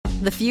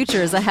The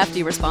future is a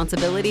hefty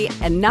responsibility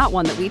and not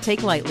one that we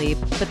take lightly.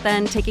 But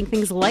then taking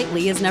things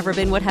lightly has never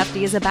been what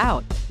Hefty is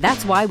about.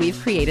 That's why we've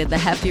created the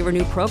Hefty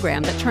Renew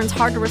program that turns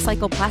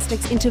hard-to-recycle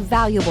plastics into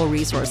valuable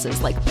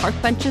resources like park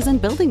benches and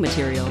building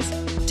materials.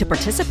 To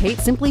participate,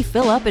 simply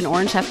fill up an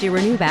orange Hefty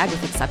Renew bag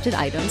with accepted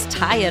items,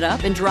 tie it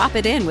up, and drop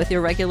it in with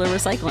your regular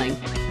recycling.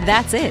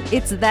 That's it.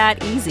 It's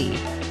that easy.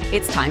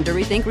 It's time to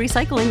rethink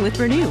recycling with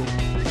Renew.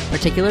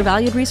 Particular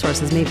valued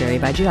resources may vary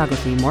by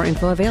geography. More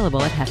info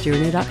available at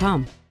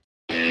heftyrenew.com.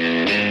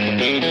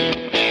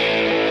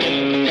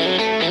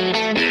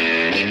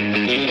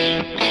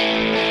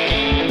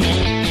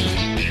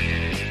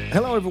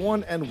 Hello,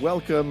 everyone, and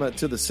welcome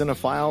to the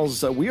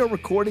Cinephiles. We are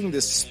recording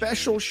this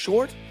special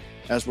short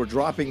as we're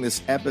dropping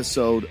this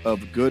episode of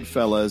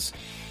Goodfellas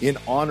in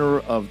honor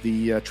of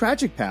the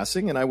tragic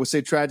passing, and I would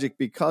say tragic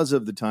because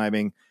of the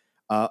timing,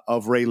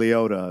 of Ray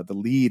Liotta, the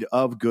lead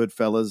of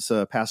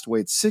Goodfellas, passed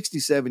away at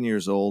 67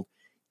 years old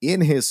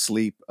in his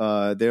sleep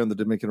there in the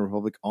Dominican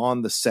Republic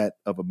on the set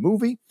of a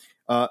movie.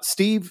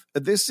 Steve,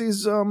 this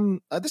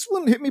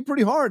one hit me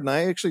pretty hard, and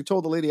I actually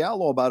told the Lady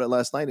Outlaw about it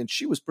last night, and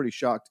she was pretty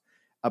shocked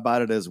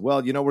about it as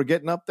well. You know, we're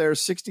getting up there.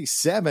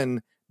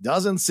 67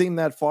 doesn't seem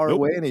that far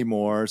away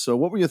anymore. So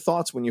what were your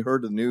thoughts when you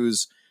heard the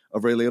news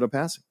of Ray Liotta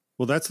passing?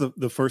 Well, that's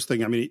the first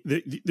thing. I mean,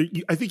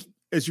 I think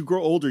as you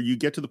grow older, you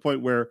get to the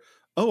point where,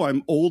 oh,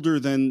 I'm older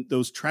than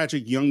those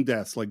tragic young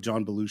deaths like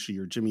John Belushi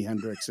or Jimi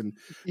Hendrix. And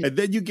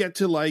then you get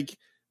to like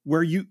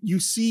where you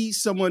see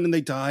someone and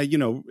they die, you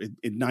know,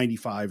 in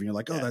 95 and you're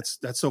like, oh,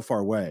 that's so far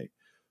away.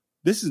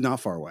 This is not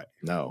far away.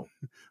 No,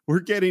 we're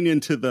getting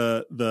into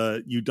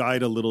the you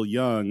died a little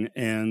young.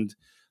 And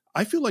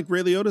I feel like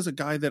Ray Liotta is a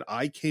guy that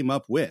I came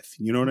up with.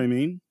 You know what I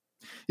mean?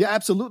 Yeah,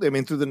 absolutely. I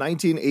mean, through the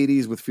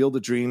 1980s with Field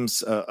of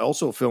Dreams,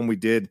 also a film we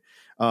did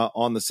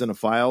on the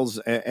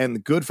Cinephiles,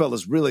 and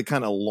Goodfellas really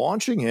kind of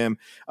launching him.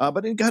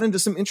 But it got into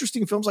some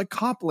interesting films like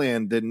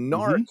Copland and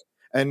Narc.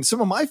 And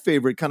some of my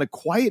favorite kind of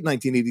quiet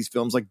 1980s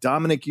films like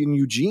Dominic and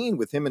Eugene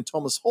with him and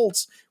Thomas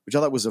Holtz, which I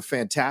thought was a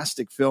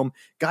fantastic film.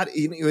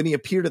 When he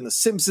appeared in The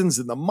Simpsons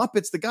and The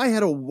Muppets, the guy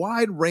had a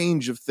wide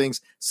range of things.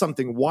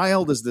 Something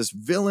Wild as this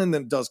villain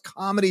that does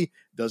comedy,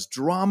 does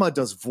drama,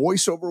 does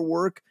voiceover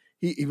work.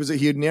 He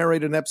had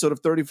narrated an episode of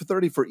 30 for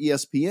 30 for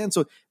ESPN.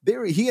 So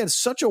there he had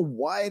such a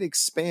wide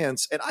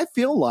expanse. And I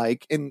feel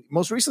like, and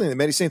most recently in The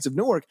Many Saints of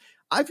Newark,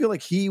 I feel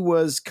like he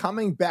was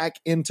coming back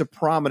into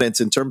prominence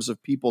in terms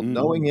of people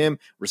knowing him,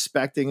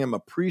 respecting him,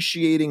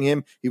 appreciating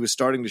him. He was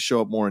starting to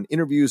show up more in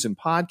interviews and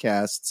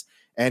podcasts.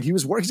 And he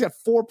was working. He's got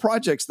 4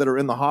 projects that are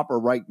in the hopper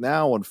right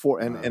now,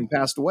 and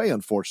passed away,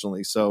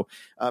 unfortunately. So,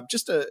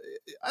 just a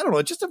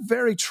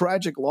very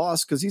tragic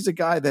loss, because he's a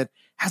guy that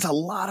has a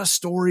lot of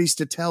stories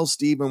to tell,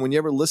 Steve. And when you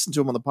ever listen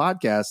to him on the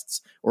podcasts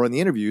or in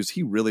the interviews,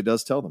 he really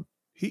does tell them.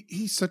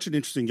 He's such an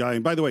interesting guy.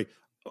 And by the way,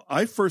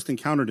 I first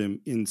encountered him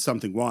in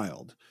Something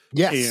Wild.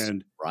 Yes,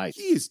 and right.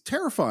 He is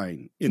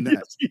terrifying in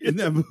that in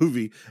that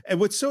movie. And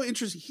what's so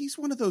interesting, he's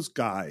one of those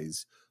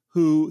guys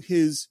who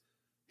his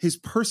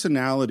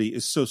personality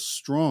is so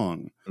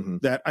strong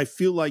that I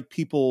feel like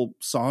people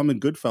saw him in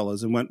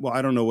Goodfellas and went, well,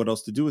 I don't know what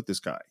else to do with this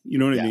guy. You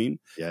know what I mean?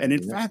 Yeah, and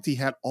in fact, he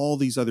had all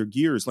these other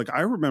gears. Like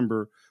I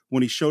remember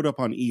when he showed up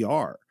on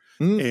ER,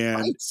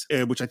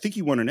 which I think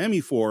he won an Emmy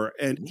for,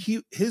 and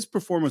his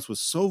performance was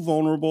so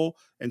vulnerable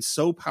and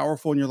so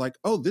powerful. And you're like,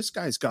 oh, this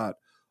guy's got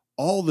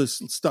all this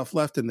stuff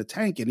left in the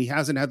tank, and he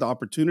hasn't had the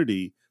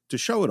opportunity to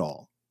show it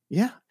all.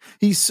 Yeah,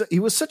 he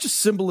was such a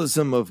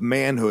symbolism of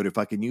manhood, if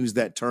I can use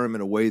that term in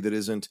a way that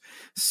isn't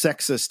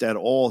sexist at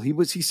all.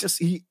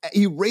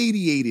 He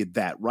radiated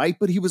that, right?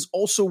 But he was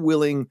also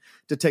willing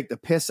to take the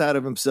piss out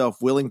of himself,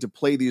 willing to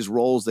play these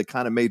roles that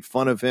kind of made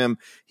fun of him.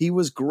 He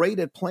was great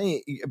at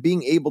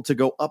being able to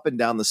go up and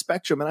down the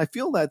spectrum. And I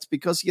feel that's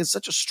because he has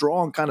such a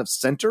strong kind of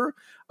center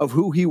of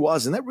who he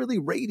was. And that really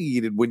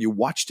radiated when you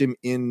watched him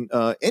in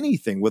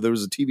anything, whether it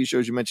was a TV show,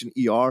 as you mentioned,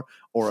 ER,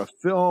 or a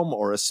film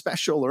or a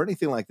special or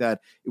anything like that.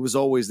 It was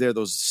always there,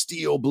 those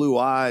steel blue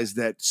eyes,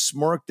 that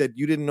smirk that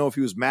you didn't know if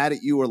he was mad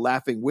at you or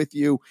laughing with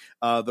you,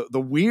 the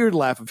weird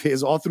laugh of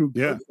his all through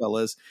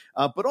Goodfellas,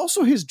 but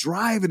also his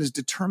drive and his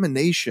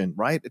determination,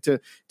 right, to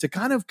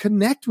kind of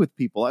connect with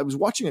people. I was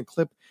watching a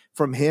clip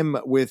from him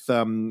with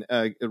in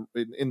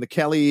the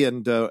Kelly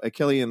and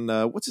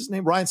what's his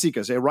name, Ryan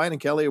Seacrest, Ryan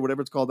and Kelly, or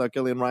whatever it's called,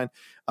 Kelly and Ryan,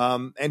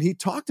 and he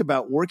talked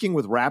about working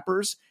with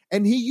rappers,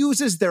 and he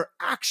uses their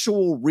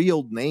actual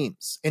real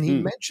names, and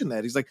he mentioned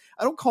that he's like,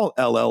 I don't call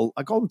LL,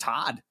 I call him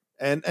Todd.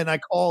 And I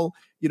call,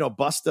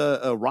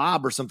 Busta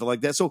Rob or something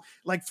like that. So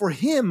like for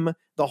him,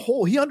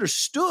 he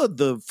understood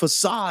the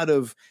facade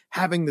of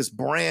having this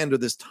brand or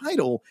this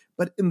title,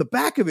 but in the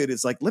back of it,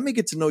 it's like, let me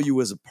get to know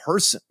you as a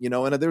person,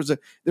 and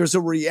there's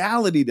a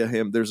reality to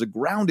him. There's a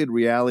grounded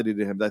reality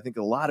to him that I think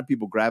a lot of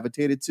people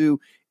gravitated to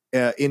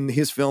in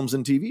his films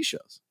and TV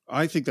shows.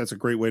 I think that's a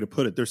great way to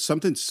put it. There's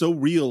something so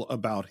real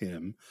about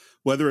him,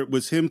 whether it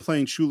was him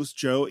playing Shoeless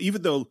Joe,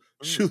 even though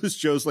Shoeless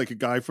Joe's like a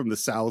guy from the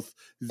South,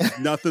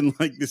 nothing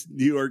like this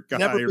New York guy.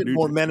 Never been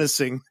more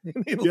menacing.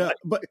 Yeah,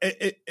 but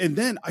and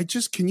then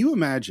can you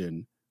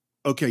imagine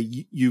okay,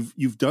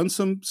 you've done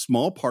some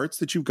small parts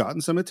that you've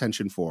gotten some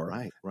attention for.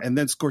 Right. And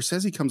then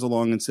Scorsese comes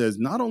along and says,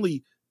 not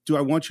only do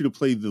I want you to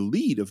play the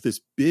lead of this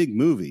big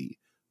movie,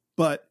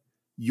 but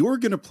you're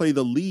going to play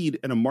the lead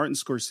in a Martin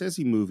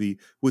Scorsese movie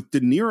with De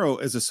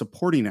Niro as a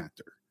supporting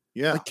actor.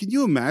 Yeah. Like, can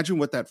you imagine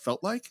what that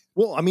felt like?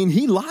 Well, I mean,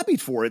 he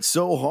lobbied for it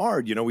so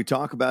hard. You know, we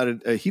talk about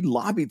it. He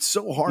lobbied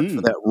so hard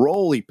for that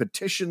role. He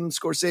petitioned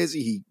Scorsese.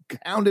 He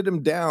hounded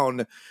him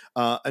down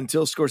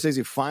until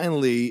Scorsese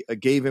finally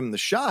gave him the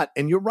shot.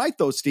 And you're right,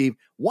 though, Steve.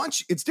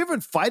 Once it's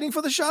different fighting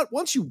for the shot.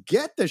 Once you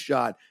get the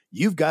shot,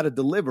 you've got to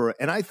deliver.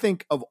 And I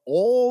think of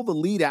all the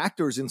lead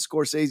actors in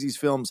Scorsese's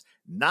films,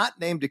 not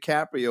named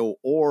DiCaprio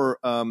or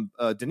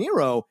De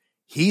Niro,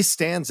 he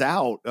stands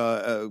out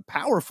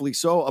powerfully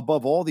so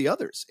above all the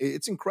others.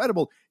 It's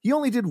incredible. He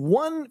only did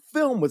one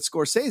film with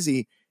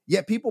Scorsese,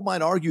 yet people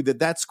might argue that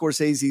that's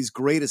Scorsese's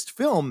greatest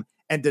film,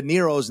 and De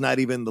Niro's not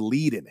even the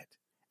lead in it.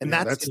 And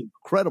that's an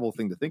incredible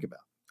thing to think about.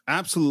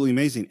 Absolutely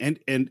amazing.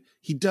 And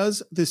he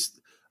does this.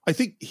 I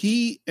think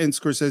he and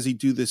Scorsese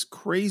do this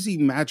crazy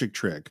magic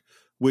trick,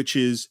 which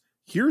is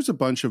here's a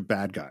bunch of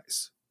bad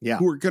guys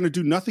who are going to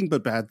do nothing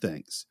but bad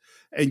things.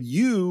 And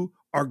you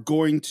are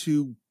going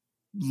to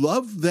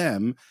love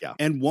them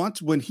and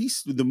want when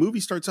the movie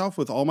starts off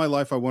with all my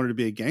life I wanted to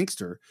be a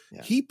gangster.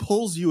 He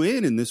pulls you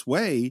in this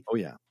way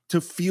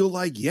to feel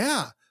like,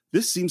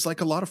 this seems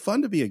like a lot of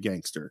fun to be a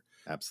gangster.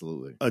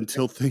 Absolutely.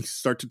 Until things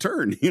start to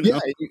turn, you know?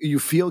 You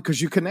feel,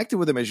 because you connected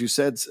with him, as you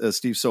said,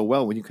 Steve, so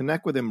well. When you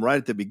connect with him right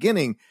at the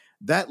beginning,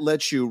 that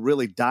lets you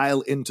really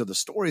dial into the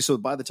story. So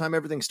by the time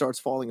everything starts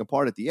falling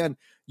apart at the end,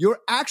 you're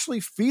actually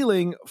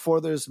feeling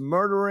for this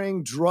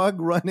murdering,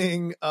 drug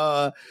running,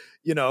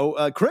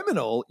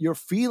 criminal. You're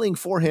feeling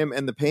for him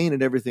and the pain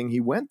and everything he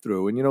went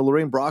through. And,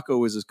 Lorraine Bracco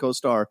was his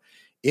co-star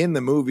in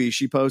the movie.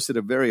 She posted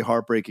a very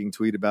heartbreaking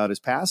tweet about his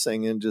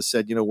passing and just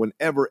said,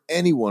 whenever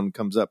anyone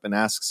comes up and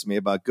asks me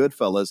about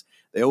Goodfellas,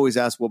 they always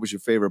ask, what was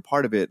your favorite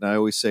part of it? And I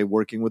always say,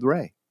 working with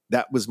Ray.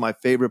 That was my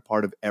favorite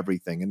part of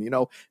everything.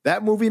 And,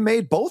 that movie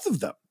made both of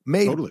them.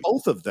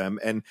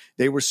 And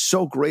they were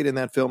so great in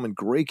that film and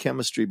great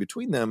chemistry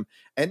between them.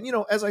 And,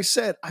 as I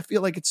said, I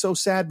feel like it's so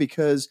sad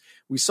because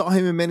we saw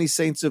him in Many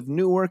Saints of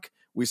Newark.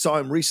 We saw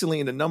him recently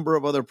in a number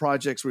of other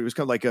projects where he was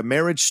kind of like A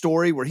Marriage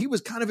Story, where he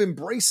was kind of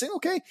embracing,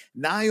 okay,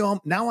 now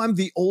I'm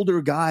the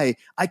older guy.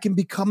 I can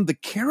become the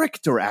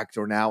character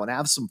actor now and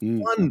have some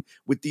fun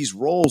with these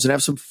roles and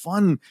have some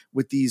fun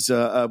with these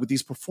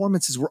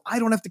performances where I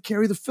don't have to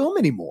carry the film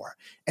anymore.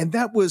 And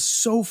that was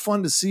so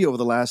fun to see over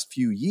the last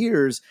few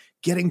years,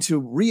 getting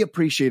to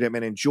reappreciate him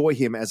and enjoy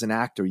him as an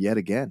actor yet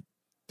again.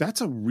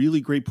 That's a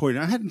really great point.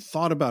 I hadn't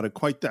thought about it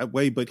quite that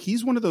way, but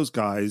he's one of those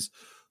guys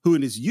who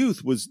in his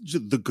youth was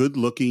the good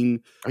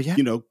looking,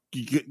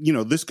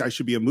 this guy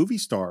should be a movie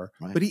star,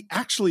 but he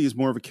actually is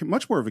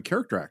much more of a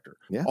character actor.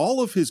 Yeah. All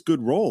of his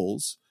good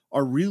roles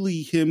are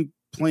really him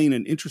playing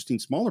an interesting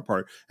smaller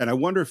part. And I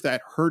wonder if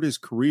that hurt his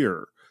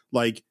career,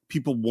 like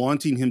people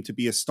wanting him to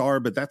be a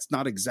star, but that's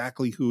not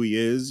exactly who he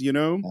is,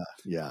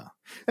 Yeah,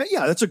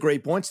 that's a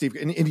great point, Steve.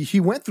 And he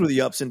went through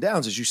the ups and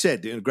downs, as you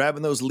said,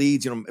 grabbing those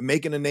leads,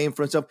 making a name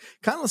for himself,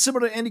 kind of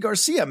similar to Andy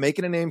Garcia,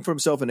 making a name for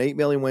himself in 8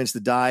 Million Ways to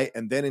Die,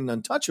 and then in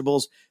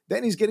Untouchables,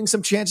 then he's getting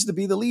some chances to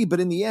be the lead, but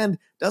in the end,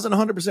 doesn't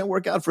 100%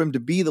 work out for him to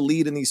be the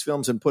lead in these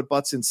films and put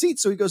butts in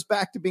seats. So he goes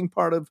back to being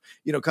part of,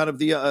 kind of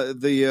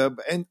the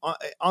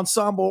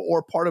ensemble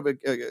or part of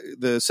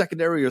the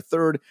secondary or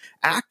third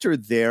actor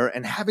there,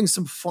 and having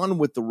some fun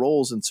with the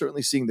roles, and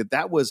certainly seeing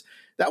that was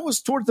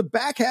towards the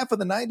back half of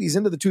the 90s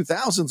into the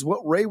 2000s, what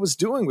Ray was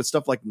doing with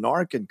stuff like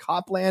Narc and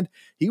Copland.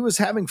 He was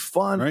having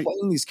fun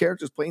playing these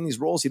characters, playing these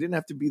roles. He didn't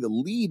have to be the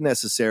lead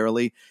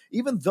necessarily,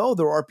 even though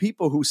there are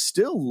people who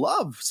still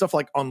love stuff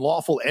like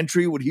Unlawful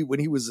Entry when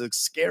he was a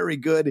scary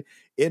good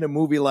in a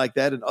movie like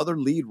that, and other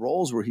lead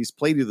roles where he's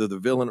played either the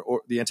villain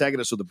or the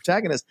antagonist or the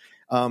protagonist.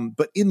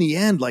 But in the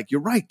end, like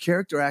you're right,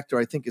 character actor,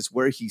 I think, is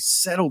where he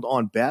settled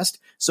on best.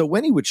 So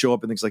when he would show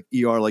up in things like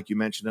ER, like you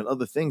mentioned, and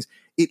other things,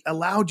 it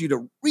allowed you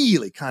to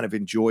really kind of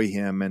enjoy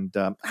him. And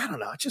I don't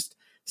know, just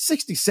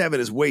 67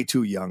 is way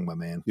too young, my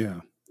man. Yeah,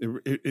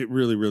 it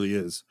really, really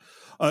is.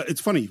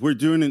 It's funny. We're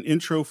doing an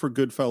intro for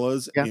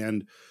Goodfellas,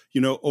 and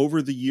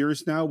over the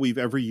years now, we've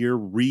every year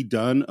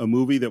redone a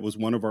movie that was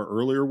one of our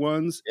earlier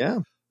ones. Yeah,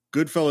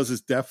 Goodfellas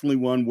is definitely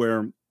one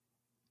where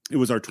it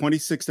was our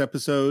 26th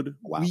episode.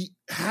 Wow.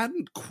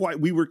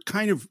 We were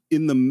kind of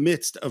in the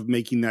midst of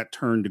making that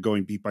turn to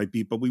going beat by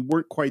beat, but we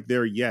weren't quite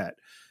there yet.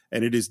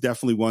 And it is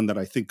definitely one that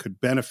I think could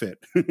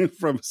benefit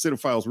from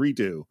Cinephiles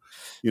redo.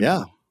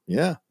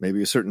 Yeah.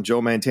 Maybe a certain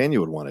Joe Mantegna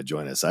would want to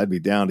join us. I'd be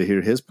down to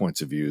hear his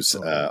points of views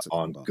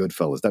on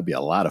Goodfellas. That'd be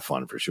a lot of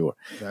fun for sure.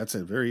 That's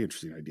a very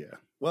interesting idea.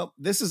 Well,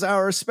 this is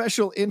our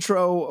special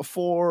intro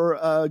for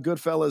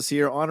Goodfellas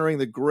here, honoring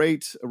the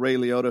great Ray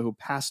Liotta, who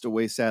passed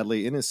away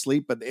sadly in his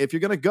sleep. But if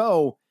you're going to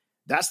go,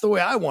 that's the way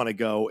I want to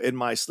go in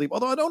my sleep.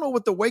 Although I don't know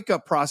what the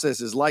wake-up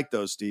process is like,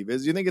 though, Steve. Do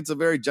you think it's a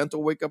very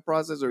gentle wake-up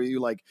process? Or are you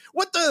like,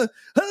 what the?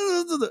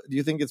 Do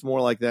you think it's more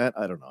like that?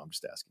 I don't know. I'm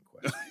just asking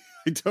questions.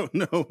 I don't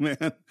know,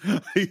 man.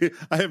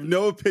 I have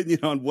no opinion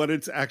on what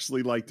it's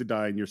actually like to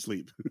die in your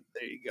sleep.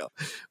 There you go.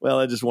 Well,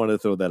 I just wanted to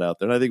throw that out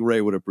there, and I think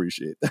Ray would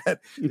appreciate that.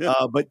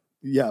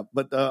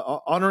 But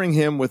honoring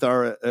him with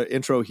our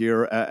intro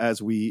here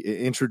as we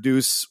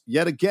introduce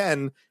yet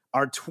again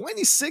our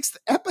 26th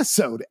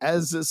episode,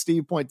 as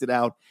Steve pointed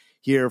out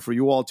here for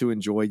you all to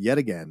enjoy yet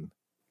again,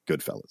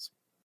 Goodfellas.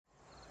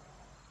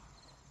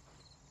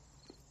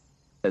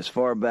 As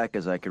far back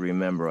as I can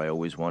remember, I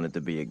always wanted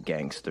to be a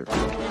gangster.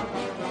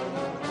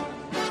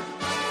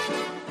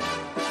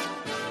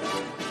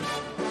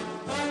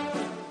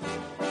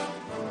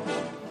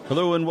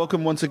 Hello and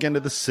welcome once again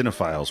to the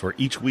Cinephiles, where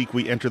each week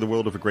we enter the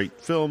world of a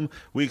great film.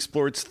 We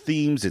explore its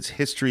themes, its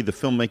history, the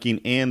filmmaking,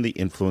 and the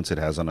influence it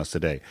has on us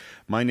today.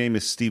 My name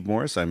is Steve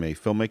Morris. I'm a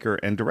filmmaker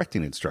and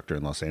directing instructor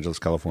in Los Angeles,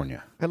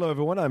 California. Hello,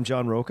 everyone. I'm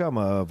John Roca. I'm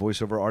a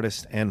voiceover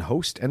artist and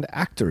host and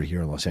actor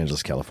here in Los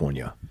Angeles,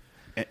 California.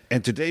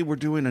 And today we're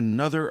doing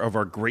another of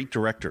our great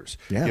directors.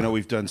 Yeah. You know,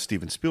 we've done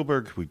Steven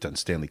Spielberg, we've done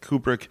Stanley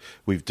Kubrick,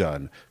 we've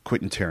done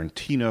Quentin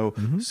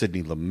Tarantino,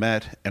 Sidney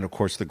Lumet, and of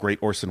course the great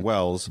Orson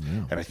Welles.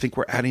 Yeah. And I think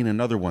we're adding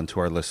another one to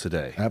our list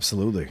today.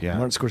 Absolutely. Yeah.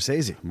 Martin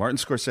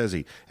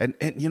Scorsese. And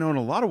you know, in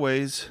a lot of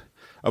ways,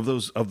 of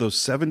those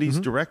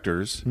 70s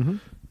directors,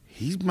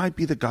 he might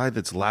be the guy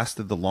that's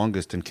lasted the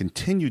longest and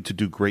continued to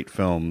do great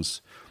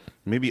films.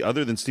 Maybe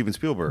other than Steven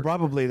Spielberg.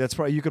 Probably.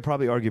 You could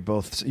probably argue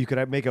both. You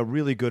could make a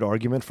really good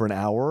argument for an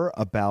hour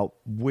about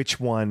which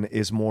one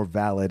is more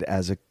valid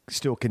as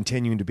still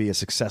continuing to be a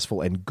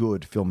successful and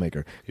good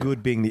filmmaker. Yeah.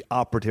 Good being the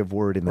operative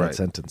word in that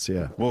sentence,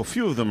 yeah. Well, a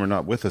few of them are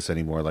not with us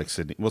anymore, like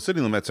Sidney. Well,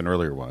 Sidney Lumet's an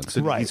earlier one.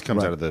 He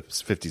comes out of the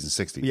 50s and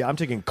 60s. Yeah, I'm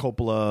taking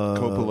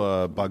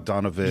Coppola.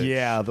 Bogdanovich.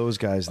 Yeah, those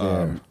guys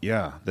there.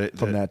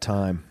 From that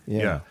time.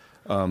 Yeah.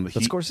 But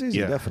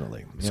Scorsese,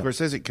 definitely. Yeah.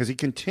 Scorsese, because he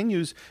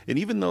continues, and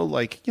even though,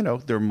 like, you know,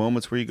 there are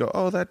moments where you go,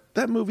 oh,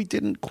 that movie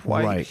didn't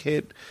quite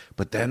hit,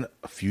 but then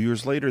a few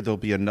years later, there'll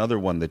be another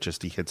one that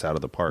just he hits out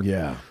of the park.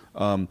 Yeah.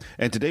 And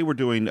today we're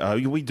doing,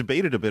 we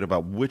debated a bit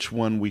about which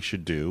one we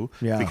should do,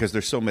 because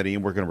there's so many,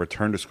 and we're going to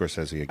return to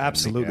Scorsese again.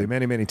 Absolutely.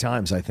 Many, many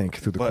times, I think,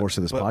 through the course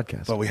of this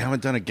podcast. But we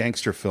haven't done a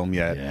gangster film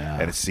yet,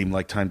 and it seemed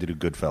like time to do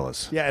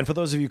Goodfellas. Yeah, and for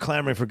those of you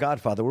clamoring for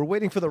Godfather, we're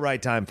waiting for the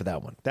right time for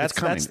that one. That's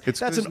coming.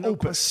 That's an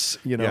opus,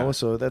 you know,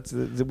 so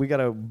we got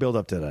to build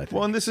up to that, I think.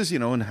 Well, and this is, you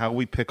know, in how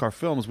we pick our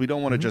films. We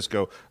don't want to just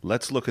go,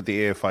 let's look at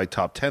the AFI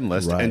top 10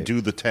 list and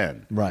do the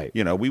 10. Right.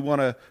 You know, we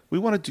want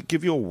to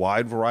give you a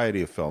wide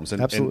variety of films.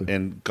 And, absolutely.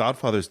 And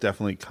Godfather's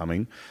definitely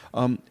coming.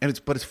 But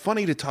it's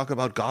funny to talk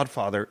about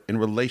Godfather in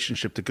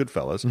relationship to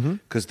Goodfellas,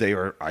 because they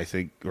are, I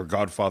think, or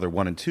Godfather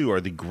 1 and 2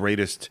 are the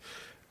greatest.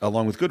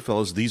 Along with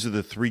Goodfellas, these are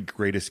the three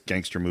greatest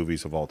gangster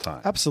movies of all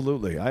time.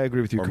 Absolutely. I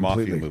agree with you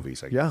completely. Or mafia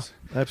movies, I guess.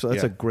 Yeah,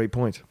 absolutely. That's a great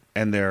point.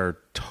 And they're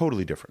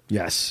totally different.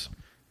 Yes.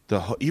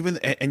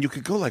 And you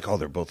could go like, oh,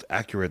 they're both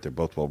accurate. They're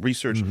both well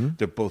researched.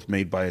 They're both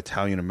made by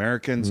Italian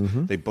Americans.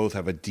 They both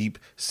have a deep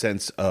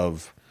sense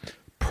of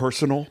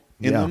personal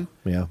in them.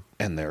 Yeah.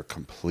 And they're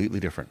completely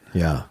different.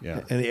 Yeah.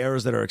 And the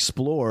eras that are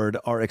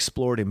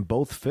explored in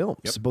both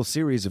films, both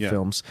series of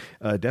films,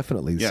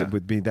 definitely. Yeah. So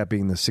that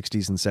being the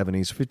 60s and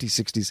 70s, 50s,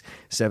 60s,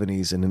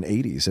 70s, and then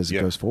 80s as it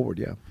goes forward.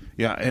 Yeah.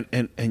 Yeah.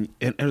 And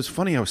it was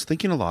funny. I was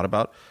thinking a lot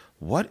about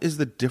what is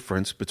the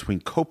difference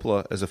between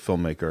Coppola as a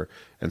filmmaker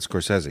and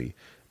Scorsese.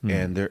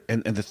 And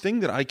the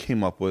thing that I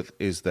came up with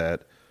is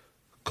that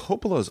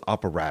Coppola is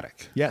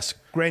operatic. Yes,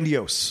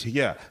 grandiose.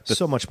 Yeah,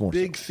 so much more.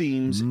 Big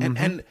themes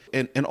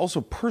and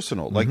also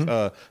personal. Like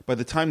by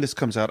the time this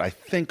comes out, I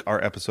think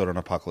our episode on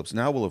Apocalypse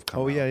Now will have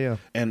come out. Oh yeah.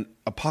 And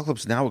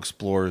Apocalypse Now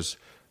explores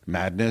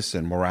madness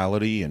and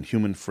morality and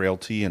human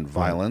frailty and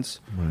violence.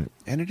 Right.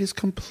 And it is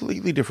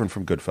completely different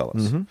from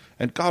Goodfellas.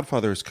 And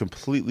Godfather is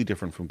completely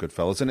different from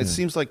Goodfellas. And it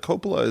seems like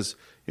Coppola is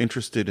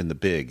interested in the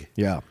big.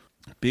 Yeah.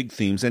 Big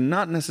themes, and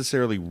not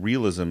necessarily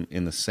realism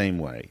in the same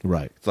way.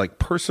 Right. It's like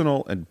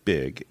personal and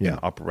big and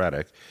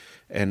operatic.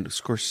 And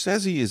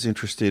Scorsese is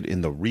interested in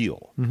the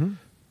real.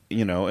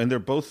 You know, and they're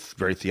both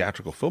very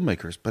theatrical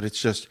filmmakers, but it's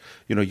just,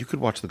 you know, you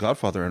could watch The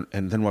Godfather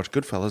and then watch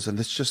Goodfellas, and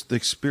it's just the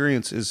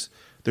experience is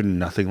they're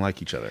nothing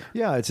like each other.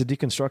 Yeah, it's a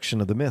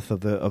deconstruction of the myth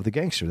of the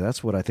gangster.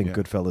 That's what I think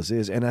Goodfellas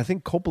is. And I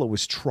think Coppola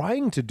was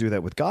trying to do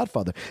that with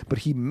Godfather, but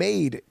he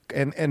made,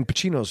 and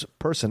Pacino's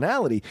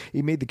personality,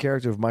 he made the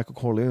character of Michael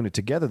Corleone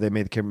together. They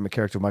made the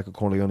character of Michael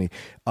Corleone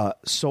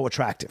so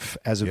attractive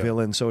as a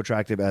villain, so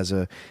attractive as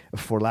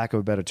for lack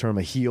of a better term,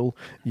 a heel,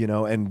 you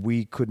know, and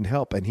we couldn't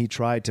help. And he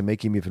tried to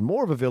make him even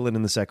more of a villain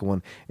in the second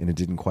one, and it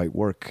didn't quite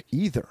work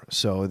either.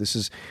 So this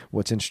is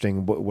what's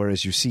interesting.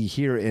 Whereas you see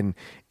here in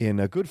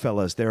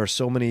Goodfellas, there are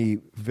so many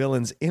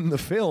villains in the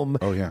film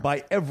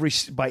by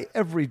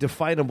every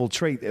definable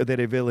trait that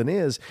a villain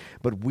is,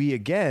 but we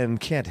again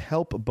can't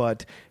help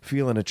but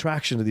feel an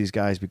attraction to these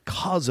guys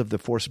because of the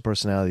force of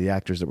personality of the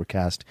actors that were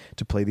cast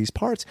to play these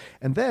parts,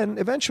 and then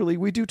eventually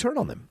we do turn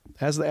on them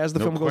as the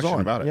film goes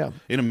on. About it.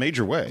 In a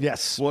major way.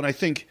 Yes. Well, and I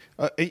think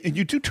and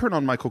you do turn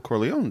on Michael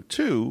Corleone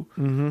too,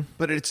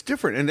 but it's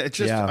different, and it's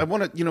just I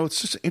want to, you know,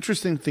 it's just an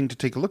interesting thing to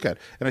take a look at,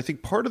 and I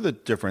think part of the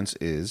difference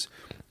is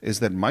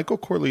that Michael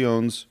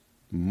Corleone's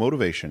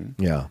motivation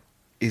Yeah.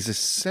 is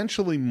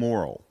essentially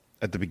moral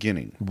at the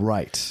beginning.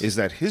 Right. Is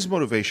that his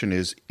motivation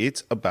is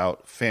it's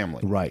about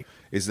family. Right.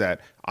 Is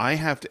that I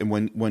have to,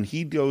 and when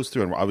he goes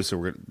through, and obviously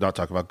we're not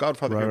talking about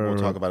Godfather here, we'll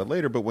talk about it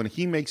later, but when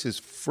he makes his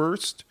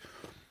first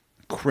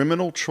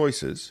criminal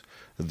choices,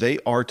 they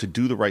are to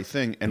do the right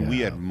thing, and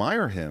we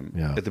admire him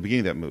at the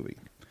beginning of that movie.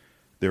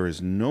 There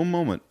is no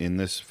moment in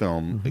this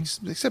film,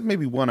 except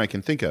maybe one I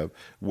can think of,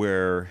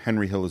 where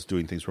Henry Hill is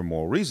doing things for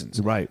moral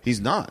reasons. Right. He's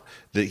not.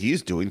 That he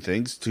is doing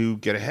things to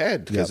get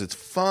ahead because it's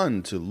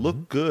fun, to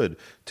look good,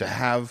 to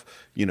have,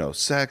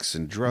 sex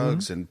and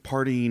drugs and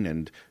partying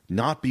and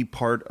not be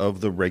part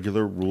of the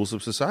regular rules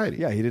of society.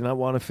 Yeah, he did not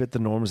want to fit the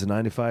norms, a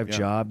 9-to-5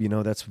 job.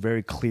 That's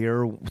very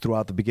clear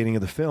throughout the beginning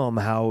of the film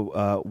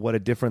how what a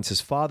difference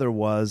his father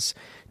was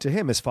to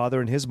him. His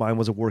father, in his mind,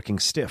 was a working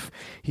stiff.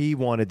 He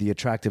wanted the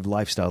attractive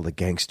lifestyle of the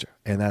gangster,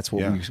 and that's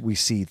what we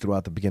see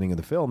throughout the beginning of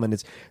the film. And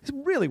it's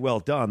really well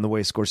done, the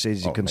way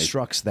Scorsese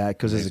constructs that,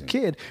 because as a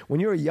kid, when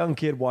you're a young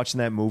kid watching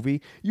that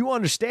movie, you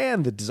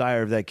understand the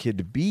desire of that kid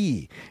to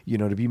be,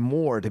 to be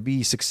more, to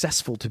be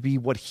successful, to be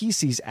what he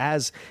sees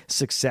as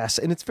success.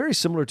 And it's very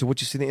similar to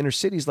what you see in the inner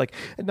cities, like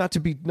not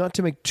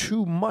to make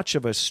too much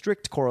of a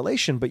strict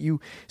correlation, but you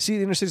see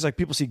the inner cities, like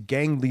people see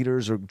gang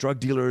leaders or drug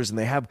dealers, and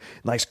they have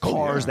nice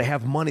cars, they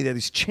have money, they have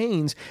these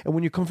chains. And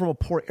when you come from a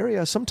poor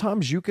area,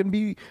 sometimes you can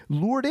be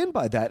lured in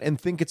by that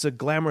and think it's a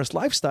glamorous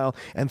lifestyle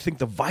and think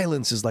the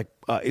violence is like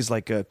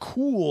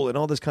cool and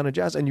all this kind of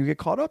jazz, and you get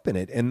caught up in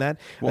it, and that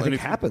I think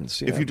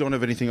happens if you don't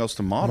have anything else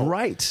to model,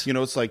 right?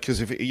 It's like,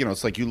 because if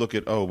it's like you look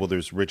at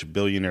there's rich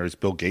billionaires,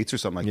 Bill Gates or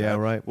something like that. Yeah,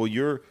 right. Well,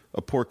 you're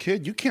a poor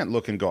kid, you can't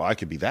look and go, I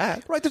could be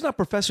that. Right. There's not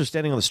professors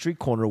standing on the street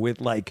corner with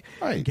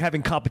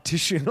having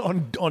competition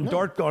on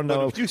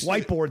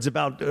whiteboards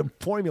about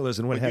formulas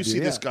and what have you. You see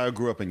this guy who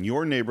grew up in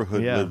your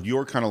neighborhood, lived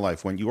your kind of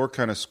life, went your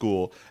kind of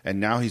school, and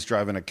now he's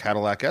driving a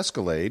Cadillac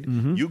Escalade.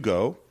 You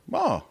go,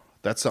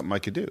 that's something I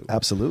could do.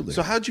 Absolutely.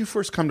 So how'd you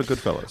first come to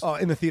Goodfellas?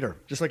 In the theater,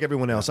 just like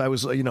everyone else. I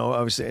was, I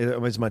was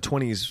in my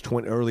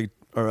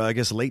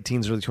 20s, late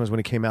teens, early 20s when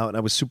it came out, and I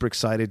was super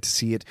excited to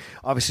see it.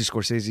 Obviously,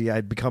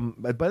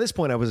 Scorsese, by this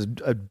point, I was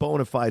a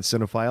bona fide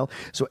cinephile,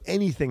 so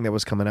anything that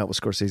was coming out with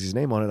Scorsese's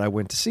name on it, I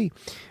went to see.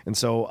 And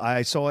so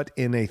I saw it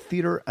in a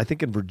theater, I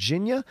think in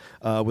Virginia,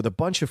 with a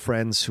bunch of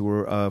friends who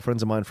were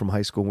friends of mine from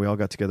high school, and we all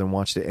got together and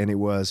watched it, and it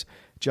was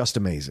just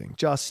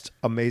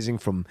amazing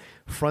from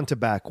front to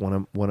back.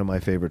 One of my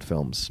favorite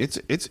films.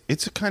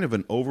 It's a kind of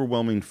an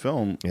overwhelming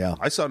film. Yeah,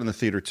 I saw it in the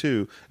theater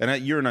too,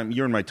 and you're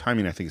and my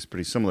timing, I think, is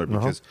pretty similar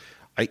because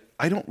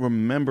I don't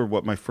remember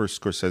what my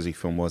first Scorsese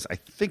film was. I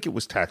think it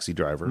was Taxi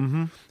Driver,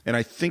 and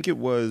I think it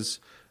was.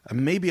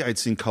 Maybe I'd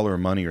seen Color of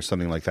Money or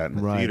something like that in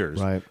the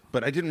theaters,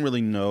 but I didn't really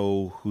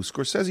know who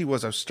Scorsese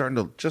was. I was starting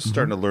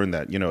to learn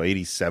that,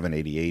 87,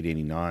 88,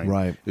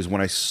 89 is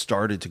when I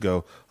started to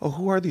go,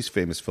 who are these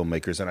famous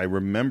filmmakers? And I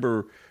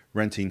remember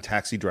renting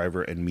Taxi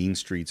Driver and Mean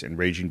Streets and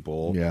Raging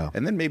Bull,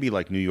 and then maybe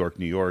like New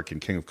York and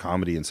King of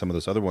Comedy and some of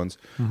those other ones.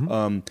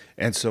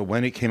 And so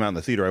when it came out in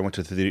the theater, I went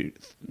to the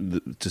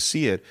theater to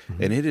see it,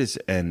 and it is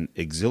an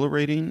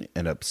exhilarating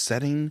and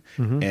upsetting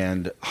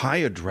and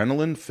high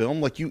adrenaline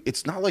film.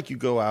 It's not like you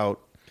go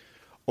out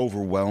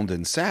overwhelmed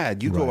and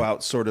sad. You go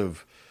out sort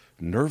of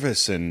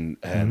nervous and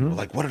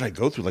like, what did I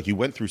go through? Like, you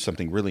went through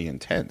something really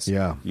intense.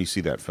 Yeah, you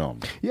see that film.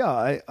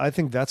 Yeah, I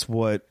think that's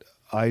what.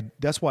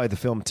 That's why the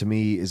film, to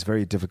me, is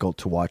very difficult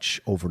to watch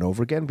over and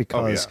over again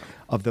because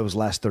of those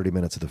last 30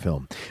 minutes of the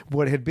film.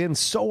 What had been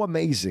so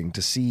amazing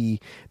to see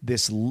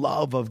this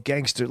love of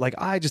gangster, like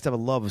I just have a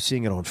love of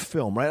seeing it on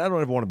film, right? I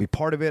don't ever want to be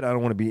part of it. I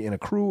don't want to be in a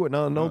crew.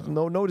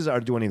 No desire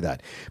to do any of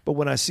that. But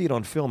when I see it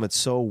on film, it's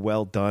so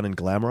well done and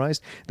glamorized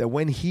that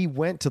when he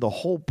went to the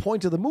whole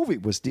point of the movie,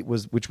 which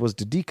was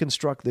to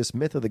deconstruct this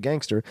myth of the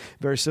gangster,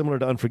 very similar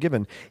to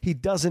Unforgiven, he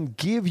doesn't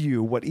give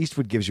you what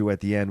Eastwood gives you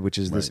at the end, which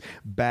is this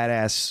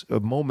badass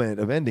moment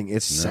of ending.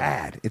 It's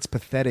sad, it's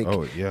pathetic.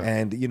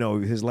 And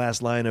his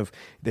last line of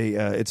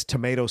it's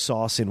tomato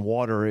sauce in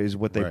water is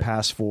what they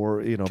pass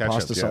for, ketchup,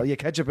 pasta sauce.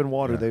 Ketchup and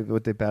water,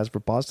 what they pass for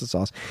pasta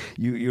sauce.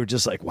 You're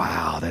just like,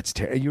 wow, that's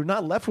terrible. You're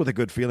not left with a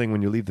good feeling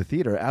when you leave the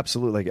theater.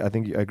 Absolutely. I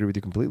think I agree with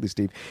you completely,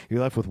 Steve.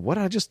 You're left with what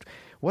did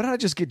I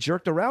just get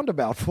jerked around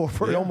about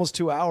for almost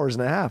 2 hours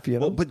and a half,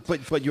 Well,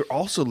 but you're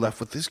also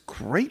left with this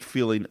great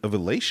feeling of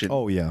elation.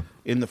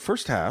 In the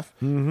first half,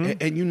 and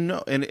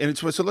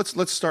it's so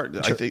let's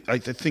start. Sure. I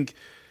think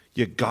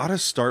you got to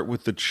start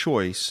with the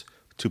choice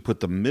to put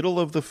the middle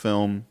of the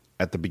film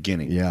at the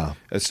beginning. Yeah.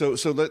 So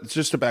let's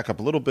just to back up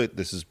a little bit.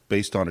 This is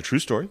based on a true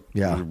story.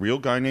 Yeah. There's a real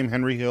guy named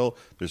Henry Hill.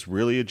 There's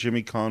really a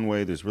Jimmy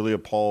Conway. There's really a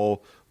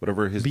Paul,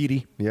 whatever his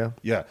Beatty. Yeah.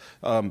 Yeah.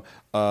 And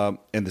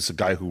this is a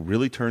guy who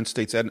really turned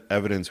state's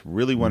evidence,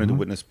 really wanted to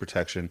witness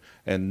protection.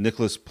 And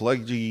Nicholas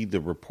Pileggi, the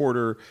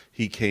reporter,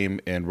 he came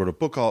and wrote a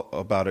book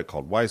about it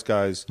called Wise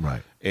Guys.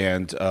 Right.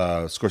 And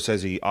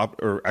Scorsese,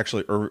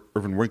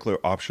 Irvin Winkler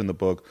optioned the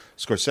book.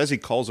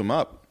 Scorsese calls him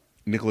up,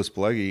 Nicholas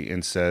Pileggi,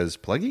 and says,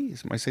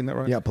 Pileggi? Am I saying that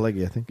right? Yeah,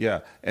 Pileggi, I think. Yeah,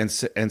 and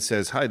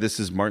says, hi, this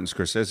is Marty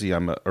Scorsese.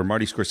 I'm a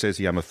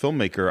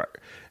filmmaker.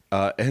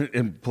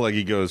 And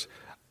Pileggi goes,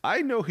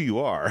 I know who you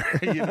are.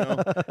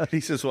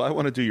 He says, well, I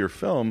want to do your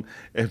film.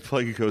 And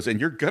Plague goes, and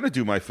you're going to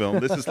do my film.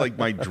 This is like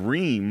my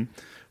dream.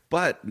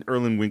 But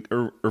Irvin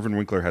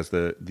Winkler has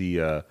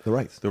the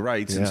rights. The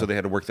rights, and so they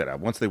had to work that out.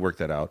 Once they worked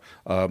that out,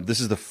 this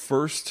is the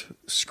first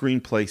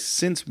screenplay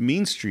since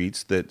Mean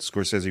Streets that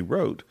Scorsese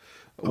wrote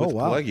with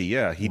Pileggi.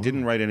 Yeah, he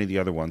didn't write any of the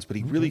other ones, but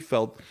he really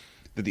felt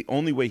that the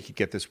only way he could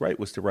get this right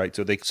was to write.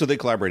 So they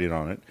collaborated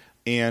on it,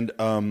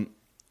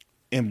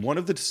 and one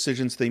of the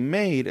decisions they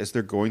made as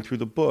they're going through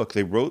the book,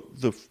 they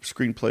wrote the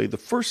screenplay the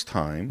first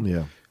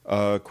time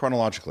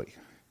chronologically.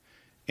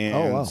 And,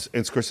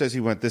 and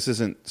Scorsese went,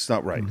 it's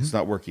not right. It's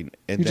not working.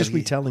 And you're just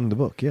retelling the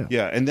book, yeah.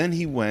 Yeah, and then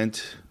he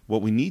went,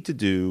 what we need to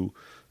do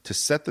to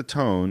set the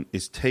tone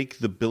is take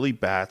the Billy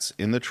Bats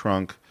in the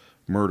trunk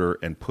murder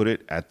and put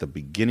it at the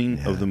beginning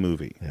of the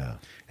movie. Yeah.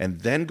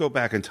 And then go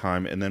back in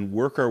time and then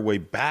work our way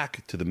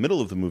back to the middle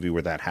of the movie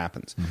where that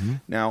happens.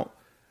 Now,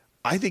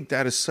 I think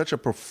that is such a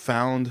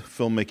profound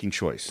filmmaking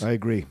choice. I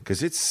agree.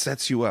 Because it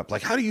sets you up.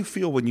 Like, how do you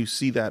feel when you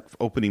see that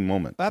opening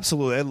moment?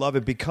 Absolutely. I love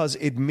it because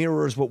it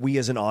mirrors what we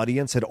as an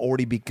audience had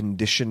already been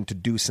conditioned to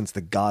do since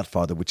The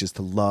Godfather, which is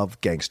to love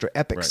gangster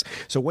epics.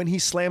 Right. So when he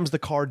slams the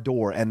car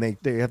door and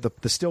they have the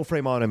still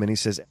frame on him and he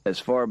says, As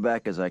far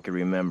back as I can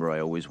remember,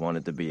 I always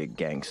wanted to be a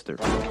gangster.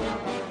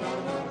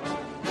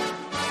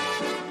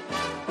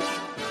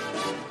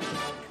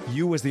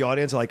 you as the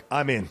audience are like,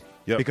 I'm in.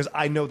 Yep. Because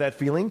I know that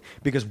feeling.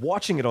 Because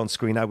watching it on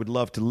screen, I would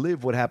love to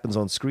live what happens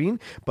on screen,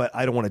 but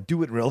I don't want to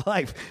do it in real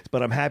life.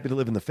 But I'm happy to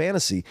live in the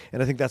fantasy,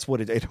 and I think that's what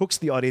it hooks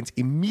the audience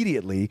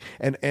immediately.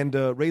 And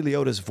Ray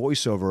Liotta's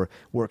voiceover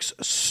works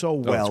so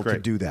well to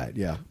do that.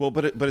 Yeah. Well,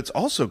 but it's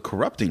also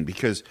corrupting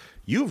because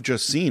you've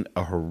just seen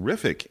a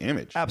horrific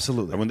image.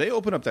 Absolutely. And when they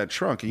open up that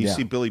trunk and you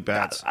see Billy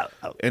Bats,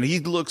 and he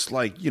looks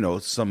like,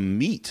 some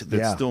meat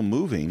that's still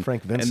moving.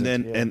 Frank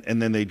Vincent.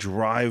 And then they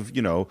drive,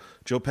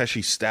 Joe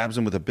Pesci stabs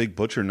him with a big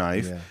butcher knife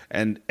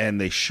and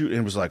they shoot,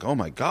 and it was like, oh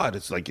my God,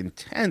 it's like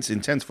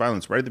intense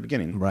violence right at the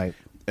beginning. Right.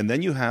 And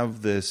then you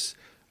have this,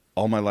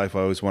 all my life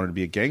I always wanted to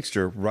be a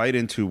gangster, right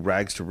into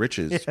Rags to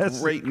Riches. Yes,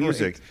 great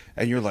music.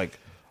 And you're like,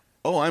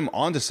 oh, I'm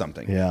onto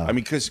something. Yeah. I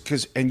mean,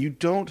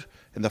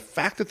 and the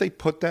fact that they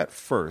put that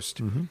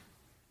first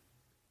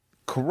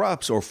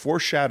corrupts or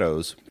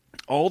foreshadows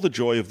all the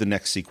joy of the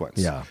next sequence.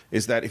 Yeah.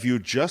 Is that if you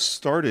just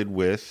started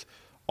with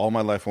all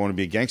my life I want to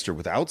be a gangster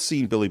without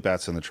seeing Billy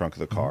Bats in the trunk of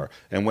the car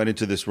and went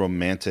into this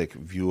romantic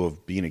view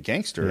of being a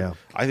gangster,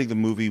 I think the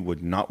movie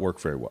would not work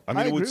very well. I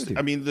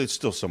mean, there's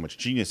still so much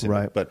genius in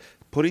it, but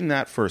putting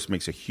that first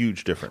makes a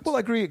huge difference. Well,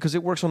 I agree, because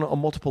it works on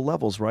multiple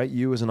levels, right?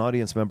 You as an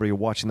audience member, you're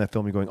watching that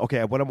film, you're going,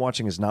 okay, what I'm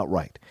watching is not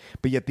right.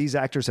 But yet these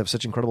actors have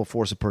such incredible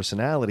force of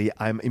personality,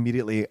 I'm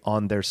immediately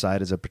on their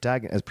side as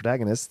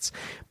protagonists.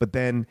 But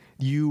then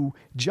you,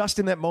 just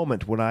in that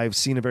moment when I've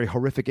seen a very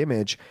horrific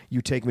image,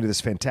 you take me to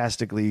this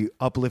fantastically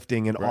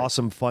uplifting and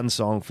awesome fun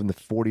song from the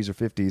 40s or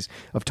 50s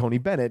of Tony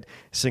Bennett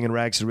singing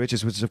Rags to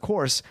Riches, which is, of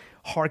course,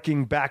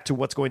 harking back to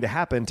what's going to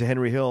happen to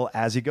Henry Hill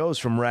as he goes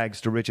from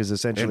rags to riches,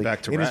 essentially, and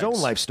back to in rags. His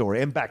own life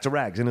story, and back to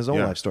rags in his own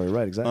life story.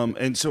 Right, exactly.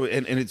 And so,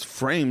 and it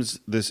frames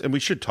this, and we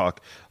should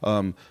talk,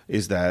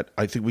 is that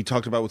I think we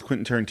talked about with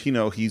Quentin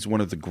Tarantino, he's one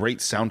of the great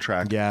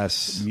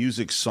soundtrack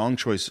music song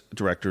choice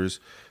directors.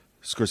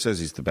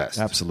 Scorsese's the best.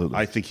 Absolutely.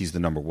 I think he's the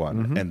number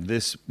one. And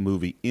this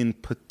movie in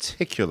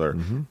particular,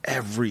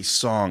 every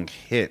song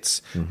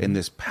hits in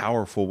this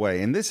powerful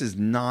way. And this is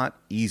not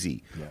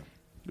easy. Yeah.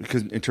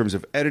 Because in terms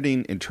of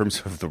editing, in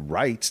terms of the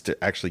rights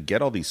to actually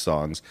get all these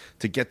songs,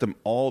 to get them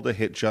all to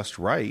hit just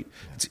right,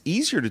 it's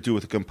easier to do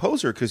with a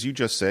composer because you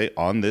just say,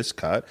 on this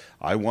cut,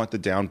 I want the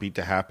downbeat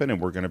to happen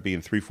and we're going to be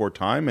in 3/4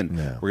 time and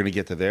we're going to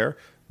get to there.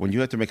 When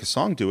you have to make a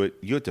song do it,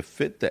 you have to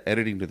fit the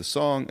editing to the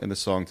song and the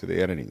song to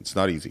the editing. It's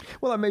not easy.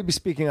 Well, I may be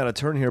speaking out of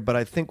turn here, but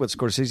I think what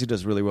Scorsese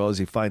does really well is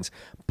he finds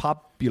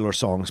popular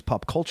songs,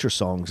 pop culture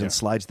songs, and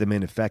slides them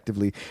in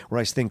effectively, where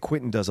I think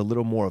Quentin does a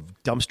little more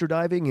of dumpster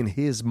diving in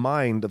his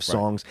mind of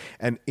songs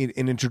and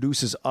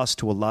introduces us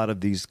to a lot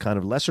of these kind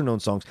of lesser-known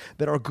songs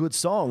that are good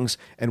songs,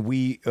 and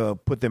we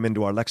put them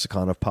into our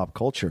lexicon of pop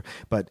culture.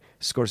 But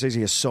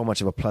Scorsese has so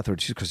much of a plethora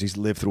because he's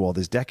lived through all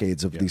these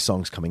decades of these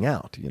songs coming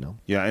out,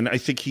 Yeah, and I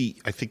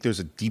think there's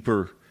a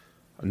deeper,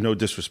 no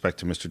disrespect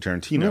to Mr.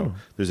 Tarantino,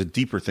 there's a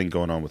deeper thing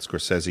going on with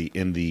Scorsese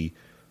in the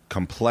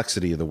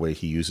complexity of the way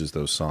he uses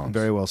those songs.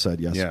 Very well said,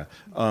 yes. Yeah.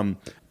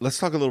 Let's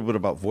talk a little bit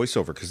about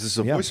voiceover, because this is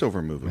a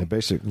voiceover movie. Yeah,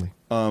 basically.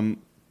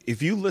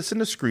 If you listen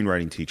to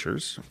screenwriting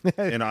teachers,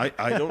 and I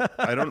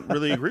don't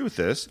really agree with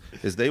this,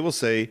 is they will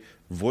say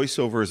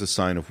voiceover is a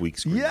sign of weak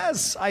screenwriting.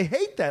 Yes, I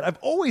hate that. I've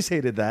always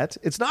hated that.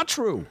 It's not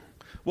true.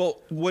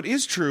 Well, what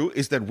is true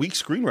is that weak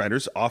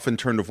screenwriters often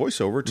turn to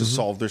voiceover to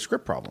solve their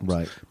script problems.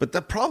 Right. But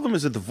the problem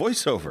isn't the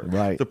voiceover.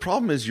 Right. The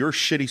problem is your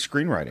shitty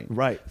screenwriting.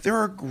 Right. There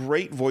are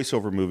great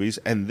voiceover movies,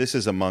 and this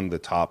is among the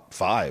top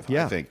 5,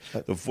 I think.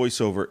 The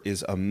voiceover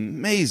is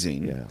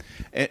amazing.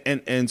 Yeah.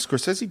 And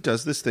Scorsese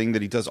does this thing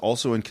that he does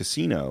also in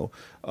Casino,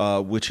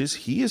 which is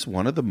he is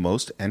one of the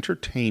most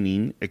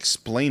entertaining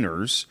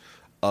explainers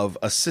of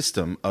a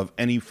system of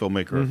any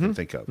filmmaker I can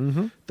think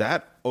of.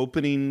 That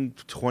opening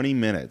 20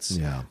 minutes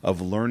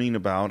of learning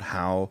about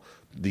how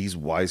these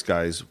wise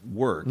guys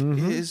work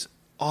is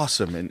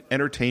awesome and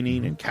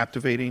entertaining and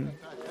captivating.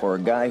 For a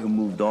guy who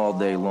moved all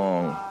day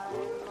long,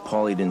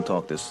 Paulie didn't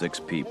talk to 6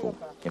 people.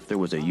 If there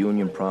was a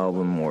union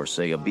problem or,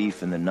 say, a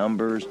beef in the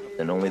numbers,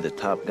 then only the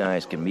top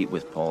guys can meet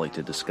with Paulie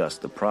to discuss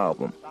the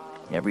problem.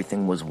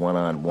 Everything was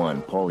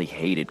one-on-one. Paulie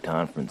hated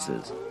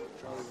conferences.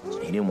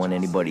 He didn't want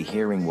anybody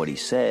hearing what he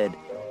said,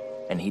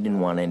 and he didn't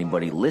want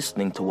anybody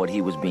listening to what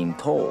he was being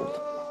told.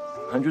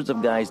 Hundreds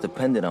of guys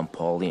depended on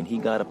Paulie, and he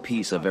got a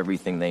piece of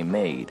everything they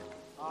made.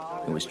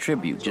 It was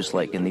tribute, just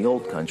like in the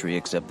old country,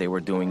 except they were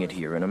doing it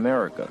here in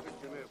America.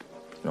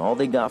 And all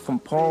they got from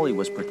Paulie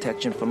was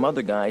protection from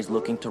other guys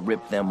looking to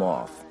rip them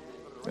off.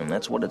 And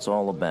that's what it's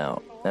all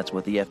about. That's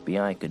what the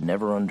FBI could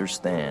never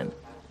understand.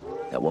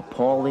 That what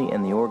Paulie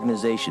and the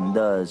organization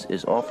does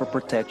is offer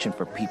protection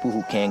for people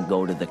who can't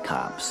go to the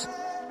cops.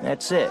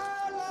 That's it.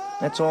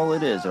 That's all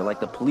it is. They're like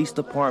the police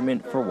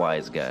department for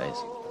wise guys.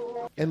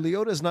 And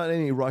Liotta's not in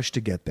any rush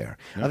to get there.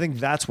 I think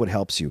that's what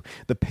helps you.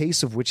 The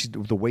pace of which,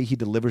 the way he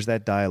delivers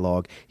that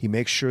dialogue, he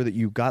makes sure that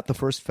you got the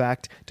first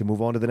fact to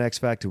move on to the next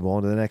fact, to move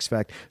on to the next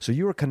fact. So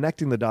you are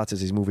connecting the dots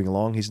as he's moving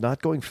along. He's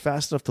not going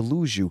fast enough to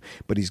lose you,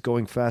 but he's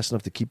going fast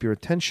enough to keep your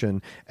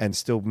attention and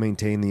still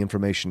maintain the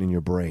information in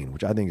your brain,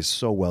 which I think is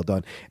so well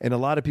done. And a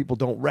lot of people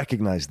don't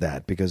recognize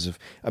that because of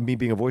me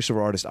being a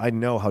voiceover artist. I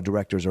know how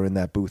directors are in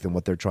that booth and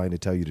what they're trying to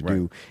tell you to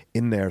do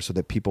in there so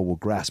that people will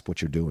grasp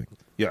what you're doing.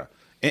 Yeah.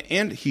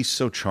 And he's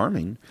so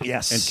charming and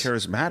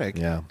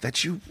charismatic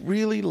that you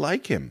really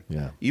like him.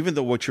 Yeah. Even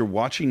though what you're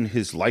watching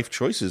his life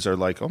choices are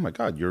like, oh my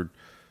God, you're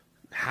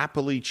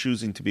happily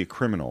choosing to be a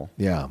criminal.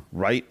 Yeah.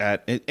 Right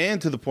at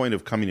and to the point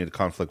of coming into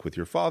conflict with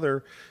your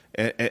father.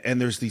 And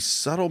there's these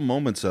subtle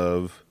moments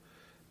of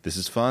this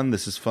is fun,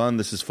 this is fun,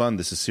 this is fun,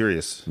 this is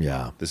serious.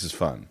 Yeah. This is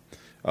fun.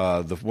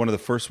 One of the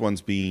first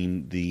ones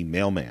being the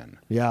mailman.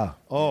 Yeah.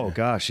 Oh,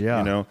 gosh, yeah.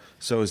 You know,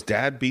 so his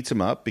dad beats him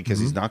up because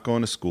he's not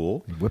going to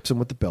school. He whips him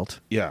with the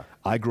belt. Yeah.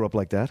 I grew up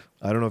like that.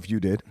 I don't know if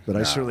you did, but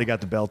I certainly got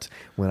the belt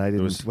when I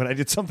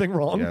did something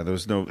wrong. Yeah, there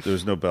was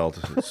no belt.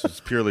 It's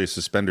purely a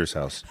suspender's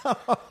house.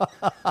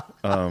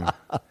 No,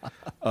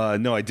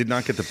 I did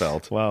not get the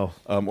belt. Wow.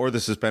 Or the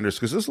suspenders,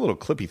 because those little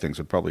clippy things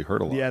would probably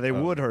hurt a lot. Yeah, they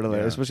would hurt a lot,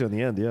 especially on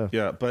the end. Yeah.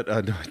 Yeah, but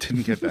no, I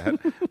didn't get that.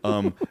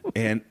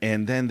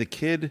 And then the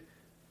kid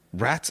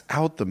rats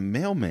out the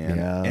mailman,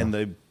 and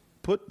they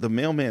put the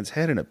mailman's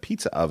head in a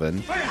pizza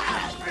oven.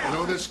 You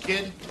know this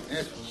kid?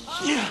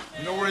 Yeah.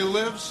 You know where he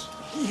lives?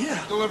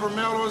 Yeah. Deliver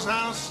mail to his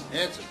house?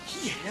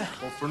 Yeah.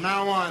 Well, from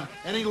now on,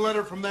 any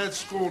letter from that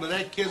school to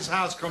that kid's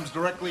house comes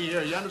directly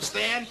here. You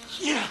understand?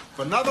 Yeah. If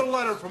another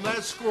letter from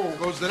that school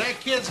goes to that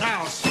kid's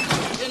house,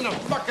 in the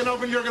fucking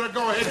oven, you're gonna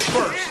go ahead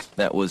first.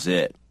 That was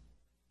it.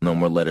 No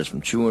more letters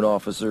from truant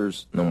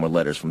officers, no more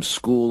letters from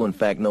school, in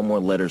fact, no more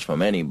letters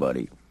from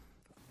anybody.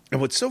 And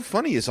what's so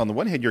funny is, on the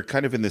one hand, you're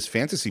kind of in this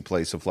fantasy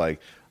place of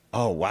like,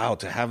 oh, wow,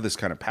 to have this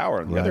kind of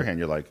power. On the other hand,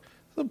 you're like,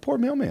 the poor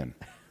mailman.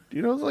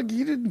 You know, like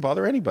he didn't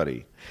bother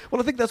anybody.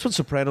 Well, I think that's what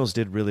Sopranos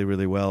did really,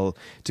 really well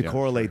to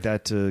correlate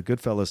that to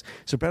Goodfellas.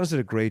 Sopranos did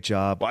a great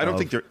job. Well, I don't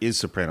think there is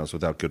Sopranos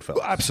without Goodfellas.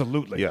 Well,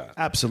 absolutely. Yeah.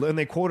 Absolutely. And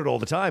they quote it all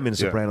the time in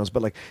Sopranos.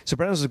 But like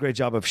Sopranos does a great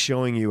job of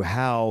showing you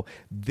how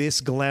this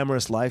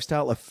glamorous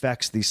lifestyle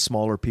affects these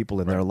smaller people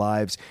in their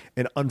lives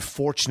and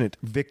unfortunate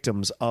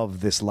victims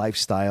of this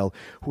lifestyle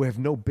who have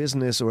no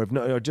business or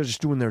are just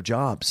doing their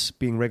jobs,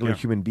 being regular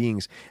human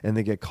beings, and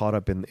they get caught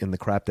up in the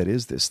crap that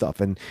is this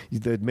stuff. And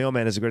the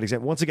mailman is a great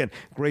example. Once again,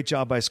 great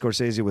job by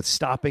Scorsese with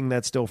stopping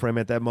that still frame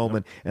at that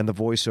moment, and the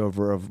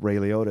voiceover of Ray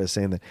Liotta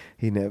saying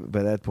that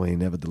by that point he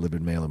never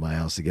delivered mail in my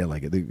house again.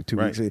 Like 2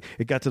 weeks,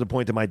 it got to the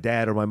point that my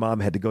dad or my mom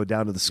had to go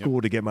down to the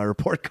school to get my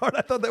report card.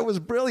 I thought that was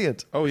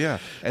brilliant. Oh yeah,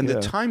 and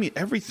the timing,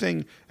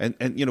 everything, and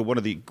you know, one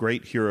of the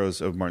great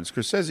heroes of Martin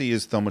Scorsese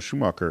is Thelma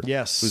Schumacher.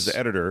 Yes, who's the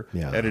editor.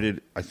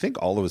 Edited, I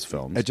think, all of his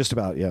films. Just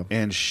about, yeah.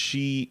 And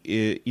she,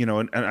 you know,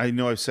 and I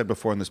know I've said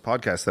before in this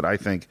podcast that I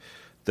think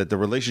that the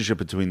relationship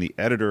between the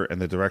editor and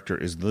the director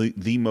is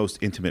the most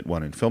intimate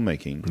one in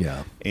filmmaking.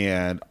 Yeah.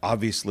 And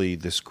obviously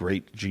this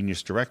great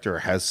genius director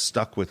has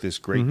stuck with this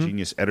great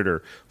genius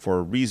editor for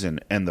a reason.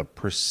 And the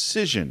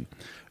precision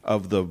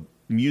of the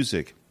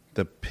music,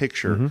 the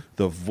picture,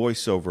 the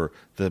voiceover,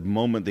 the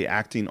moment, the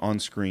acting on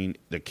screen,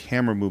 the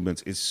camera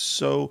movements is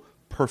so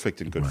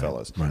perfect in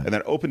Goodfellas. Right. And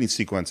that opening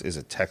sequence is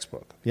a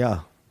textbook.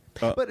 Yeah.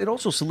 But it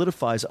also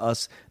solidifies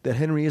us that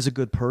Henry is a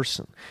good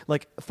person.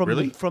 Like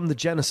from the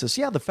Genesis,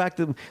 the fact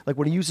that like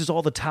when he uses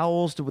all the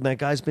towels when that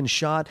guy's been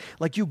shot,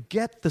 like you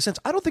get the sense.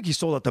 I don't think he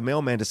sold out the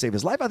mailman to save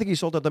his life. I think he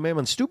sold out the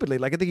mailman stupidly.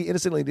 Like I think he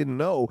innocently didn't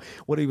know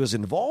what he was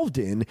involved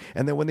in,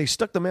 and then when they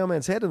stuck the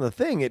mailman's head in the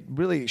thing, it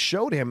really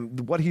showed him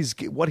what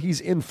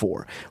he's in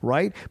for,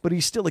 right? But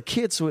he's still a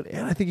kid, so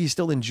I think he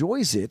still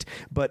enjoys it.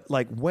 But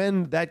like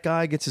when that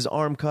guy gets his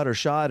arm cut or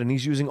shot, and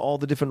he's using all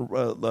the different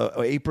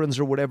aprons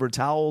or whatever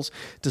towels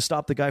to to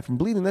stop the guy from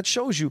bleeding. That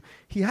shows you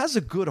he has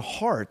a good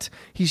heart.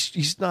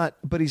 He's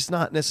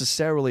not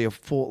necessarily a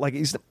full, like,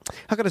 he's,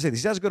 how can I say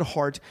this? He has a good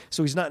heart,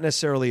 so he's not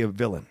necessarily a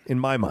villain in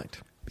my mind.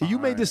 You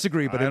may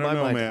disagree, but in my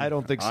mind, man. I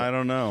don't think so. I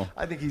don't know.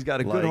 I think he's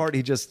got a good heart.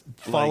 He just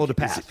followed a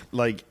path.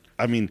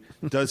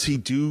 Does he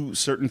do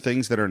certain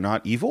things that are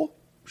not evil?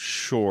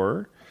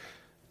 Sure.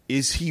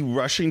 Is he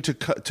rushing to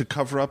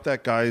cover up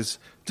that guy's?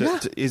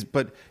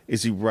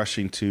 Is he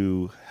rushing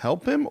to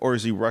help him, or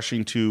is he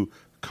rushing to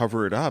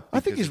cover it up? I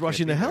think he's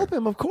rushing to help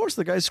him. Of course,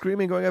 the guy's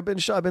screaming, going, "I've been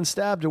shot, I've been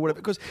stabbed," or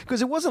whatever.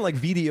 Because it wasn't like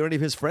Vidi or any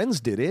of his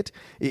friends did it.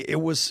 It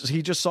was,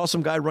 he just saw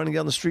some guy running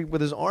down the street with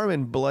his arm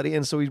and bloody,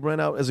 and so he ran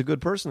out as a good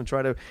person to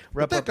try to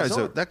wrap up his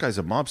arm. That guy's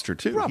a mobster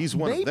too. He's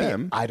one of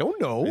them. I don't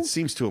know. It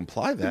seems to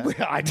imply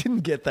that. I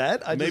didn't get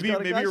that. Maybe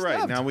you're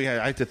right. Now I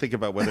have to think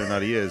about whether or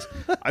not he is.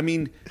 I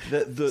mean,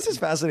 this is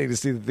fascinating to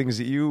see the things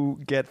that you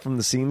get from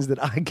the scenes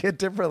that I get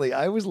differently.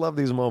 I always love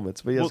these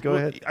moments. But yes, go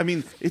ahead. I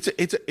mean,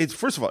 it's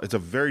first of all, it's a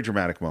very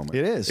dramatic moment.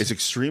 It is. It's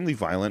extremely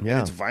violent. Yeah.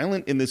 And it's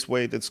violent in this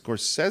way that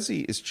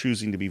Scorsese is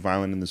choosing to be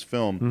violent in this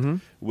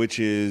film, which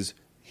is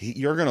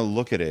you're going to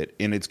look at it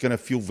and it's going to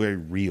feel very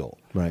real.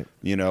 Right.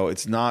 You know,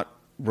 it's not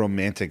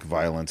romantic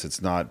violence.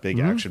 It's not big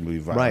action movie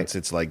violence. Right.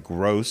 It's like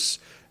gross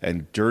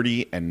and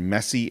dirty and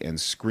messy and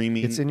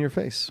screaming. It's in your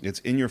face. It's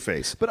in your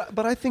face. But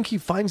I think he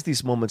finds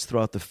these moments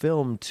throughout the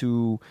film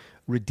to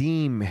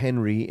redeem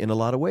Henry in a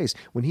lot of ways.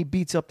 When he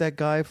beats up that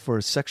guy for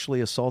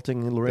sexually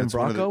assaulting Lorraine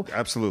Bracco,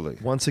 absolutely.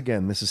 Once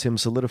again, this is him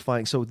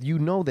solidifying. So you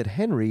know that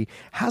Henry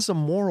has a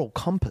moral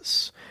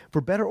compass. For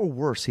better or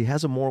worse, he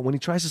has a moral. When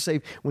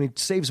he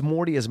saves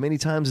Morty as many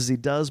times as he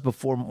does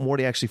before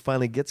Morty actually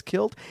finally gets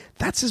killed,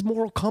 that's his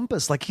moral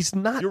compass. Like, he's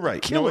not. You're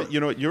right. Killer.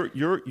 You know what?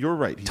 You're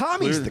right.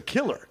 Tommy's the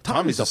killer.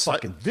 Tommy's a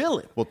fucking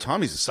villain. Well,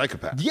 Tommy's a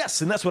psychopath. Yes,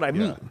 and that's what I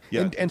mean.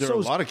 Yeah. And there are a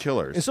lot of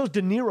killers. And so is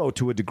De Niro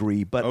to a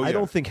degree, but I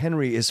don't think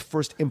Henry, his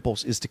first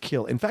impulse is to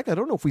kill. In fact, I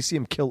don't know if we see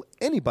him kill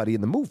anybody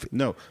in the movie.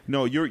 No,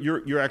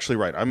 you're actually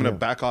right. I'm going to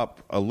back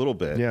up a little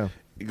bit. Yeah.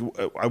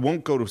 I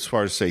won't go as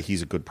far as say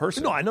he's a good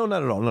person. No, I know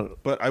not at all. No.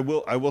 But I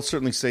will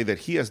certainly say that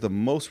he has the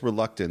most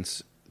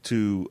reluctance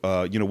to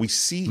we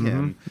see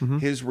him,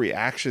 his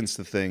reactions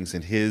to things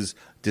and his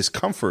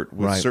discomfort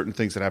with certain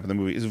things that happen in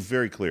the movie is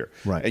very clear.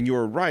 Right. And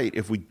you're right,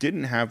 if we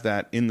didn't have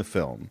that in the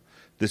film,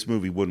 this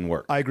movie wouldn't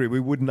work. I agree. We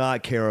would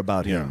not care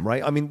about him,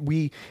 right? I mean,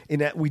 we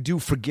do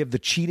forgive the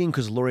cheating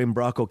because Lorraine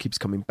Bracco keeps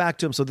coming back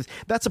to him. So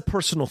that's a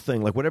personal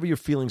thing. Like, whatever your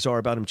feelings are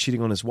about him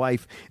cheating on his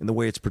wife and the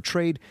way it's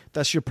portrayed,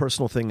 that's your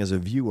personal thing as a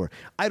viewer.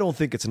 I don't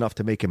think it's enough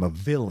to make him a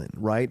villain,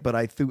 right? But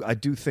I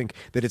do think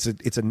that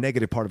it's a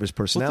negative part of his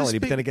personality.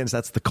 But then again,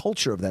 that's the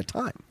culture of that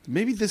time.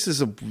 Maybe this is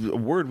a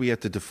word we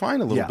have to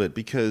define a little bit,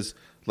 because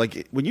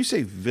like when you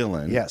say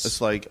villain, it's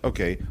like,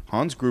 okay,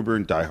 Hans Gruber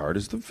in Die Hard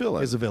is the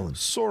villain. Is a villain.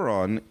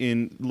 Sauron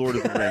in Lord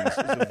of the Rings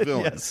is the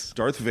villain. Yes.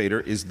 Darth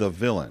Vader is the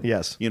villain.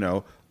 Yes. You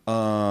know,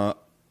 I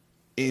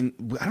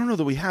don't know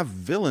that we have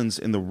villains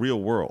in the real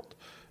world.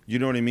 You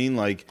know what I mean?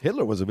 Like,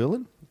 Hitler was a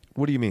villain?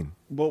 What do you mean?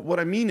 Well, what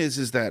I mean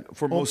is that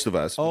for most of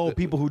us...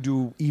 people who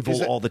do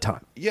evil all the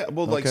time. Yeah,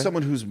 well, like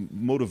someone whose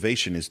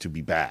motivation is to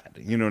be bad.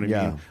 You know what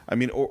I mean? I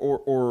mean,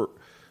 or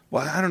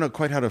well, I don't know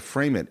quite how to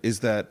frame it. Is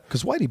that...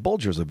 Because Whitey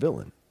Bulger's a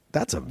villain.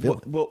 That's a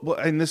villain. Well,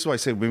 and this is why I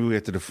say maybe we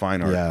have to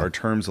define our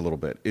terms a little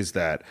bit, is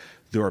that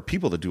there are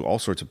people that do all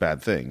sorts of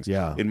bad things.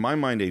 Yeah. In my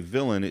mind, a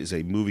villain is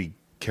a movie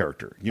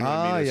character. You know what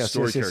I mean? A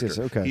story character. Yes,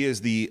 okay. He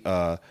is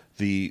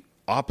the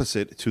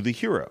opposite to the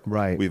hero.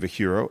 Right. We have a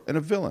hero and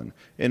a villain.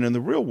 And in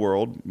the real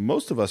world,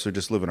 most of us are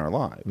just living our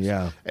lives.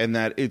 Yeah. And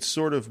that it's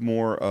sort of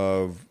more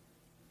of...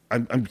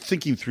 I'm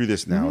thinking through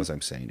this now as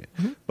I'm saying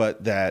it.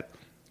 But that...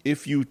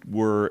 if you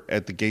were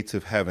at the gates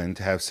of heaven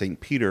to have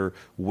St. Peter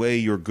weigh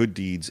your good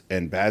deeds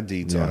and bad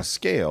deeds on a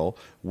scale,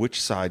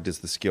 which side does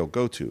the scale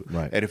go to?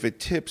 Right. And if it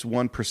tips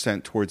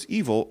 1% towards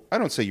evil, I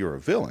don't say you're a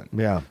villain.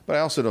 Yeah. But I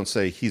also don't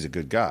say he's a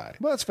good guy.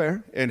 Well, that's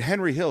fair. And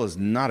Henry Hill is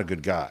not a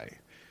good guy.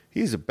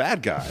 He's a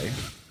bad guy.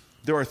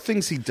 There are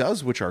things he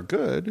does which are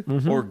good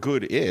or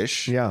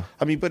good-ish. Yeah.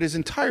 I mean, but his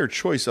entire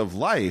choice of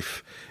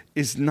life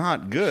is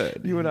not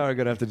good. You and I are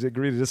going to have to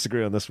agree to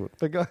disagree on this one.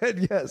 But go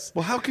ahead, yes.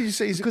 Well, how can you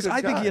say he's a good guy?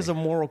 Because I think he has a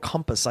moral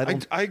compass. I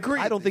agree.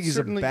 I don't think he's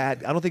a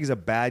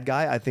bad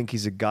guy. I think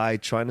he's a guy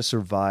trying to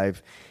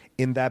survive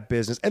in that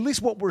business. At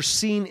least what we're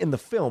seeing in the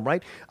film,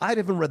 right? I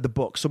haven't read the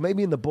book, so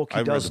maybe in the book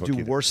he does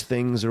do worse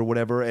things or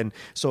whatever, and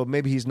so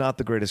maybe he's not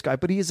the greatest guy,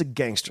 but he is a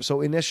gangster.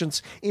 So in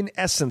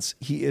essence,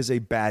 he is a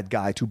bad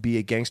guy to be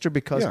a gangster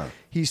because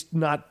he's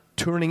not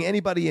turning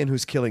anybody in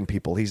who's killing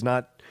people. He's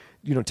not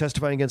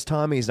testifying against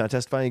Tommy. He's not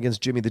testifying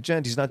against Jimmy the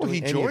Gent. He's not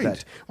doing any of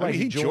that. Right, I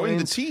mean, he joined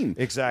the team.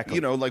 Exactly.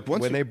 Like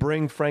when they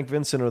bring Frank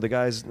Vincent or the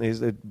guys,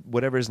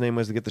 whatever his name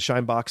was, to get the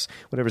shine box,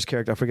 whatever his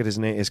character, I forget his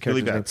name.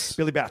 Billy Batts.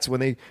 Billy Batts. When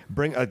they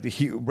bring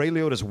Ray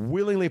Liotta's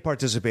willingly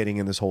participating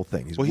in this whole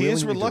thing. He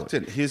is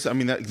reluctant. This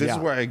is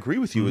where I agree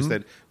with you. Is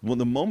that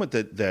the moment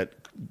that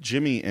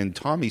Jimmy and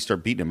Tommy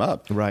start beating him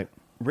up, right?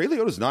 Ray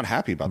Liotta's not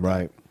happy about that.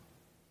 Right.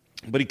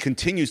 But he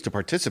continues to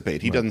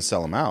participate. He doesn't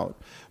sell him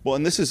out. Well,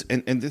 and this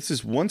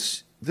is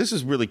once this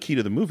is really key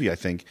to the movie, I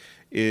think,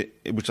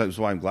 which is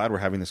why I'm glad we're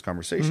having this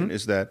conversation,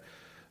 is that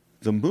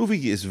the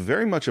movie is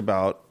very much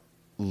about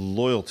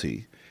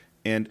loyalty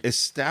and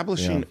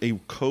establishing a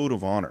code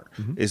of honor.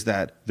 Is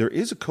that there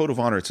is a code of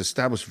honor. It's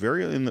established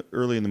very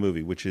early in the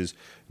movie, which is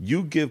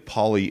you give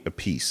Polly a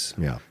piece.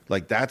 Yeah.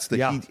 Like that's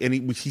the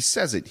he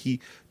says it.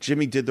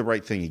 Jimmy did the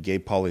right thing. He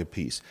gave Polly a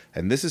piece.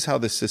 And this is how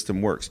this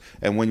system works.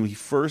 And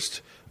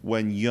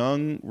when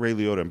young Ray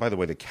Liotta, and by the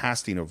way, the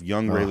casting of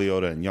young Ray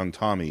Liotta and young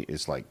Tommy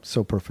is like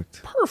so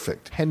perfect.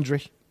 Perfect.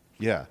 Henry.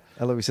 Yeah.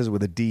 I love he says it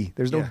with a D.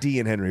 There's no D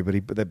in Henry,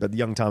 but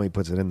young Tommy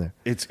puts it in there.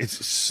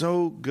 It's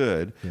so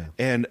good. Yeah.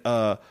 And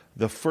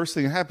the first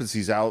thing that happens,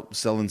 he's out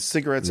selling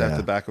cigarettes at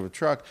the back of a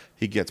truck.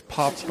 He gets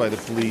popped by the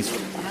police.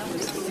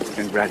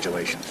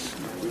 Congratulations.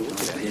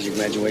 Here's your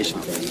graduation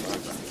present.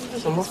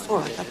 So what for?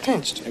 I got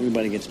pinched.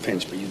 Everybody gets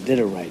pinched, but you did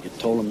it right. You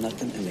told them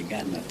nothing, and they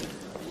got nothing.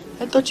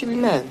 I thought you'd be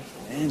mad.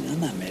 Man, I'm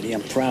not mad.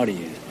 I'm proud of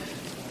you.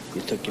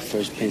 You took your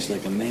first pinch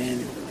like a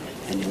man,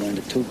 and you learned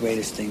the two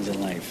greatest things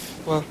in life.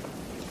 What?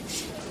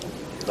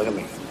 Look at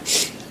me.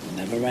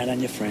 Never rat on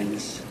your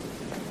friends,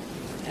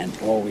 and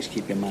always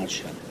keep your mouth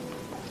shut.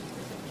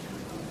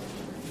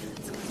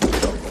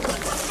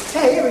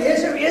 Hey,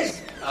 here he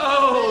is.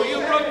 Oh,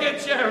 you broke your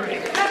cherry.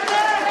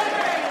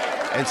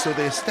 And so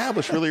they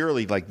establish really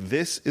early, like,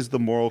 this is the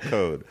moral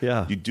code.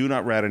 Yeah. You do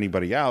not rat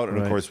anybody out. And,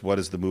 of course, what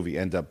does the movie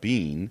end up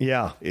being?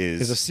 Yeah.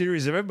 Is a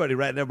series of everybody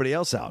ratting everybody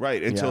else out.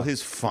 Right. Until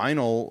his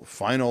final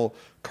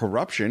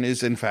corruption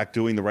is, in fact,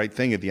 doing the right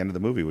thing at the end of the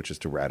movie, which is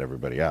to rat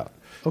everybody out.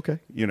 Okay.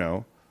 You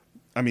know?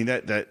 I mean,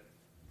 so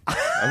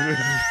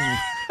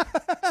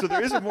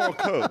there is a moral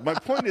code. My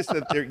point is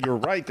that you're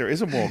right. There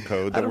is a moral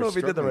code. I don't know if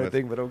he did the right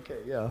thing, but okay,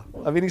 yeah.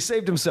 I mean, he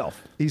saved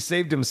himself. And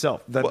that's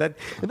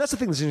the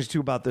thing that's interesting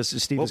too about this,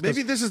 Steve. Well,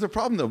 maybe this is the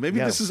problem, though. Maybe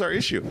this is our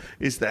issue: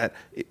 is that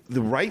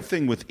the right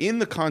thing within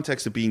the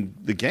context of being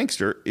the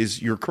gangster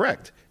is you're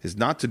correct. Is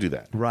not to do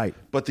that. Right.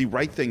 But the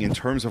right thing in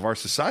terms of our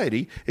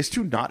society is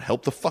to not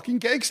help the fucking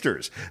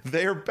gangsters.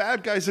 They are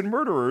bad guys and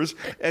murderers,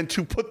 and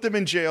to put them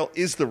in jail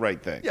is the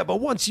right thing. Yeah, but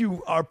once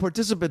you are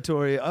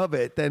participatory of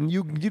it, then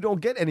you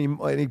don't get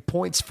any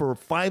points for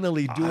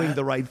finally doing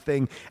the right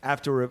thing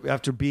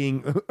after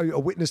being a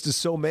witness to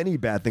so many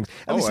bad things.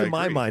 At least in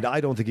my mind, I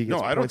don't think he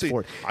gets points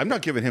for it. I'm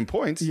not giving him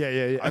points.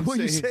 Yeah. Well,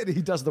 you said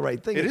he does the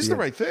right thing. It is the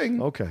right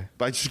thing. Okay.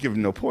 But I just give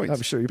him no points.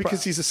 I'm sure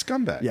because he's a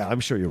scumbag. Yeah, I'm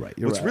sure you're right.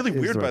 What's really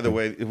weird, by the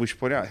way, we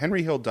should point out,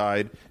 Henry Hill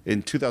died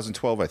in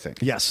 2012, I think.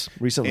 Yes,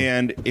 recently.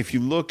 And if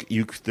you look,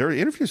 there are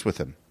interviews with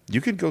him.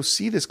 You could go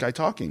see this guy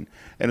talking.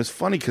 And it's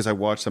funny because I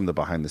watched some of the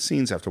behind the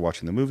scenes after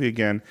watching the movie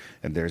again,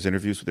 and there's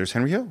interviews. There's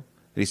Henry Hill. And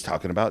he's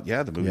talking about,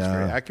 the movie's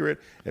very accurate,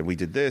 and we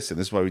did this, and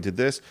this is why we did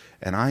this.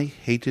 And I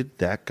hated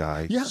that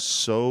guy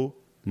so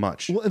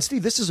much. Well, and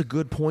Steve, this is a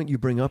good point you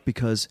bring up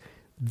because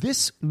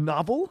this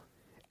novel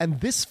and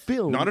this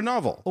film... Not a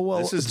novel. Oh, well,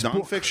 this is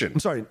nonfiction.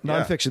 I'm sorry,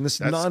 nonfiction.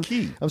 That's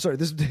key. I'm sorry,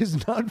 this is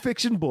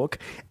nonfiction book,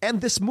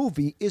 and this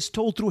movie is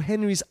told through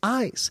Henry's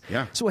eyes.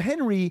 Yeah. So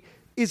Henry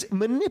is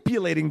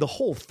manipulating the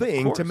whole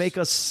thing to make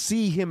us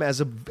see him as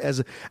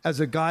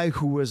a guy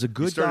who was a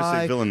good guy. You started to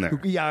say villain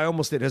there. I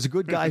almost did. As a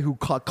good guy who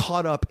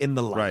caught up in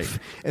the life.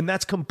 Right. And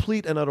that's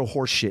complete and utter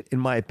horseshit, in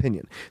my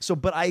opinion. So,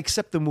 but I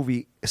accept the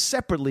movie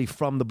separately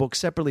from the book,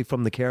 separately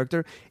from the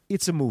character.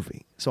 It's a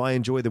movie. So I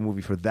enjoy the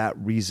movie for that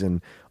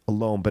reason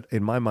alone. But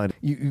in my mind,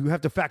 you have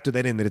to factor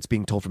that in, that it's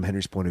being told from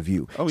Henry's point of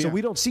view. Oh, so yeah.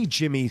 we don't see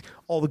Jimmy,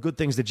 all the good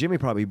things that Jimmy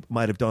probably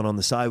might have done on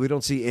the side. We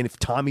don't see, and if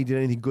Tommy did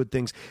any good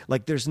things.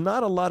 Like, there's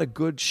not a lot of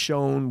good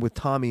shown with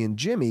Tommy and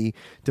Jimmy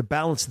to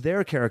balance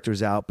their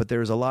characters out, but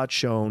there's a lot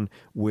shown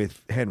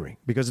with Henry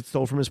because it's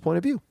told from his point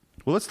of view.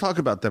 Well, let's talk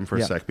about them for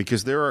a sec,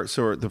 because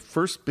the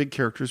first big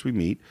characters we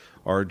meet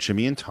are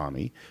Jimmy and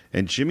Tommy,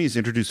 and Jimmy is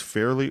introduced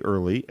fairly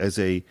early as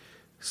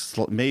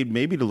made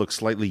maybe to look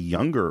slightly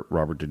younger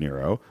Robert De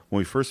Niro when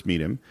we first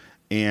meet him.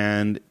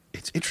 And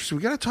it's interesting.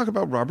 We got to talk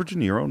about Robert De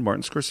Niro and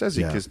Martin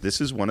Scorsese, because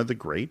this is one of the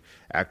great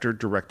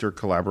actor-director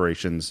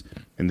collaborations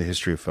in the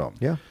history of film.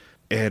 Yeah.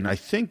 And I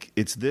think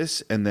it's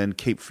this and then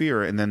Cape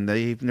Fear, and then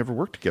they've never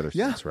worked together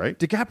since, right?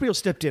 DiCaprio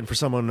stepped in for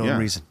some unknown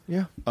reason.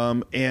 Yeah.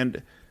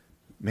 And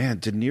man,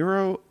 De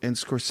Niro and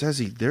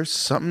Scorsese, there's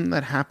something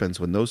that happens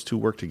when those two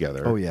work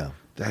together. Oh, yeah.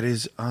 That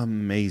is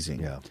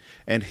amazing. Yeah.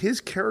 And his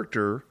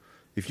character,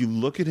 if you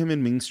look at him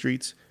in Mean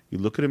Streets, you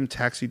look at him in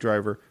Taxi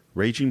Driver,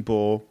 Raging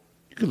Bull,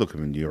 you could look at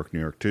him in New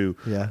York too.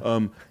 Yeah.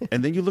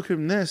 And then you look at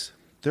him in this,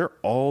 they're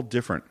all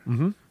different.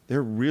 Mm-hmm.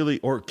 They're really,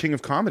 or King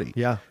of Comedy.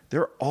 Yeah.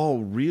 They're all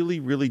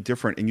really, really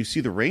different. And you see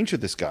the range of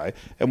this guy.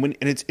 And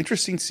it's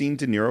interesting seeing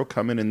De Niro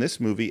come in this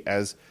movie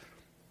as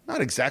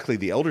not exactly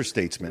the elder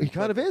statesman. He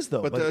kind of is,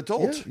 though. But the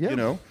adult, you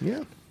know?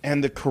 Yeah.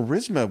 And the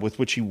charisma with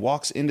which he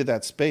walks into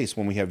that space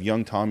when we have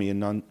young Tommy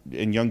and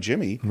young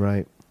Jimmy.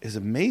 Right. is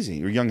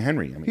amazing. Or young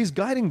Henry. I mean, he's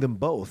guiding them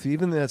both.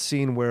 Even in that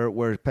scene where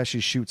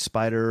Pesci shoots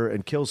Spider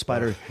and kills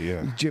Spider.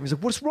 Jimmy's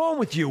like, "What's wrong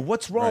with you?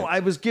 What's wrong?" Right. I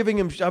was giving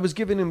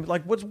him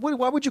like,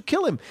 why would you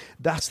kill him?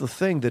 That's the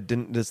thing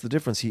that's the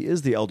difference. He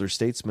is the elder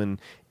statesman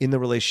in the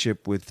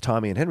relationship with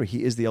Tommy and Henry.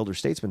 He is the elder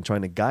statesman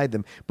trying to guide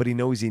them, but he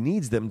knows he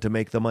needs them to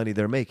make the money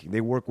they're making.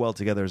 They work well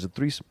together as a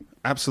threesome.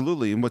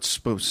 Absolutely. And what's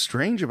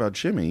strange about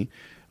Jimmy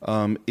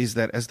is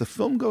that as the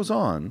film goes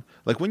on,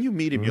 like when you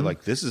meet him, you're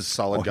like, this is a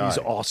solid guy. He's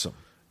awesome.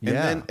 And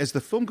then as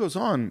the film goes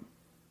on,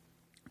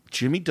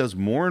 Jimmy does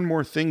more and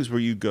more things where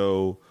you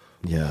go,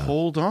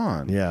 hold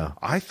on. Yeah.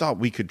 I thought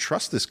we could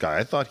trust this guy.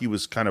 I thought he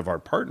was kind of our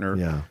partner.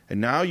 Yeah. And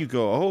now you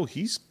go, oh,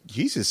 he's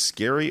as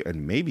scary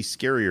and maybe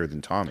scarier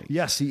than Tommy.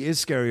 Yes, he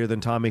is scarier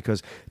than Tommy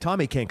because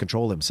Tommy can't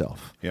control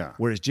himself. Yeah.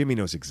 Whereas Jimmy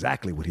knows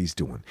exactly what he's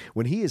doing.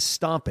 When he is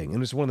stomping,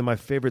 and it's one of my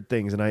favorite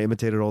things, and I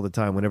imitate it all the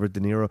time whenever De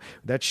Niro,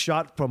 that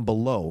shot from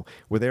below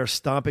where they're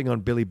stomping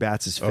on Billy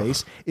Batts'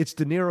 face, it's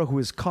De Niro who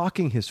is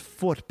cocking his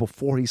foot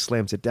before he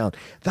slams it down.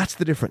 That's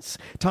the difference.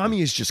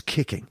 Tommy is just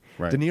kicking.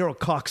 Right. De Niro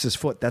cocks his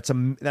foot. That's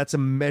a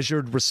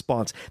measured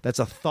response. That's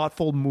a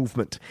thoughtful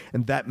movement.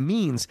 And that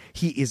means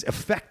he is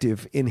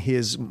effective in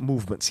his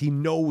movements. He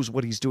knows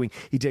what he's doing.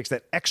 He takes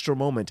that extra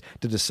moment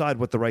to decide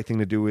what the right thing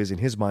to do is in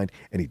his mind,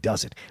 and he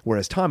does it.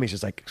 Whereas Tommy's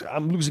just like,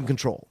 I'm losing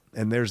control.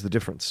 And there's the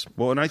difference.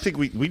 Well, and I think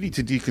we need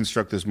to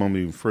deconstruct this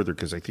moment even further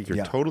because I think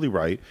you're totally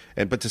right.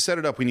 But to set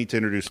it up, we need to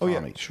introduce Tommy.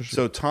 Yeah. Sure.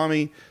 So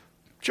Tommy,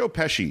 Joe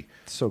Pesci.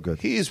 So good.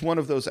 He is one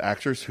of those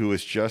actors who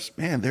is just,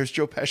 man, there's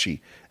Joe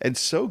Pesci. And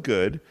so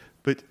good,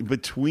 but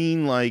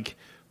between like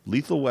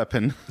Lethal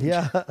Weapon,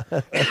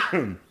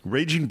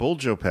 Raging Bull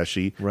Joe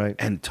Pesci, right,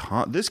 and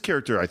this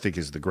character I think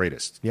is the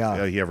greatest he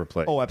ever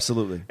played. Oh,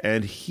 absolutely.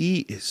 And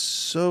he is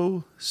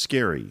so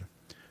scary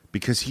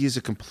because he is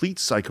a complete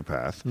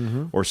psychopath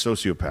or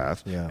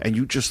sociopath, and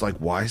you just like,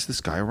 why is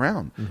this guy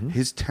around?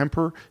 His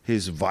temper,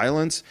 his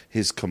violence,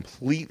 his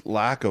complete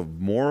lack of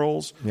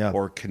morals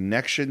or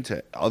connection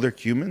to other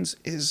humans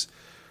is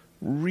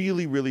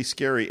really, really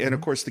scary. And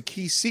of course, the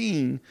key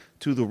scene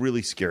to the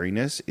really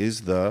scariness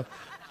is the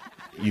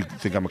 "You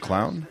think I'm a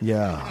clown?"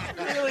 Yeah.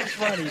 Really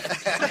funny.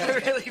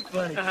 Really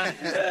funny.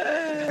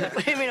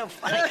 What do you mean I'm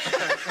funny?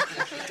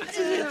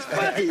 It's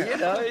funny, you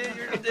know.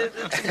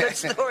 It's a good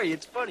story.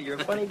 It's funny. You're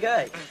a funny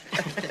guy.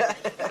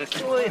 What do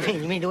you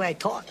mean? You mean the way I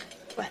talk?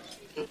 What?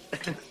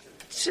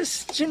 It's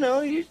just, you know,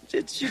 you're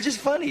just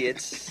funny.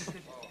 It's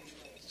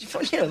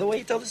funny, you know, the way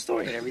you tell the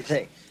story and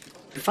everything.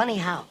 Funny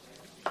how?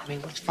 I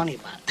mean, what's funny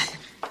about it?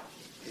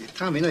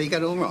 Tommy, no, you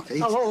got it all wrong.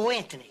 Oh,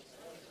 Anthony.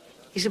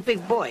 He's a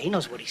big boy. He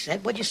knows what he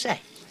said. What'd you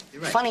say?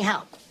 You're right. Funny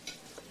how?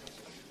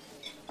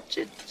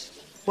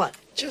 What?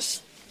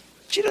 Just,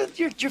 you know,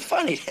 you're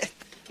funny.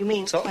 You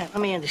mean, well, let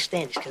me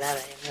understand this,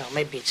 because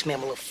maybe it's me,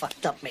 I'm a little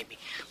fucked up, maybe.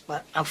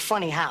 But I'm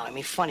funny how? I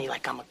mean, funny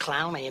like I'm a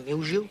clown, I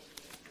amuse you?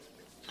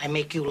 I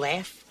make you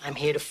laugh? I'm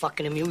here to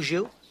fucking amuse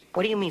you?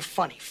 What do you mean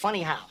funny?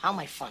 Funny how? How am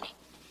I funny?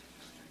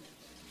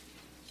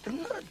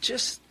 No,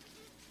 just,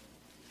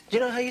 you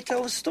know how you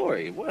tell a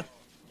story. What?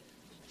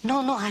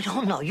 No, I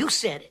don't know. You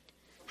said it.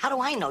 How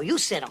do I know? You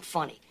said I'm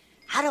funny.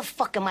 How the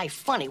fuck am I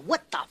funny?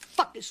 What the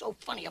fuck is so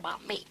funny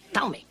about me?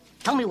 Tell me.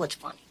 Tell me what's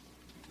funny.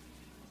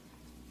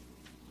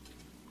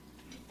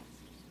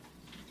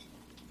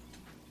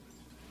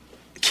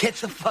 Get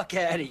the fuck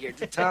out of here,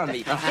 Tommy.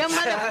 You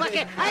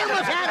motherfucker.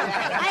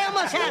 I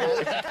almost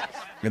had him.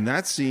 And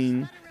that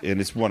scene,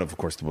 and it's one of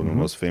course, the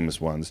most famous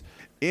ones.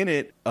 In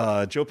it,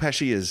 Joe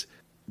Pesci is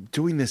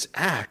doing this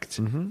act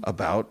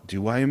about,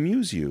 do I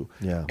amuse you?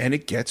 Yeah. And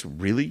it gets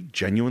really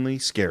genuinely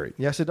scary.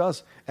 Yes, it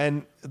does.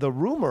 And the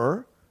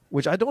rumor,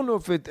 which I don't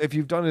know if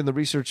you've done it in the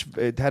research,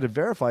 it had it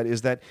verified,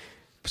 is that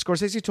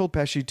Scorsese told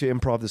Pesci to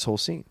improv this whole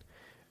scene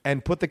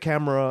and put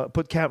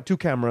two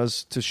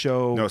cameras to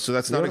show. No, so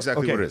that's not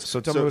exactly what it is. So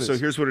tell me what it is. So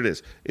here's what it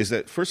is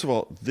that first of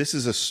all, this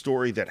is a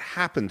story that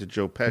happened to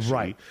Joe Pesci.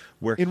 Right.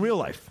 Where in real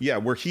life. Yeah,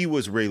 where he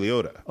was Ray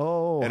Liotta.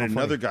 Oh, and how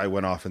another funny. guy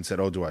went off and said,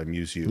 "Oh, do I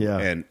amuse you?"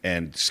 Yeah.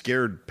 And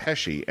scared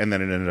Pesci, and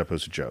then it ended up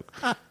as a joke.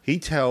 He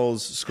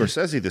tells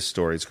Scorsese this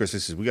story. Scorsese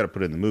says, "We got to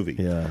put it in the movie."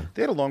 Yeah.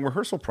 They had a long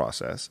rehearsal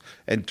process,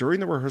 and during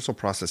the rehearsal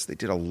process, they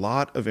did a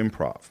lot of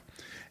improv.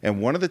 And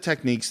one of the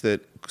techniques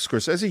that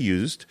Scorsese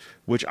used,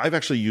 which I've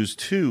actually used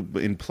too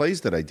in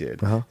plays that I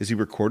did, is he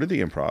recorded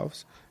the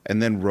improvs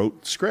and then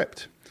wrote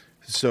script.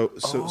 So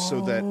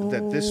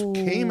that this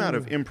came out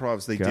of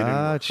improvs they did in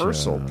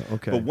rehearsal.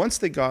 Okay. But once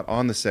they got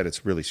on the set,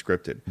 it's really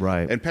scripted.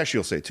 Right. And Pesci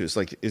will say too, it's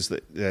like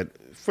that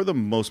for the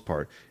most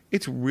part,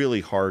 it's really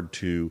hard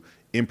to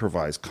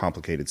improvise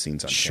complicated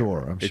scenes on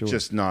camera. It's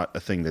just not a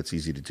thing that's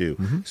easy to do.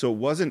 So it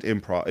wasn't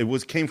improv.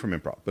 It came from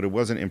improv, but it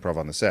wasn't improv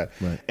on the set.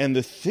 Right. And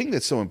the thing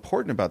that's so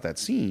important about that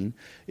scene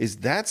is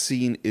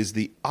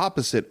the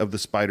opposite of the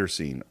spider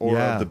scene or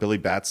of the Billy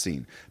Batts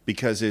scene,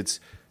 because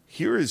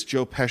here is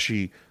Joe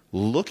Pesci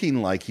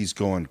looking like he's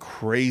going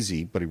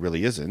crazy, but he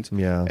really isn't.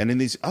 Yeah. And in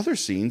these other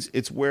scenes,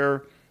 it's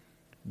where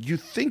you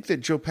think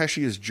that Joe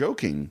Pesci is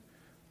joking,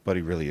 but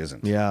he really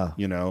isn't. Yeah.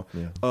 You know?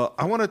 Yeah.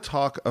 I want to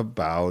talk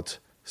about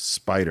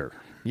Spider.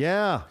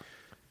 Yeah.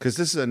 because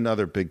this is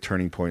another big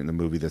turning point in the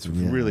movie that's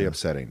really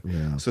upsetting.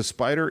 Yeah. So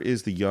Spider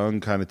is the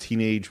young kind of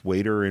teenage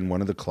waiter in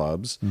one of the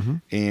clubs,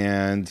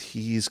 and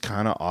he's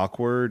kind of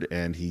awkward,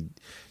 and he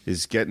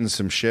is getting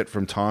some shit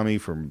from Tommy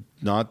from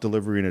not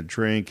delivering a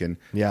drink, and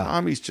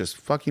Tommy's just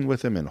fucking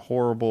with him and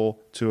horrible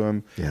to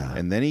him. Yeah.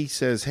 And then he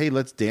says, hey,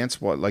 let's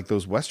dance like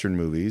those Western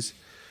movies.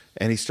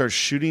 And he starts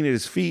shooting at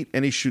his feet,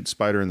 and he shoots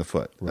Spider in the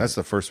foot. Right. That's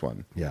the first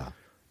one. Yeah.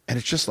 And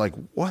it's just like,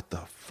 what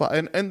the fuck?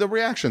 And the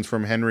reactions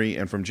from Henry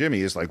and from Jimmy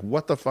is like,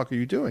 what the fuck are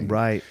you doing?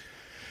 Right.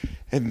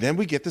 And then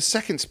we get the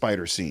second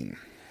Spider scene.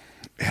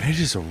 And it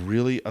is a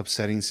really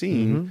upsetting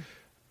scene.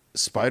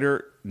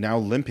 Spider, now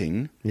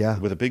limping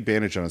with a big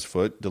bandage on his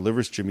foot,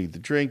 delivers Tommy the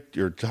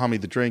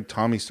drink.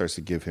 Tommy starts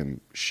to give him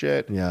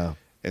shit. Yeah.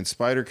 And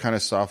Spider kind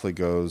of softly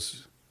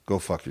goes, go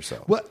fuck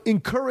yourself. Well,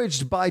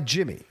 encouraged by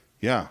Jimmy.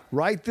 Yeah.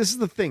 Right? This is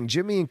the thing.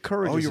 Jimmy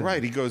encourages him. Oh, you're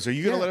right. He goes, are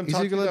you going to let him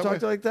talk to you that way?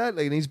 Talk like that?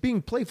 And he's being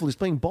playful. He's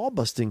playing ball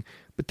busting.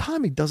 But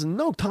Tommy doesn't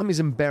know. Tommy's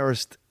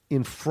embarrassed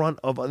in front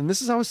of... And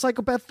this is how a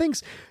psychopath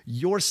thinks.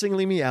 You're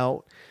singling me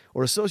out.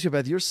 Or a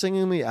sociopath, you're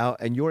singling me out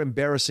and you're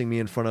embarrassing me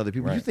in front of other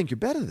people. Right. You think you're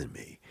better than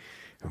me.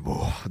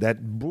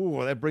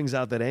 That brings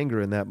out that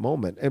anger in that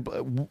moment.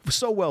 And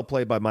so well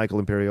played by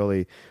Michael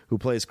Imperioli, who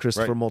plays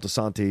Christopher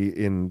Moltisanti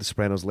in The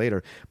Sopranos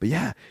later. But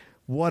yeah,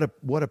 what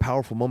a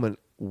powerful moment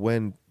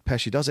when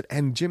Pesci does it.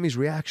 And Jimmy's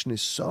reaction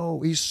is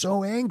he's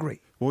so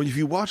angry. Well, if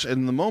you watch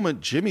in the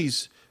moment,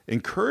 Jimmy's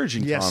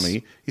encouraging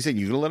Tommy. He's saying,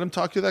 you going to let him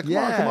talk to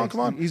you? Come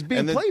on. He's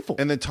being playful.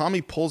 And then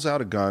Tommy pulls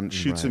out a gun,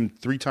 shoots him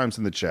 3 times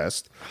in the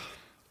chest.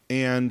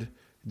 And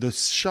the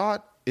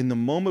shot in the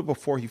moment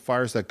before he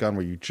fires that gun,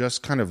 where you're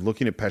just kind of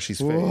looking at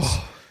Pesci's face,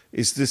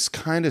 is this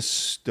kind of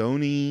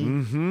stony.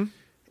 And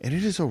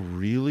it is a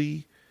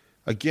really,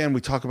 again,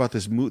 we talk about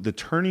this the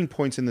turning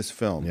points in this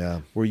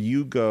film where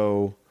you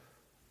go,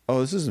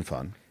 oh, this isn't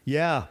fun.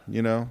 Yeah.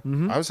 You know,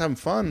 I was having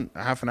fun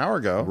a half an hour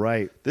ago.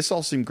 Right. This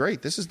all seemed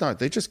great. This is not,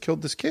 they just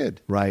killed this kid.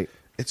 Right.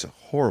 It's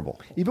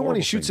horrible. Even when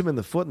he shoots him in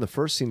the foot in the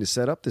first scene to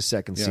set up the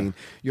second scene,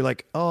 you're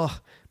like, oh,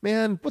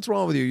 man, what's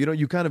wrong with you? You know,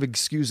 you kind of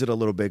excuse it a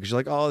little bit because you're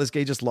like, oh, this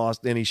guy just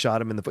lost and he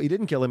shot him in the foot. He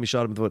didn't kill him. He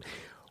shot him in the foot.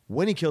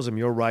 When he kills him,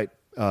 you're right,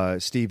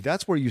 Steve.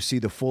 That's where you see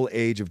the full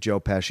age of Joe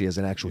Pesci as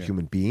an actual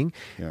human being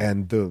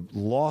and the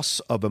loss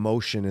of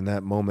emotion in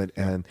that moment.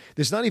 And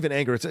there's not even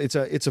anger. It's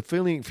a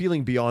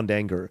feeling beyond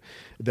anger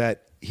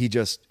that he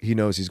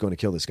knows he's going to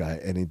kill this guy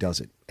and he does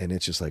it. And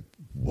it's just like,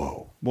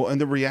 whoa. Well, and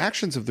the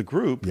reactions of the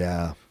group.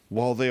 Yeah.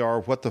 While they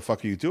are, what the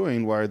fuck are you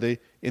doing? Why are they,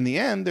 in the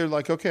end, they're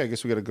like, okay, I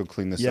guess we got to go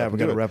clean this up. Yeah, we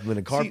got to wrap them in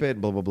a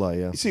carpet, blah, blah, blah,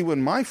 yeah. You see, when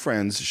my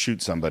friends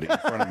shoot somebody in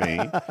front of me,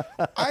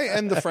 I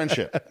end the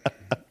friendship.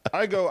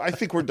 I go, I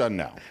think we're done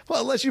now.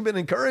 Well, unless you've been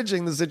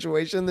encouraging the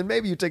situation, then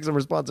maybe you take some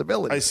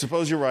responsibility. I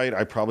suppose you're right.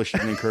 I probably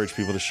shouldn't encourage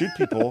people to shoot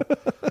people.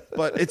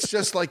 But it's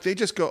just like, they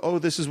just go, oh,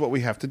 this is what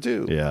we have to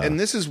do. Yeah. And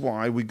this is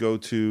why I go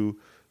to,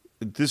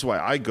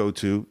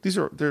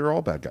 they're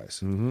all bad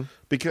guys.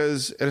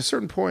 Because at a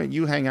certain point,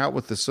 you hang out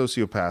with the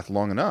sociopath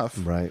long enough,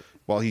 right?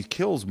 While he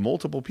kills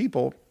multiple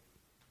people.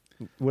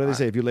 What do they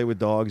say? If you lay with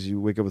dogs, you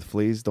wake up with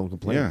fleas. Don't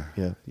complain.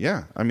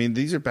 Yeah. I mean,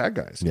 these are bad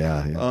guys.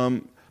 Yeah.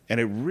 And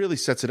it really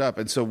sets it up.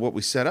 And so what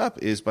we set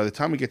up is by the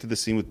time we get to the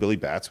scene with Billy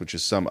Batts, which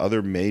is some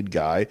other made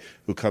guy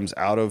who comes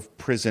out of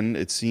prison,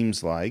 it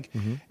seems like,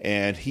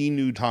 and he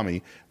knew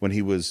Tommy when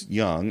he was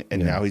young,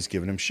 and now he's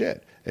giving him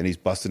shit. And he's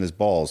busting his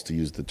balls, to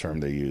use the term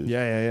they use.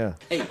 Yeah.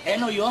 Hey, I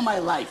know you all my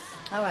life.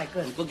 All right,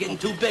 good. You're getting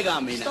too big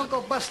on me Just now. don't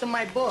go busting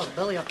my balls,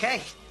 Billy,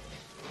 okay?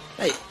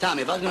 Hey,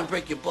 Tommy, if I was going to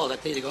break your balls,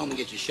 I'd tell you to go home and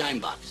get your shine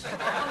box.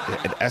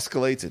 It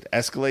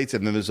escalates,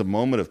 and then there's a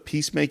moment of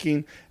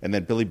peacemaking, and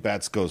then Billy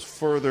Batts goes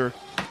further.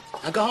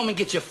 Now go home and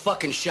get your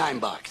fucking shine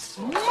box.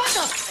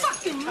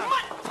 Motherfucking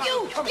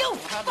you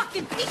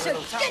fucking piece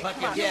of shit!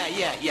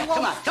 Yeah.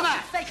 Come on.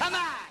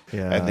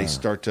 Yeah. And they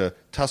start to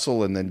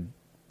tussle, and then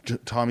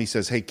Tommy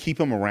says, hey, keep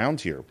him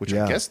around here, which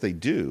I guess they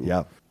do.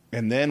 Yeah.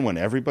 And then when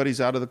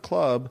everybody's out of the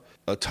club,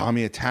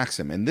 Tommy attacks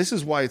him. And this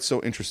is why it's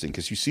so interesting,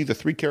 because you see the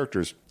 3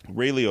 characters,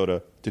 Ray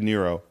Liotta, De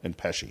Niro, and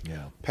Pesci.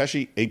 Yeah.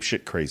 Pesci,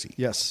 apeshit crazy.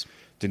 Yes.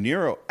 De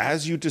Niro,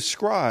 as you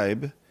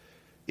describe,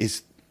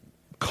 is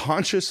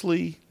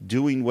consciously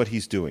doing what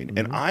he's doing.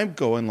 And I'm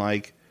going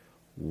like,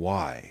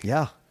 why?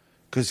 Yeah.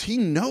 Because he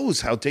knows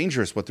how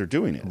dangerous what they're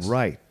doing is.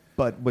 Right.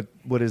 But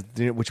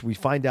which we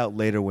find out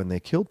later when they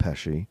kill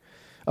Pesci.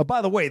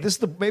 By the way,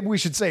 maybe we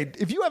should say,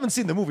 if you haven't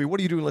seen the movie, what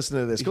are you doing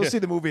listening to this? Go see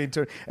the movie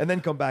and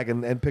then come back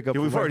and pick up.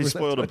 Yeah, we've already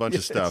spoiled a bunch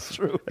of stuff. It's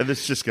true. And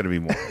it's just going to be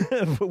more.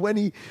 But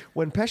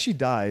when Pesci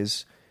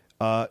dies,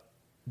 De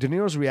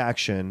Niro's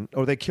reaction,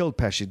 or they killed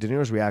Pesci, De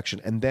Niro's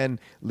reaction, and then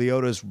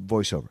Liotta's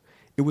voiceover.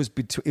 It was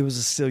a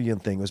Sicilian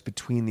thing. It was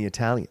between the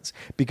Italians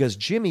because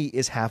Jimmy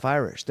is half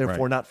Irish,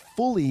 therefore not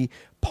fully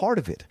part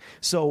of it.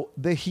 So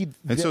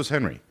so is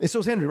Henry. And so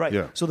is Henry, right?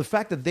 Yeah. So the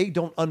fact that they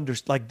don't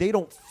they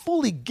don't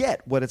fully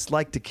get what it's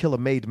like to kill a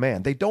made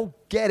man. They don't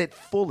get it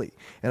fully,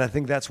 and I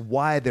think that's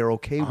why they're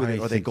okay with it,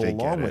 or they go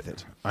along with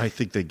it. I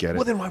think they get it.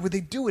 Well, then why would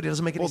they do it? It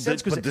doesn't make any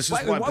sense. But this is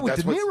why would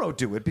De Niro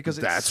do it? Because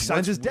it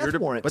signs his death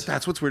warrant. But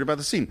that's what's weird about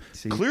the scene.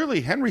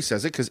 Clearly, Henry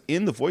says it because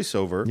in the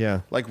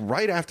voiceover, like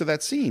right after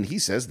that scene, he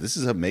says, "This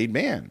is a made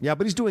man." Yeah,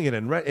 but he's doing it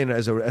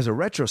as a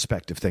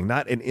retrospective thing,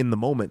 not an in the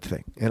moment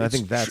thing. And I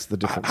think that's the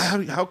difference.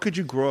 How could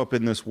you grow up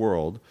in this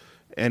world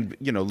and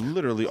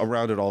literally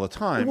around it all the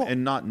time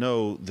and not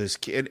know this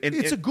kid?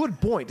 It's a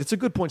good point. It's a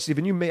good point,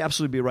 Stephen. You may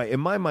absolutely be right. In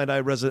my mind, I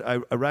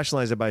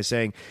rationalize it by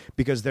saying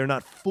because they're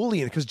not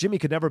fully in. Because Jimmy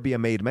could never be a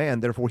made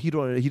man, therefore he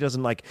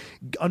doesn't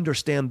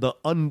understand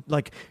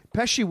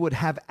Pesci would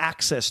have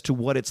access to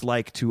what it's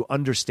like to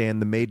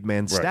understand the made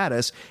man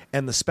status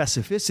and the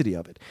specificity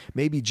of it.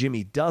 Maybe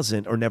Jimmy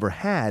doesn't or never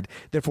had.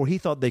 Therefore, he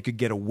thought they could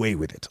get away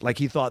with it. Like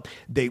he thought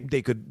they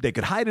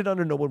could hide it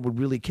under. No one would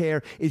really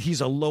care.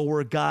 He's a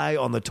lower guy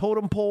on the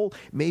totem pole.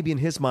 Maybe in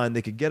his mind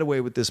they could get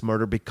away with this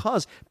murder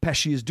because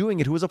Pesci is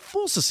doing it, who is a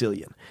full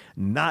Sicilian,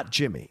 not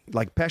Jimmy.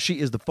 Like Pesci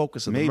is the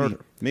focus of the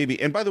murder.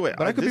 Maybe. And by the way,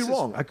 but I could be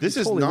wrong. This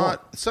is totally not.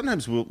 Wrong.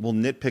 Sometimes we'll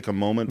nitpick a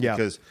moment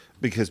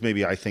because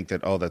maybe I think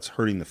that that's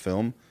hurting the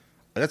film.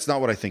 That's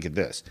not what I think of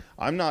this.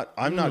 I'm not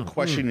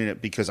questioning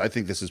it because I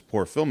think this is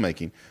poor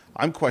filmmaking.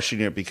 I'm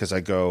questioning it because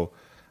I go,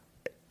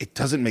 it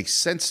doesn't make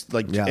sense.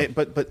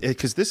 But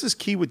because this is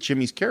key with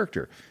Jimmy's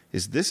character.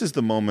 This is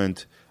the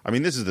moment. I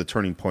mean, this is the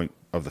turning point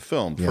of the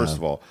film, first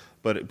of all.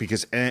 But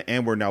because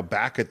and we're now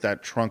back at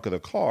that trunk of the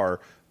car,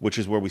 which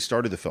is where we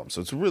started the film.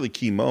 So it's a really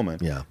key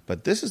moment. Yeah.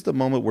 But this is the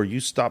moment where you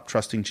stop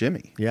trusting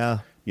Jimmy. Yeah.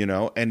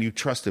 And you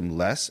trust him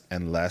less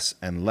and less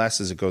and less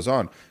as it goes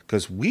on.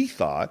 Because we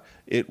thought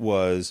it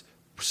was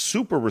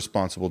super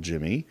responsible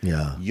Jimmy,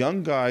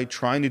 young guy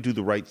trying to do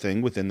the right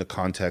thing within the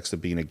context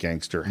of being a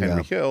gangster,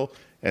 Henry Hill,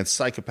 and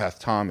psychopath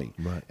Tommy.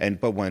 Right.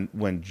 But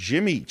when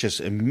Jimmy just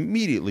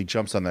immediately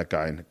jumps on that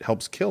guy and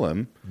helps kill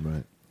him,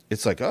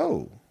 it's like,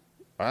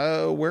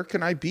 where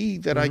can I be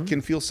that I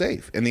can feel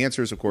safe? And the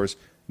answer is, of course,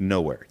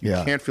 nowhere. You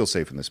can't feel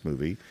safe in this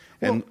movie.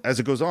 And as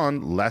it goes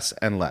on, less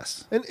and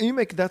less. And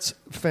that's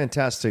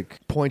fantastic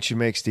points you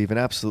make, Steve. And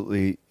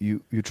absolutely,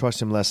 you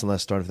trust him less and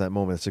less starting from that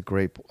moment. It's a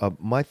great.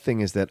 My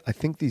thing is that I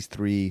think these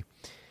three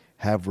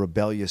have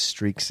rebellious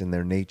streaks in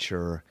their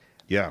nature.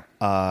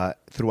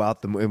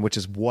 Throughout them, which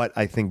is what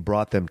I think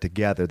brought them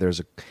together.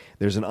 There's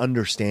an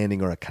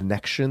understanding or a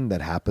connection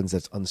that happens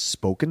that's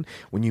unspoken.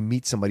 When you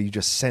meet somebody, you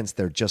just sense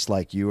they're just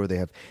like you, or they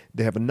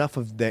have enough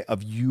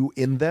of you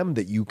in them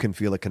that you can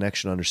feel a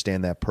connection,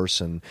 understand that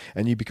person,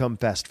 and you become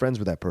fast friends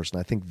with that person.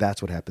 I think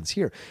that's what happens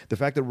here. The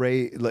fact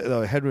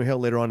that Henry Hill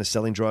later on is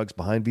selling drugs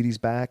behind Vidi's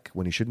back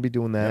when he shouldn't be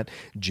doing that.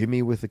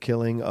 Jimmy with the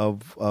killing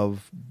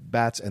of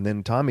bats, and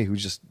then Tommy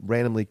who's just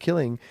randomly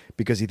killing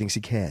because he thinks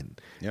he can.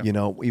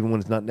 Even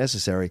when it's not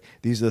necessary.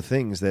 These are the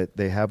things that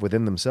they have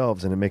within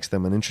themselves, and it makes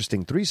them an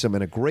interesting threesome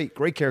and a great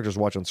characters to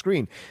watch on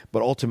screen,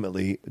 but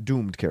ultimately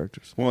doomed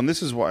characters. Well, and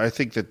this is why I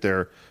think that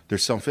their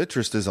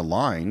self-interest is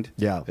aligned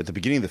at the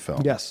beginning of the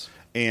film. Yes.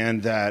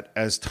 And that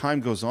as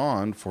time goes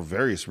on, for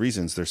various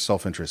reasons, their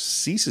self-interest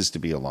ceases to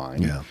be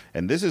aligned. Yeah.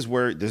 And this is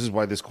why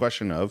this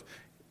question of,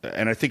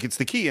 and I think it's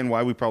the key and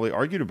why we probably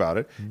argued about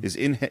it,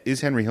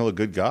 is Henry Hill a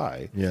good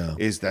guy? Yeah.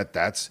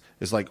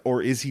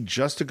 Or is he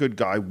just a good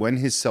guy when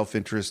his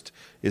self-interest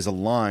is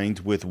aligned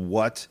with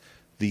what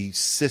the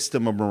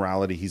system of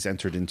morality he's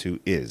entered into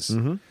is?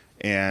 Mm-hmm.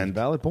 And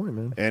valid point,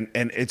 man.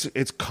 And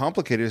it's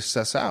complicated to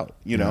suss out,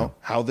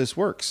 how this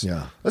works.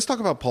 Yeah. Let's talk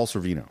about Paul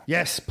Sorvino.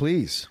 Yes,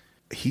 please.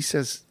 He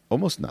says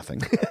almost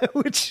nothing.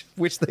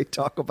 which they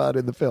talk about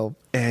in the film.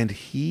 And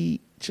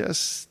he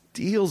just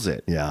steals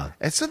it. Yeah.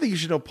 And something you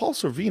should know, Paul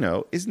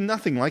Sorvino is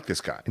nothing like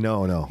this guy.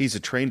 No. He's a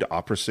trained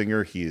opera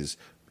singer. He is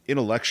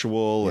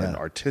intellectual and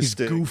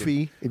artistic. He's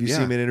goofy. If you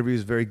see him in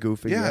interviews, very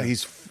goofy. Yeah,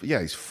 he's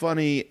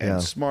funny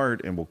and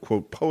smart and will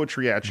quote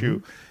poetry at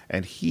you.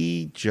 And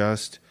he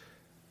just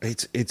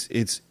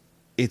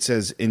it's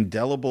as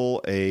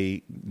indelible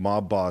a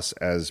mob boss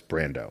as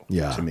Brando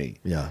to me.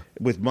 Yeah.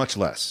 With much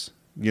less.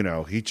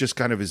 He just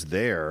kind of is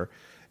there.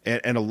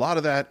 And a lot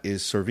of that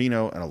is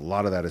Sorvino, and a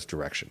lot of that is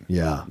direction.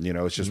 Yeah.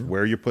 It's just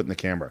where you're putting the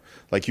camera.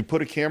 Like you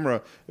put a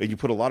camera, and you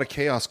put a lot of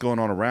chaos going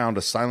on around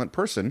a silent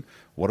person.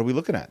 What are we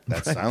looking at?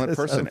 That silent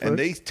person. And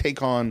they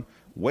take on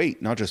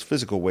weight, not just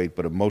physical weight,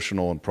 but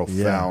emotional and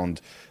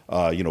profound,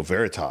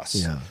 veritas.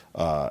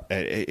 Yeah.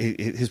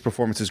 His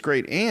performance is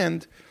great.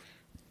 And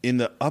in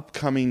the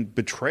upcoming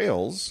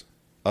betrayals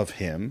of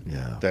him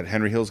that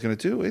Henry Hill's going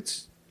to do,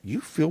 you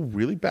feel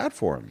really bad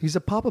for him. He's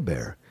a Papa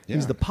Bear. Yeah.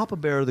 He's the Papa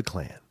Bear of the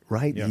clan.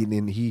 Right? Yeah.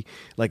 He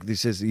like he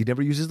says, he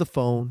never uses the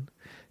phone.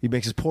 He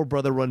makes his poor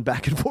brother run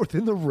back and forth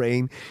in the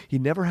rain. He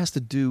never has to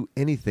do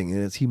anything.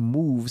 And he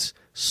moves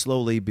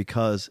slowly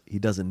because he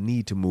doesn't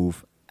need to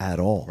move at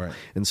all. Right.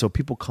 And so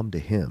people come to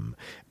him.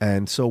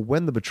 And so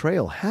when the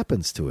betrayal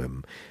happens to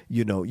him,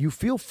 you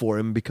feel for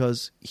him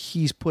because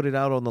he's put it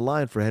out on the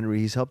line for Henry.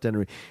 He's helped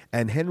Henry.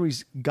 And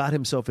Henry's got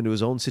himself into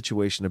his own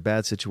situation, a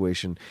bad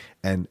situation,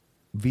 and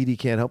Vitti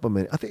can't help him.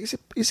 I think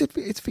it's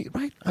Vitti,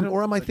 right?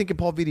 Or am I thinking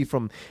Paul Vitti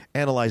from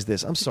Analyze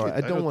This? I'm sorry,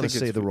 I don't want to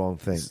say the wrong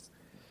thing.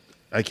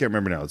 I can't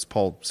remember now. It's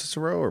Paul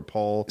Cicero or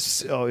Paul?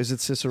 Oh, is it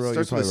Cicero?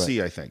 Starts with a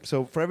C, I think.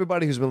 So for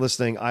everybody who's been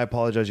listening, I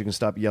apologize. You can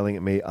stop yelling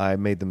at me. I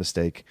made the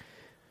mistake.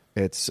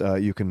 It's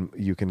you can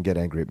get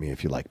angry at me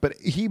if you like, but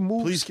he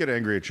moves. Please get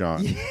angry at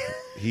John.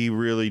 He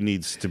really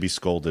needs to be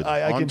scolded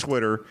on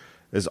Twitter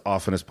as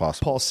often as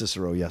possible. Paul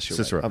Cicero, yes, you're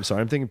Cicero. right. I'm sorry,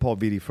 I'm thinking Paul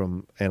Vitti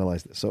from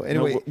Analyze This. So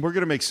anyway, we're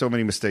going to make so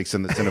many mistakes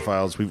in the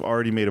Cinephiles. We've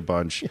already made a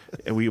bunch,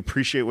 and we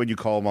appreciate when you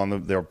call them on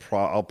them.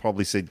 I'll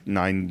probably say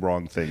 9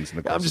 wrong things.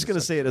 In the I'm just going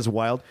to say it as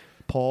wild.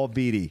 Paul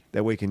Vitti.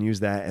 That way, we can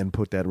use that and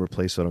put that in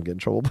replace so I don't get in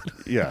trouble.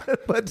 Yeah.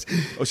 But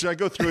should I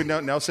go through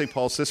and now say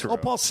Paul Cicero? Oh,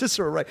 Paul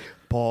Cicero, right?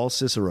 Paul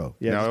Cicero.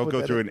 Yeah. Now I'll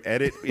go through and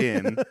edit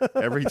in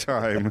every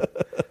time.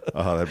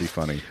 Oh, that'd be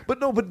funny. But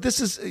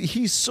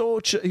he's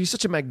such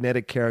a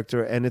magnetic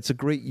character, and it's a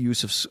great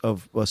use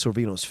of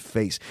Sorvino's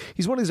face.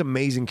 He's one of these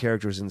amazing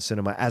characters in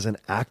cinema as an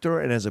actor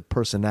and as a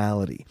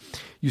personality.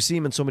 You see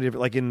him in so many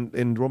different, like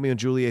in Romeo and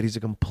Juliet. He's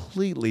a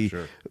completely.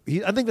 Sure.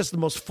 I think that's the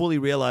most fully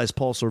realized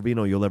Paul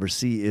Sorvino you'll ever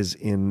see is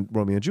in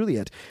Romeo and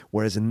Juliet.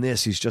 Whereas in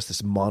this, he's just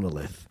this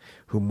monolith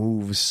who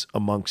moves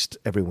amongst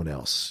everyone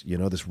else.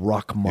 This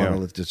rock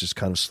monolith that just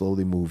kind of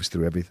slowly moves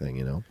through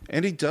everything.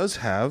 And he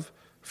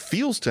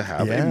feels to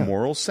have a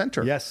moral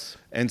center. Yes.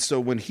 And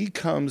so when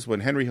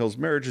Henry Hill's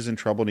marriage is in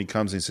trouble and he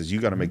comes and he says, you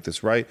got to make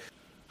this right.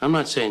 I'm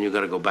not saying you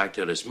got to go back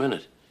there this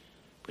minute,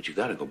 but you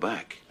got to go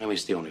back. I mean,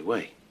 it's the only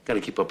way. Got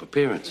to keep up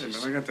appearances.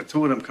 Yeah, but I got the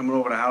two of them coming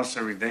over the house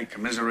every day,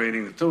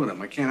 commiserating the two of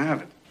them. I can't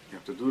have it. You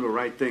have to do the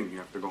right thing. You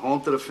have to go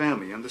home to the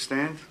family, you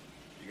understand?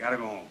 You got to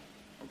go home,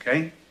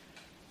 okay?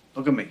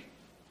 Look at me,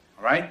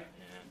 all right?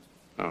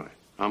 Yeah. All right.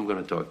 I'm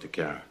going to talk to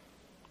Karen.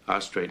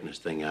 I'll straighten this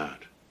thing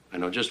out. I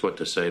know just what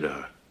to say to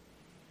her.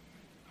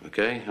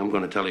 Okay? I'm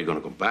going to tell her you're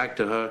going to go back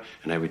to her,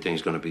 and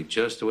everything's going to be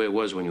just the way it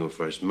was when you were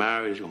first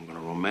married. I'm going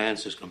to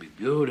romance. It's going to be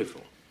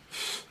beautiful.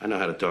 I know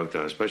how to talk to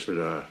her, especially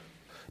to her.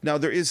 Now,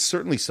 there is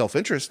certainly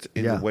self-interest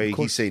in the way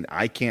he's saying,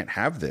 I can't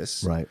have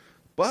this. Right.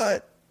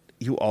 But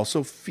you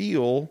also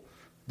feel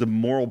the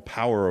moral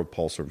power of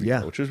Paul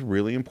Sorvino, which is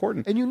really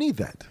important. And you need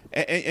that.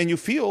 And you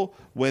feel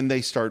when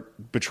they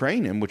start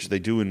betraying him, which they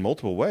do in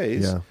multiple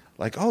ways,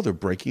 like, oh, they're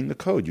breaking the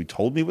code. You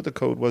told me what the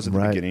code was at the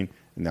beginning,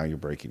 and now you're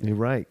breaking it. You're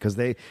right, because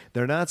they're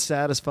not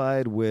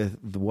satisfied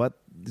with what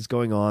is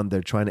going on.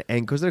 They're trying to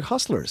angle, because they're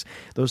hustlers.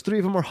 Those 3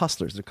 of them are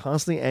hustlers. They're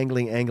constantly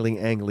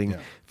angling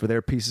for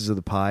their pieces of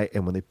the pie.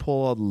 And when they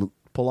pull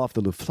off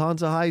the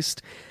Lufthansa heist,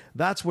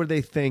 that's where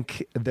they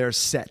think they're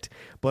set.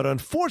 But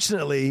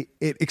unfortunately,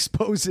 it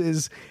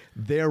exposes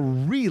their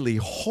really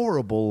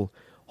horrible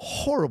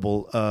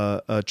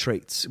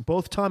traits.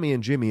 Both Tommy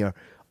and Jimmy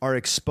are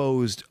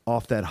exposed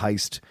off that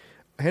heist.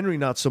 Henry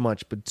not so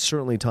much, but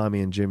certainly Tommy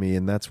and Jimmy,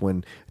 and that's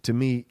when, to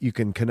me, you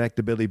can connect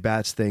the Billy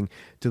Bats thing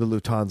to the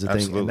Lufthansa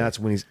thing, and that's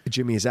when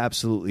Jimmy is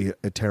absolutely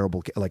a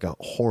terrible, like a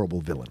horrible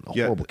villain,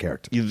 horrible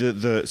character.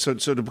 So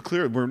to be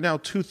clear, we're now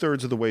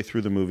 2/3 of the way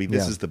through the movie.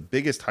 This is the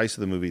biggest heist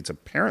of the movie. It's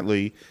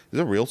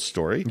a real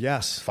story.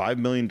 Yes, $5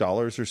 million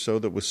or so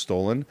that was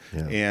stolen,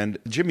 and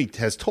Jimmy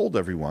has told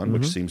everyone,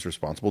 which seems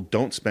responsible,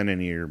 don't spend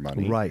any of your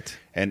money. Right,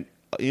 and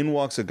in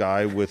walks a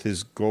guy with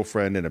his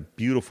girlfriend in a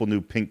beautiful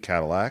new pink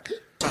Cadillac.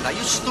 Are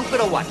you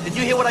stupid or what? Did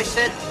you hear what I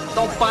said?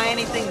 Don't buy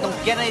anything,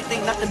 don't get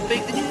anything, nothing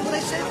big. Did you hear what I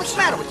said? What's the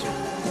matter with you?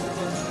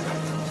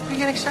 What are you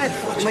getting excited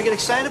for? What am I getting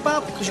excited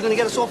about? Because you're going to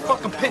get us all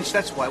fucking pinched,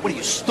 that's why. What are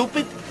you,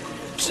 stupid?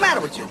 What's the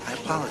matter with you? I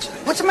apologize.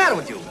 What's the matter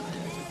with you?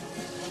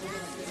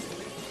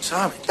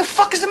 Sorry. What the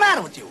fuck is the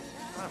matter with you?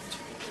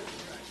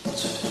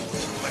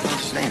 I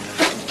understand.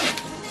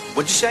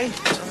 What'd you say?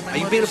 Are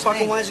you being a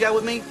fucking wise guy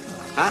with me?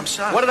 Huh? I'm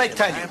sorry. What did I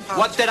tell you?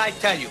 What did I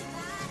tell you?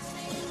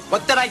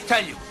 What did I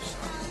tell you?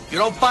 You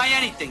don't buy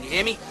anything, you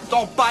hear me?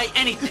 Don't buy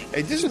anything.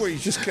 Hey, this is where you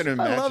just kind of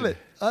imagine.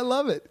 I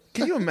love it.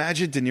 Can you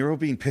imagine De Niro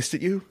being pissed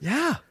at you?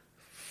 Yeah.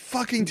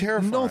 Fucking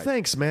terrifying. No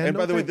thanks, man. And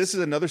by the way, this is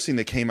another scene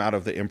that came out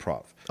of the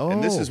improv.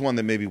 And this is one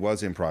that maybe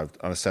was improv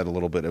on a set a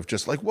little bit of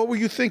just like, what were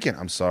you thinking?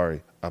 I'm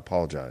sorry. I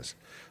apologize.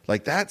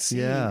 Like that scene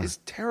is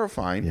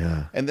terrifying.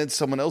 Yeah. And then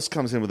someone else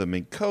comes in with a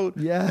mink coat.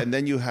 Yeah. And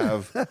then you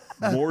have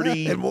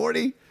Morty. And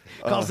Morty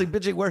constantly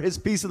bitching where his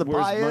piece of the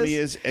where pie his money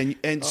is.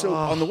 And so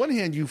on the one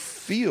hand, you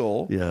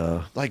feel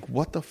like,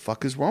 what the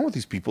fuck is wrong with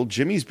these people?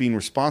 Jimmy's being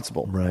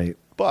responsible. Right.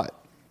 But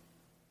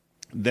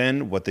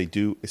then what they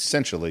do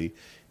essentially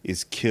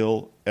is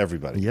kill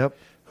everybody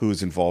who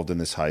is involved in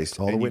this heist.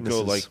 All the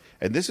witnesses.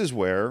 And this is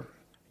where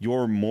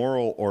your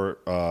moral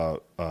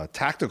or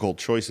tactical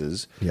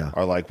choices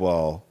are like,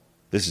 well,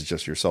 this is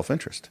just your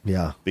self-interest.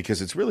 Yeah.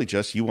 Because it's really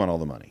just you want all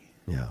the money.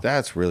 Yeah.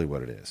 That's really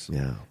what it is.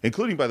 Yeah.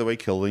 Including, by the way,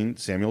 killing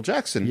Samuel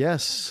Jackson.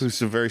 Yes.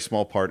 Who's a very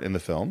small part in the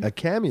film. A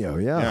cameo,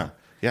 yeah.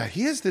 Yeah,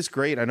 he is this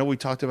great. I know we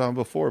talked about him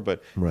before,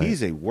 but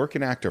he's a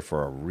working actor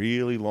for a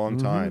really long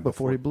time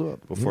before he blew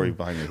up. Before he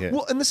finally hit.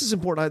 Well, and this is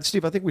important,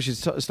 Steve. I think we should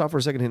stop for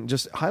a second and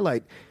just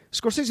highlight.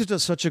 Scorsese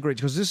does such a great,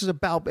 because this is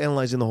about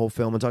analyzing the whole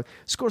film and talk.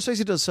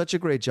 Scorsese does such a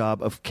great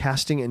job of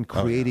casting and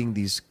creating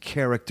these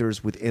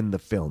characters within the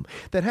film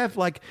that have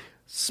like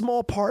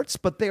small parts,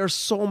 but they are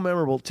so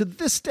memorable. To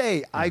this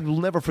day, I will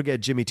never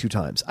forget Jimmy Two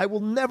Times. I will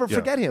never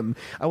forget him.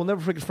 I will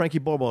never forget Frankie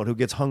Beaumont, who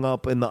gets hung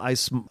up in the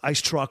ice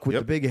truck with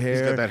the big hair.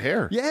 He's got that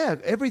hair. Yeah,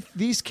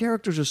 these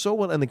characters are so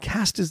well, and the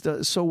cast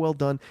is so well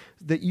done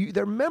that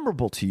they're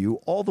memorable to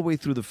you all the way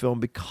through the film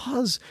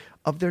because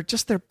of their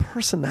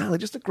personality.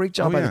 Just a great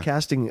job by the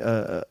casting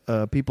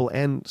people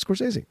and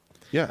Scorsese.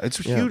 Yeah, it's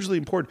hugely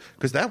important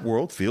because that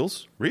world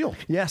feels real.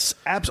 Yes,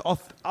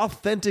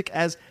 authentic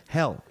as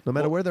hell, no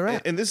matter where they're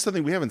at. And this is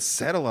something we haven't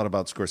said a lot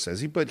about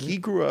Scorsese, but he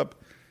grew up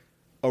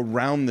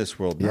around this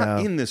world,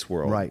 not in this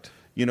world. Right.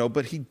 You know,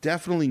 but he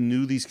definitely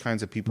knew these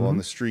kinds of people on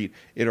the street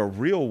in a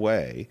real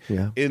way.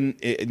 Yeah. In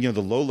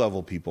the low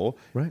level people,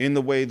 in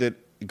the way that,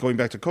 going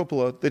back to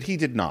Coppola, that he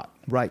did not.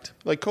 Right.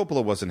 Like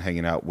Coppola wasn't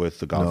hanging out with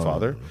The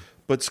Godfather,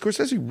 but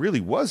Scorsese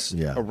really was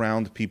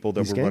around people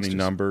that were running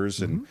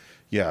numbers and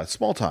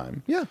small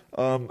time. Yeah.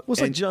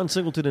 It's like John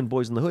Singleton in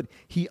Boys in the Hood.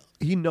 He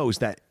knows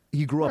that.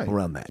 He grew up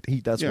around that.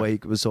 That's why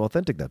it was so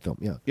authentic, that film.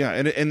 Yeah. Yeah,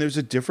 and there's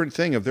a different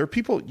thing of there are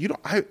people,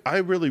 I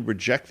really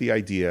reject the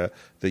idea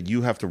that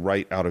you have to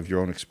write out of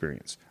your own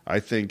experience. I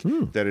think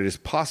that it is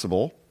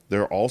possible.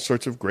 There are all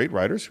sorts of great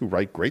writers who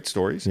write great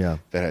stories that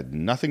had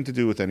nothing to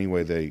do with any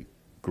way they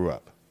grew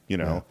up. You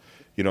know,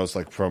 it's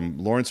like from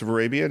Lawrence of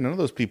Arabia. None of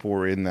those people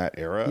were in that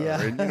era.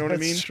 Yeah, you know what I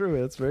mean? That's true.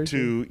 That's very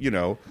true.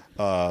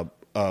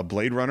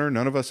 Blade Runner,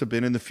 none of us have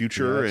been in the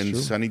future, and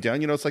Sunny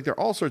Down. It's like there are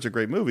all sorts of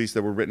great movies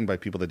that were written by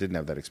people that didn't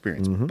have that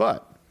experience.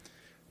 But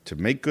to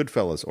make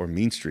Goodfellas or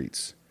Mean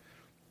Streets,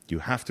 you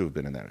have to have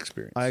been in that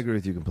experience. I agree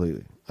with you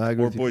completely.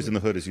 Or Boys in the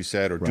Hood, as you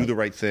said, or Do the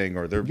Right Thing,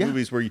 or there are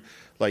movies where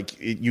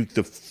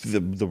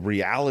the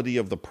reality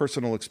of the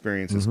personal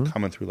experience is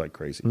coming through like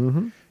crazy.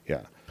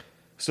 Yeah.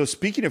 So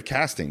speaking of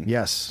casting,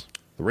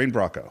 Lorraine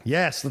Bracco.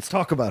 Yes, let's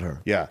talk about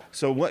her. Yeah.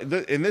 So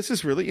and this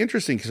is really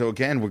interesting. So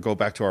again, we'll go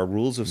back to our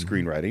rules of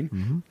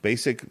screenwriting.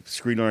 Basic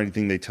screenwriting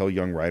thing they tell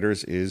young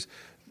writers is,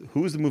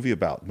 who is the movie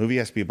about? The movie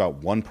has to be about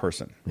one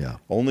person. Yeah.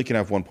 Only can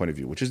have one point of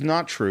view, which is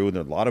not true.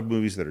 There are a lot of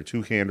movies that are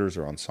two-handers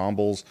or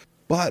ensembles.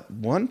 But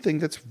one thing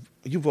that's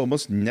you've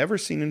almost never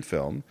seen in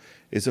film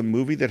is a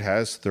movie that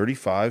has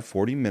 35,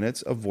 40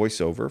 minutes of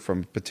voiceover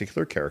from a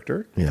particular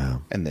character. Yeah.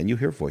 And then you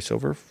hear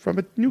voiceover from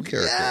a new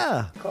character.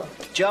 Yeah.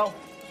 Joe,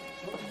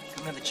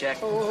 come have the check.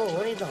 Oh,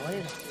 what are you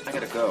doing? I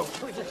gotta go.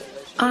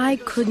 I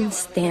couldn't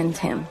stand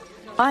him.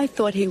 I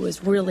thought he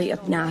was really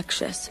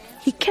obnoxious.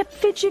 He kept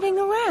fidgeting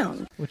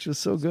around. Which was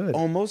so good.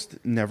 Almost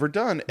never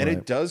done. And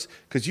it does,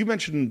 because you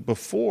mentioned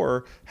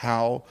before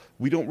how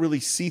we don't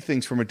really see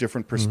things from a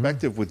different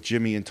perspective with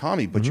Jimmy and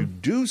Tommy, but you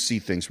do see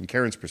things from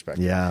Karen's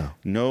perspective. Yeah.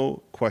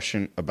 No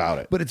question about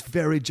it. But it's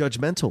very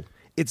judgmental.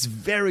 It's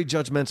very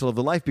judgmental of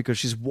the life because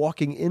she's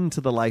walking into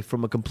the life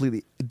from a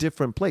completely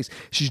different place.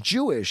 She's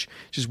Jewish.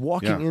 She's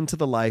walking into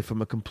the life from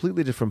a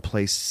completely different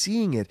place,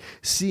 seeing,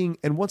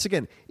 and once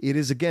again, it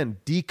is again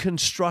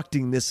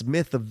deconstructing this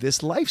myth of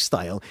this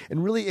lifestyle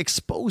and really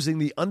exposing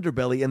the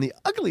underbelly and the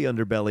ugly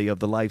underbelly of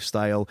the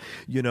lifestyle.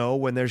 You know,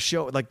 when they're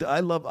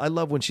I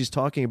love when she's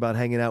talking about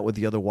hanging out with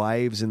the other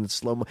wives in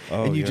slow mo,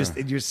 and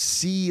you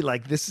see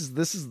like this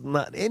is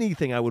not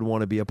anything I would want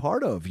to be a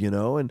part of. You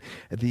know, and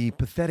the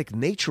pathetic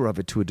nature of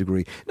it. To a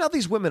degree. Now,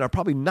 these women are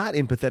probably not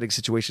in pathetic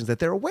situations that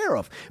they're aware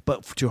of,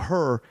 but to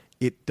her,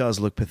 it does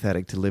look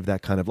pathetic to live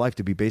that kind of life,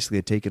 to be basically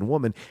a taken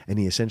woman, and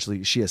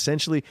she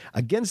essentially,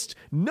 against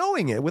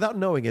knowing it, without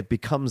knowing it,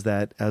 becomes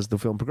that as the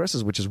film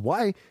progresses, which is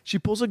why she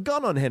pulls a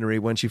gun on Henry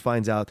when she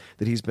finds out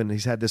that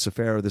he's had this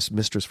affair with this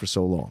mistress for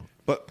so long.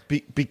 But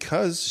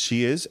because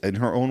she is, in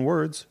her own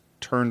words,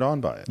 turned on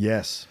by it.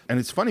 Yes. And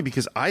it's funny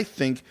because I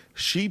think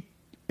she,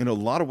 in a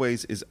lot of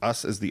ways, is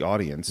us as the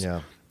audience.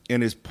 Yeah.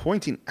 And is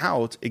pointing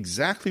out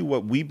exactly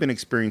what we've been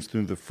experiencing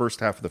through the first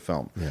half of the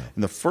film. Yeah.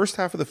 In the first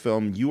half of the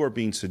film, you are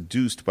being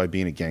seduced by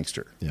being a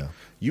gangster. Yeah.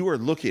 You are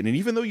looking, and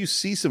even though you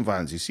see some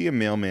violence, you see a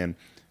mailman,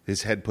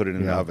 his head put in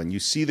an oven, you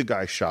see the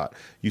guy shot,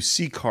 you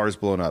see cars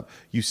blown up,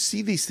 you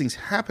see these things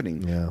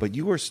happening, but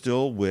you are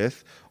still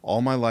with,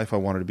 all my life I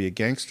wanted to be a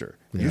gangster.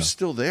 Yeah. You're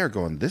still there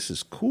going, this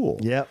is cool.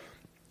 Yep.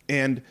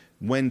 And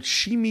when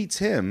she meets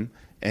him,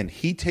 and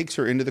he takes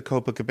her into the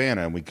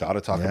Copacabana, and we got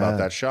to talk about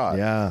that shot.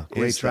 Yeah,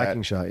 great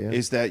tracking shot. Yeah,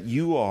 is that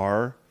you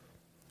are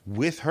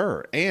with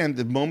her, and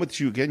the moment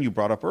you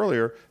brought up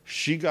earlier,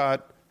 she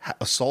got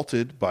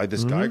assaulted by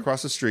this guy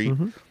across the street,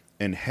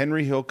 and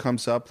Henry Hill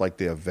comes up like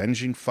the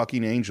avenging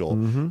fucking angel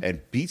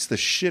and beats the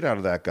shit out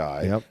of that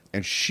guy. Yep.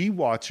 And she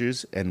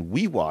watches, and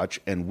we watch,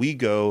 and we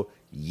go,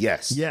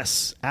 yes.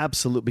 Yes,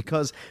 absolutely.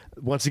 Because,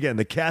 once again,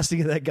 the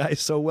casting of that guy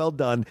is so well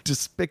done.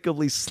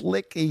 Despicably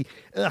slick.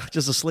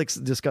 Just a slick,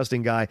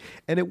 disgusting guy.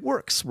 And it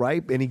works,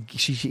 right? And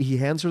he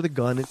hands her the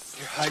gun. Here,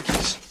 hide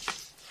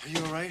this. Are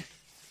you all right?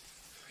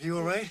 Are you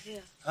all right? Yeah.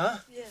 Huh?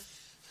 Yeah.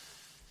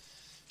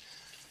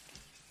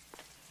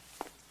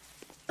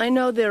 I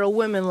know there are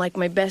women like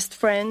my best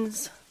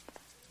friends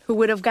who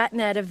would have gotten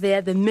out of there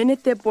the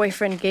minute their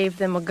boyfriend gave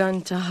them a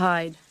gun to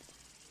hide.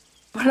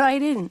 But I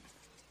didn't.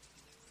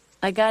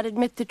 I gotta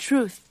admit the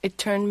truth. It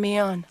turned me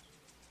on.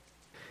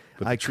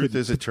 But the truth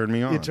is, it turned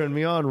me on. It turned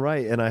me on,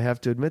 right? And I have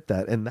to admit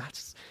that, and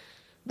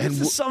this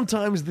is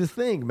sometimes the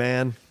thing,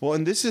 man. Well,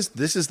 and this is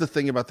the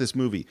thing about this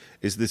movie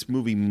is this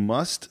movie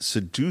must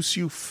seduce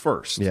you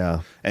first.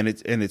 Yeah, and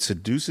it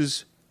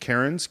seduces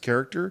Karen's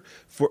character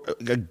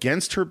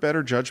against her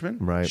better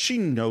judgment. Right, she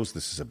knows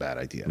this is a bad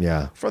idea.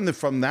 Yeah, from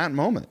that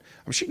moment,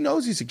 I mean, she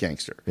knows he's a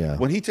gangster. Yeah,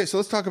 when he takes. So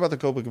let's talk about the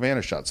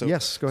Copacabana shot. So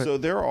yes, go ahead. So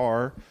there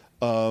are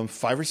 5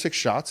 or 6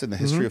 shots in the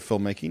history of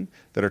filmmaking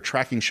that are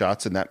tracking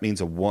shots, and that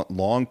means a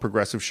long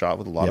progressive shot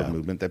with a lot of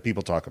movement that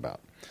people talk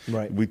about.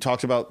 Right. We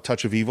talked about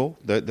Touch of Evil.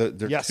 There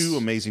are 2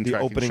 amazing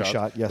tracking opening shots.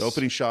 shot. Yes, the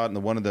opening shot and the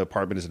one in the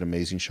apartment is an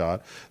amazing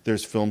shot.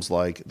 There's films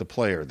like The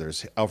Player.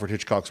 There's Alfred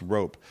Hitchcock's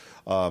Rope.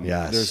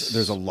 Yes.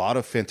 There's a lot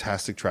of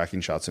fantastic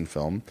tracking shots in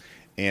film.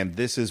 And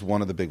this is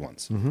one of the big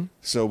ones.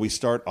 So we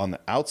start on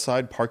the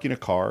outside parking a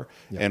car,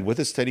 and with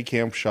a steady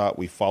cam shot,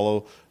 we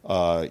follow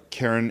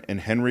Karen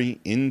and Henry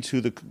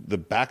into the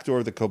back door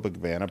of the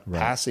Copacabana,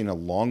 passing a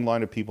long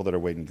line of people that are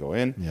waiting to go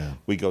in. Yeah.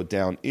 We go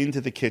down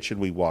into the kitchen.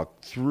 We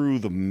walk through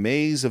the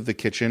maze of the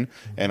kitchen,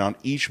 and on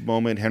each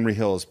moment, Henry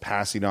Hill is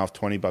passing off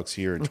 $20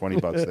 here and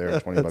 $20 there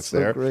and $20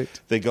 there.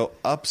 Great. They go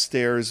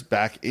upstairs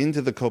back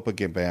into the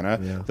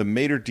Copacabana. Yeah. The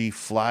maitre d'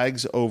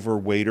 flags over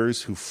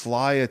waiters who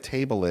fly a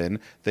table in.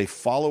 They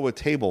follow a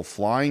table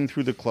flying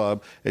through the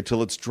club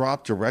until it's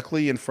dropped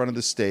directly in front of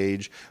the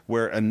stage,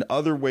 where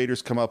other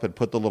waiters come up and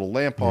put the little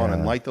lamp on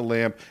and light the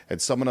lamp,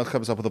 and someone else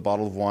comes up with a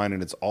bottle of wine,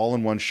 and it's all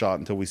in one shot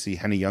until we see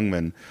Henny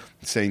Youngman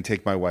saying,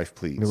 "Take my wife,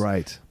 please."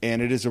 Right.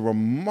 And it is a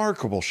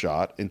remarkable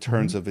shot in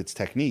terms of its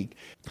technique.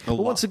 But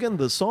once again,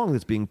 the song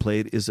that's being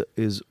played is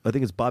I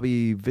think it's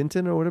Bobby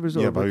Vinton or whatever.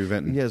 Yeah, Bobby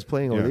Vinton. Yeah, it's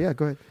playing over there. Yeah,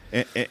 go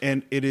ahead.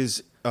 And it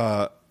is...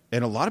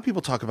 and a lot of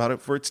people talk about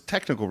it for its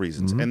technical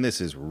reasons, and this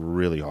is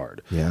really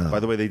hard. Yeah. By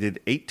the way, they did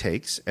 8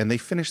 takes, and they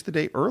finished the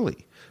day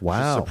early. Wow.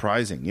 Which is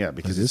surprising, yeah,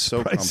 because That it's is so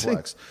surprising.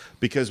 complex.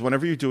 Because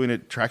whenever you're doing a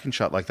tracking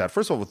shot like that,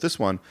 first of all, with this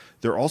one,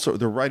 they're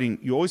writing.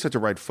 You always have to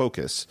write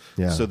focus.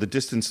 Yeah. So the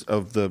distance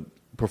of the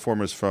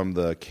performers from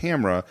the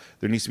camera,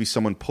 there needs to be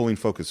someone pulling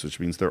focus, which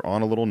means they're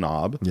on a little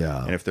knob.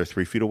 Yeah. And if they're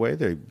 3 feet away,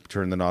 they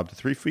turn the knob to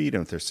 3 feet.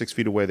 And if they're 6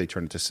 feet away, they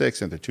turn it to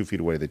 6. And if they're 2 feet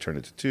away, they turn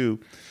it to 2.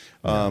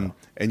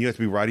 And you have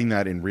to be writing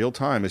that in real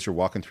time as you're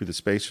walking through the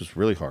space, which is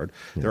really hard.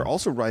 They're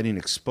also writing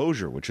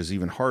exposure, which is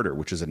even harder,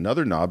 which is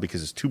another knob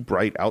because it's too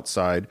bright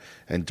outside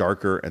and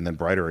darker and then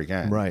brighter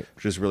again, Right.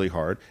 which is really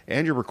hard.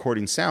 And you're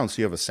recording sound, so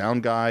you have a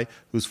sound guy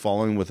who's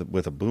following with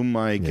a boom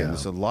mic, and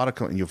there's a lot of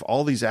and you have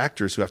all these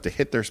actors who have to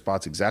hit their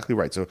spots exactly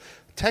right. So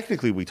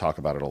technically, we talk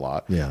about it a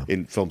lot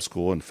in film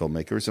school and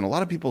filmmakers, and a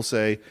lot of people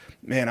say,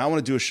 "Man, I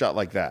want to do a shot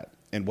like that."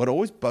 And what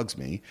always bugs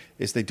me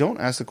is they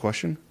don't ask the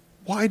question,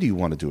 why do you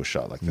want to do a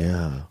shot like that?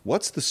 Yeah.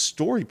 What's the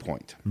story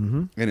point?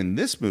 And in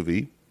this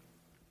movie,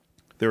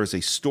 there is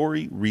a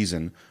story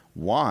reason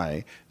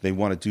why they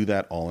want to do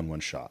that all in one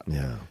shot.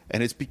 Yeah.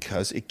 And it's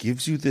because it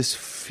gives you this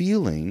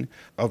feeling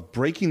of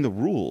breaking the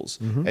rules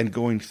and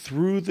going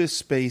through this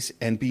space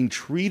and being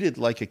treated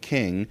like a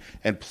king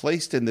and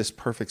placed in this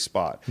perfect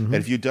spot. And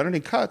if you'd done it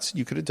in cuts,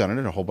 you could have done it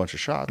in a whole bunch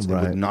of shots. It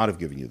would not have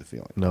given you the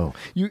feeling. No.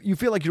 You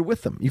feel like you're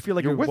with them. You feel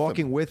like you're with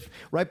walking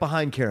right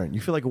behind Karen.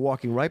 You feel like you're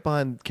walking right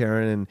behind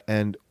Karen.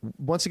 And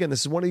once again,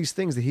 this is one of these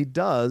things that he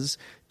does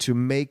to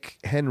make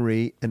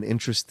Henry an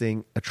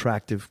interesting,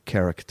 attractive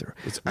character.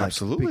 It's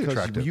absolutely because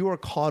attractive. You are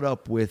caught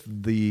up with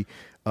the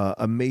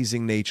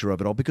amazing nature of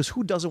it all, because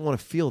who doesn't want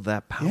to feel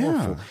that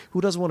powerful?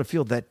 Who doesn't want to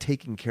feel that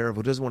taken care of?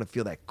 Who doesn't want to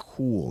feel that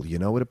cool? You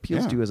know, it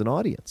appeals to you as an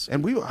audience.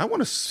 And I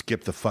want to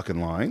skip the fucking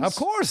lines. Of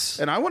course.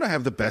 And I want to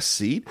have the best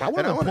seat. I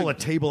want to pull a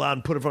table out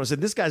and put it in front of us.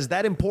 This guy's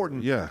that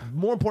important. Yeah.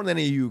 More important than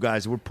any of you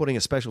guys. We're putting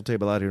a special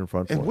table out here in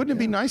front. And wouldn't it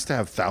be nice to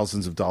have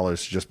thousands of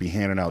dollars to just be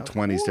handing out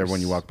 20s to everyone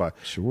you walk by?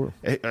 Sure.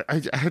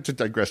 I had to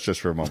digress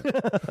just for a moment.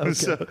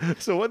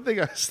 So one thing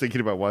I was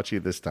thinking about watching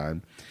it this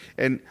time,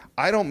 and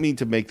I don't mean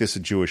to make this a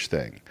Jewish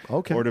thing.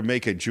 Okay. Or to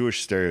make a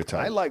Jewish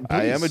stereotype.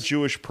 I am a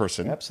Jewish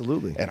person.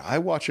 Absolutely. And I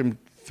watch him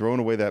throwing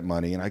away that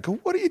money, and I go,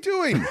 what are you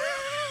doing?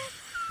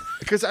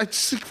 Because I'm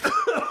so...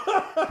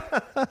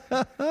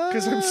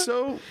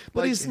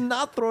 But he's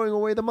not throwing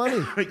away the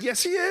money.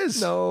 Yes, he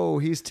is. No,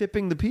 he's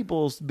tipping the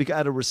people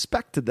out of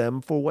respect to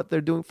them for what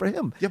they're doing for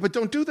him. Yeah, but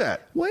don't do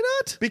that. Why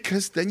not?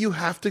 Because then you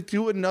have to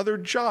do another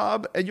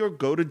job and you'll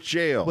go to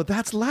jail. But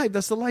that's life.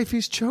 That's the life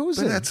he's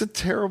chosen. But that's a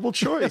terrible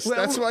choice. Well,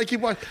 that's why I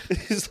keep watching.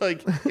 It's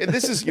like, and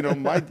this is,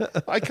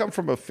 I come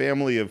from a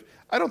family of,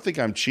 I don't think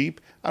I'm cheap.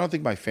 I don't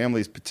think my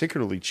family is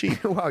particularly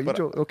cheap. Wow,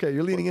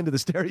 you're leaning into the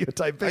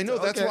stereotype. I know,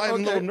 that's why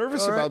I'm a little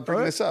nervous about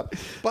bringing this up.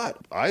 But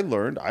I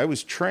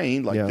was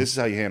trained, this is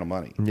how you handle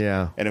money.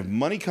 Yeah. And if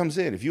money comes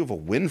in, if you have a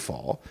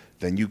windfall,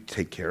 then you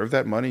take care of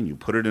that money and you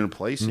put it in a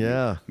place and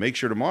you make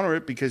sure to monitor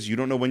it, because you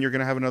don't know when you're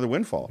going to have another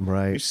windfall.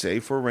 Right. You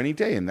save for a rainy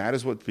day, and that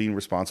is what's being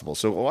responsible.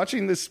 So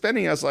watching this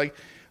spending, I was like,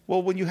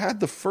 Well, when you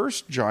had the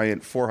first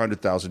giant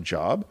 400,000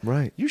 job,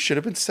 right, you should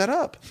have been set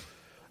up.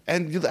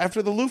 And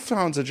after the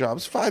Lufthansa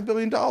jobs, $5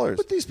 billion.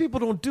 But these people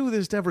don't do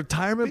this to have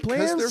retirement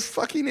plans. Because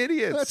they're fucking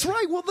idiots. That's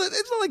right. Well,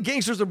 it's not like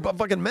gangsters are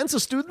fucking Mensa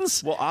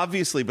students. Well,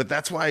 obviously, but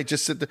that's why I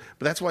just said. But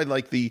that's why,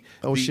 like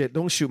shit!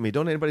 Don't shoot me!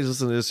 Don't anybody's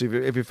listening to this.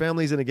 If your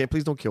family's in a gang,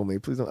 please don't kill me.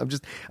 Please don't.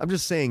 I'm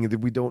just saying that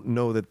we don't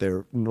know that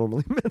they're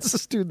normally Mensa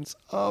students.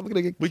 Oh, I'm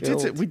gonna get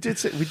killed. We did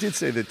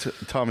say that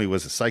Tommy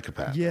was a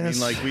psychopath. Yes. I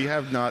mean, like, we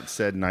have not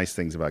said nice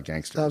things about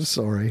gangsters. I'm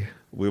sorry.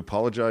 We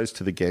apologize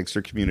to the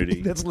gangster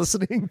community that's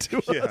listening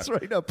to us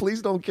right now.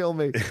 Please don't kill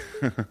me.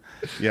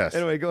 Yes.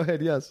 Anyway, go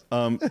ahead. Yes.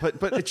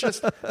 But it's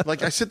just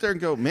like I sit there and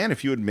go, man,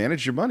 if you had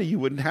managed your money, you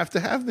wouldn't have to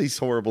have these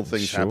horrible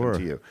things happen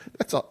to you.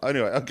 That's all.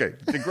 Anyway, okay.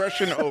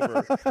 Digression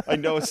over. I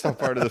know it's not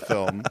part of the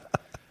film.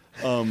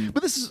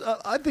 But this is,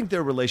 I think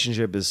their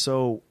relationship is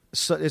so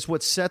it's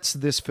what sets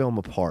this film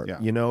apart. Yeah.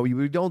 You know,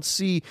 we don't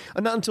see,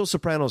 not until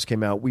Sopranos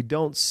came out, we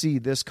don't see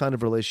this kind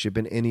of relationship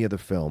in any other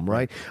film,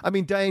 right? I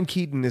mean, Diane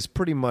Keaton is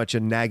pretty much a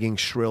nagging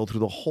shrill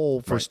through the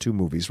whole first two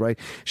movies, right?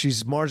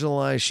 She's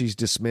marginalized, she's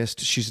dismissed,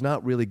 she's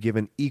not really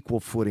given equal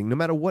footing. No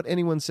matter what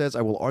anyone says,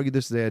 I will argue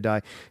this the day I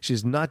die,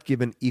 she's not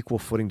given equal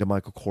footing to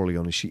Michael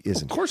Corleone. She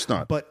isn't. Of course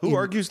not. But who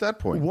argues that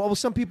point? Well,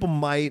 some people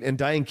might, and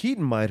Diane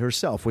Keaton might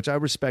herself, which I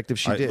respect if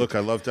she did. Look, I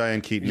love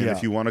Diane Keaton, and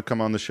if you want to come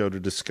on the show to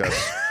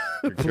discuss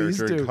your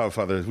character in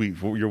Godfather,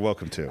 you're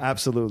welcome to.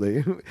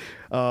 Absolutely.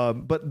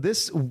 But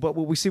what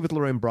we see with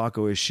Lorraine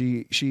Bracco is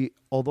she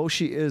although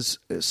she is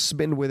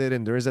smitten with it,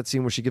 and there is that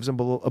scene where she gives him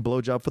a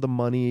blowjob for the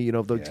money,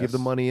 to give the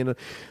money, and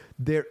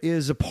there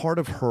is a part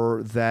of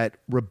her that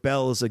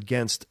rebels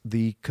against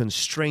the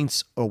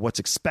constraints or what's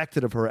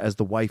expected of her as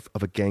the wife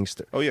of a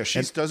gangster. Oh yeah,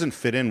 she doesn't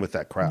fit in with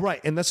that crowd.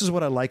 Right, and this is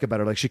what I like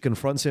about her. Like, she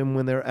confronts him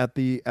when they're at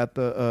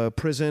the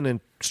prison and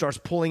starts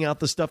pulling out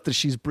the stuff that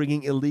she's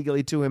bringing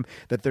illegally to him,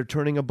 that they're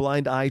turning a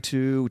blind eye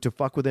to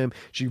fuck with him.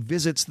 She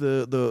visits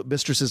the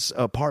mistress's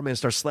apartment and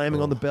starts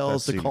slamming on the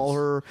bells to call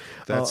her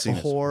a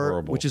whore,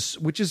 horrible. which is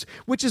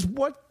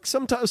what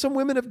some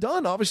women have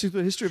done. Obviously,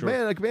 through the history of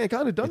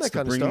mankind have done that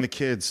kind of stuff. Bringing the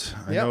kids.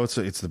 I know it's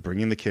the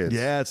bringing the kids.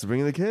 Yeah, it's the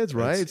bringing the kids.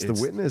 Right, it's the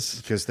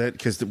witness.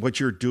 Because what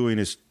you're doing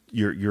is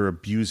you're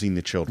abusing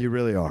the children. You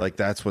really are. Like,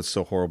 that's what's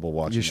so horrible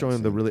watching. You're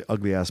showing the really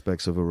ugly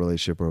aspects of a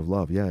relationship or of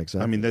love. Yeah,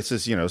 exactly. I mean, this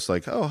is, it's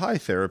like, oh, hi,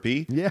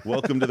 therapy. Yeah.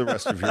 Welcome to the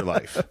rest of your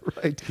life.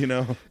 Right.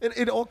 And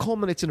it all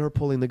culminates in her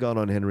pulling the gun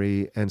on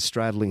Henry and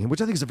straddling him,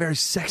 which I think is a very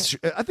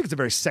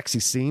sexy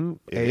scene.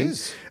 It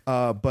is.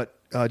 But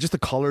just the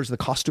colors and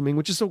the costuming,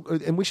 which is so,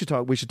 and we should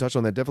touch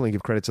on that. Definitely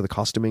give credit to the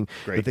costuming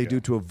that they do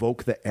to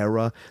evoke the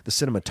era, the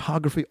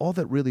cinematography, all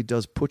that really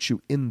does put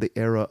you in the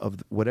era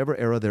of whatever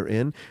era they're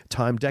in,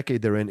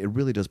 decade they're in. It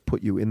really does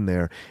put you in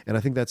there. And I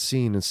think that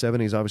scene in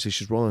 70s, obviously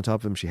she's rolling on top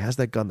of him. She has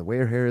that gun, the way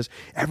her hair is,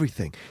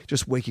 everything,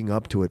 just waking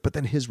up to it. But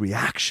then his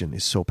reaction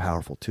is so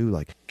powerful too.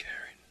 Like, Karen,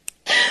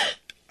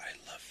 I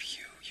love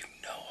you. You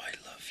know I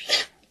love you.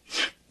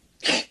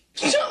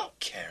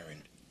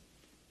 Karen.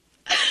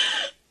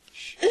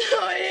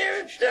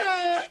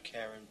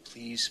 Karen,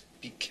 please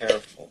be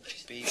careful.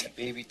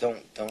 Baby,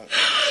 don't.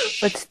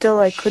 But still,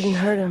 I couldn't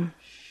hurt him.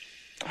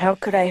 How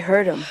could I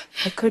hurt him?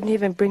 I couldn't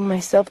even bring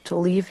myself to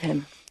leave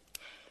him.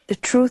 The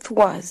truth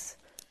was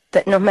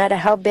that no matter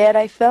how bad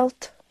I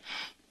felt,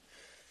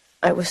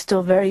 I was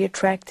still very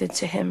attracted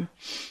to him.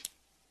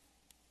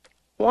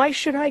 Why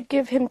should I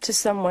give him to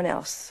someone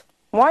else?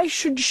 Why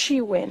should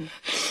she win?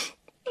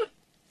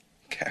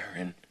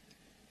 Karen,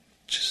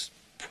 just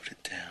put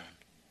it down.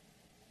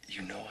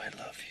 You know I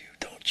love you,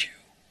 don't you?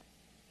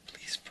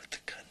 Please put the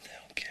gun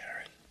down,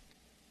 Karen.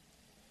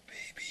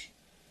 Baby.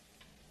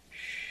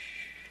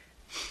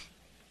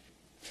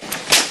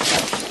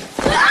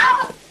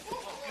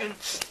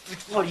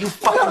 What, are you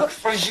fucking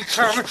crazy,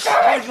 Karen?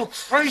 Are you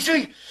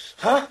crazy?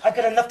 Huh? I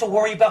got enough to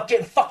worry about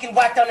getting fucking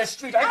whacked on the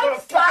street. I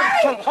gotta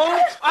fucking come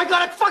home. I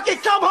gotta fucking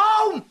come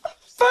home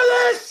for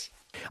this.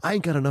 I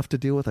ain't got enough to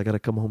deal with. I got to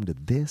come home to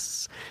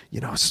this.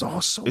 So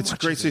it's much.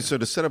 Great scene. So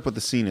to set up what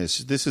the scene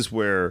is, this is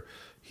where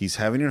he's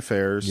having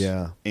affairs.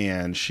 Yeah.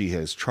 And she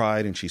has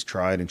tried and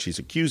she's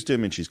accused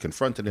him and she's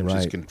confronted him.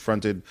 Right. She's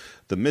confronted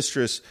the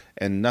mistress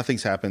and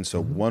nothing's happened.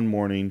 So one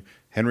morning,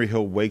 Henry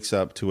Hill wakes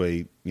up to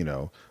a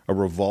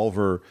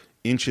revolver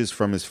inches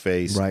from his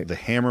face, the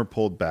hammer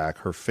pulled back,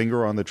 her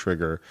finger on the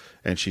trigger,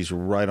 and she's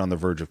right on the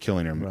verge of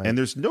killing him. Right. And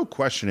there's no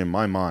question in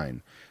my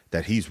mind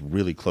that he's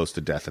really close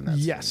to death in that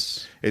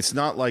scene. It's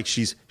not like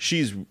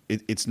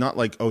it's not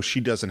like, oh,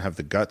 she doesn't have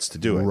the guts to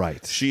do it.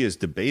 Right. She is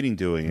debating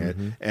doing it,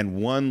 and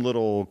one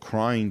little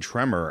crying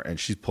tremor, and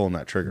she's pulling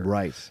that trigger.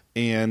 Right.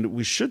 And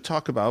we should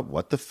talk about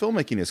what the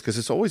filmmaking is, because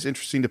it's always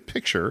interesting to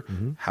picture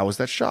how is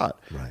that shot.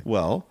 Right.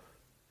 Well,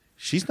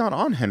 she's not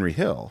on Henry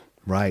Hill.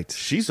 Right.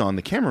 She's on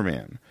the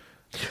cameraman.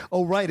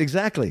 Oh, right,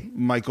 exactly.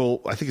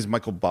 Michael, I think it's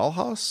Michael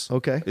Balhaus.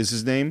 Okay. Is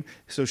his name.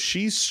 So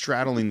she's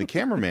straddling the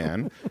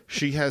cameraman.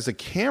 She has a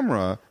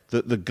camera.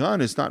 The gun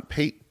is not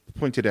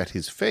pointed at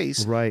his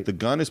face. Right. The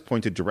gun is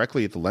pointed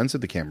directly at the lens of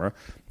the camera.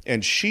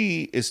 And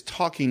she is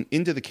talking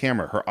into the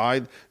camera. Her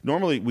eye,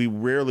 normally we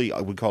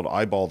call it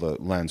eyeball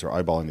the lens or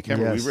eyeballing the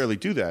camera. Yes. We rarely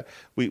do that.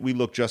 We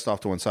look just off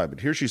to one side.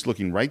 But here she's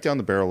looking right down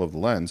the barrel of the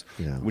lens,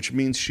 which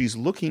means she's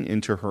looking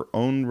into her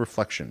own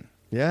reflection.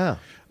 Yeah.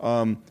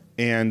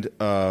 And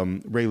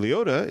Ray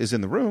Liotta is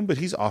in the room, but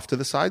he's off to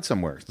the side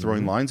somewhere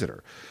throwing lines at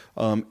her.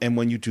 And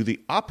when you do the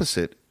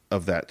opposite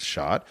of that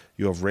shot,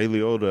 you have Ray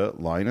Liotta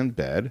lying in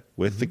bed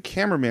with the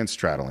cameraman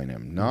straddling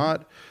him,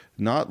 not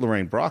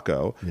Lorraine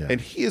Bracco,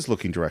 and he is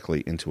looking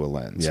directly into a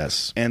lens.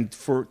 Yes. And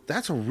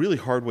that's a really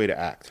hard way to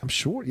act. I'm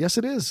sure. Yes,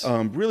 it is.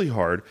 Really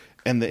hard.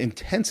 And the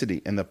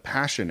intensity and the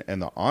passion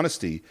and the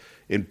honesty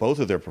in both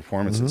of their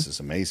performances is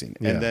amazing.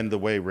 Yeah. And then the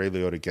way Ray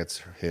Liotta gets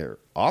her hair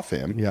off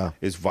him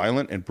is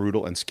violent and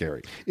brutal and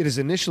scary. It is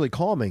initially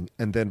calming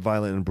and then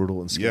violent and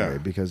brutal and scary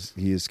because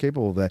he is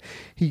capable of that.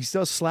 He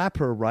does slap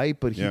her, right?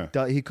 But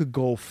he could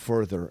go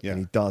further, and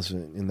he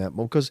doesn't in that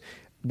moment. Because,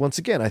 once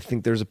again, I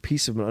think there's a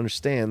piece of him that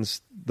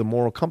understands the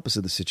moral compass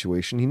of the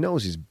situation. He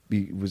knows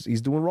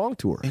he's doing wrong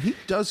to her. And he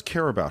does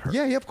care about her.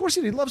 Yeah, of course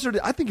he loves her.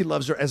 I think he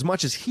loves her as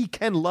much as he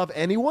can love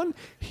anyone.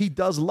 He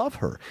does love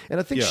her. And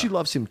I think she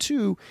loves him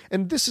too.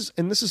 And this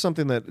is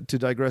something that, to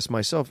digress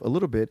myself a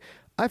little bit,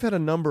 I've had a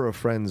number of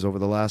friends over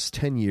the last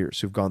 10 years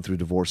who've gone through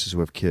divorces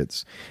who have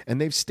kids.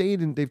 And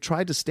they've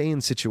tried to stay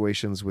in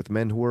situations with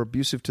men who are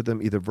abusive to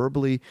them, either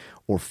verbally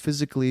or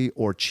physically,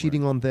 or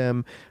cheating on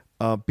them,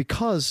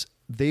 because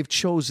they've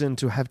chosen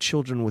to have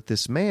children with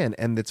this man,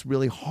 and it's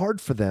really hard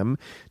for them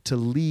to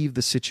leave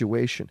the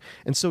situation.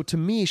 And so to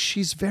me,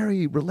 she's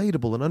very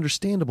relatable and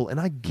understandable, and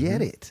I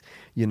get it.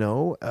 You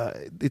know,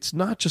 it's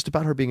not just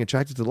about her being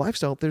attracted to the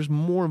lifestyle. There's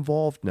more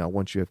involved now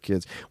once you have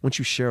kids, once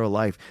you share a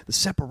life. The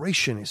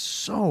separation is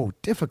so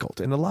difficult.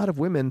 And a lot of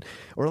women,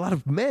 or a lot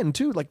of men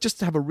too, like just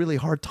have a really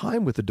hard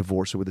time with a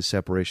divorce or with a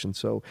separation.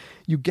 So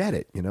you get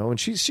it, you know. And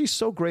she's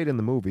so great in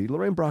the movie.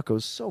 Lorraine Bracco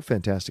is so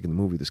fantastic in the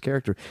movie, this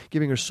character,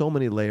 giving her so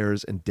many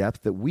layers and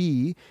depth that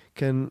we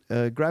can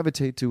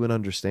gravitate to and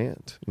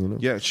understand, you know.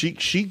 Yeah, she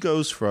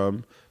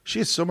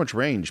has so much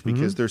range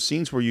because there's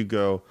scenes where you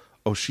go,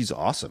 oh, she's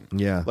awesome.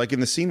 Yeah. Like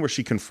in the scene where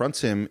she confronts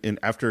him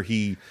after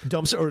he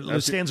dumps her or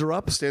stands her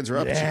up. Stands her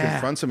up. Yeah. She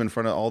confronts him in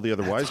front of all the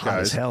other wise hot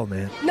guys. as hell,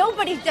 man.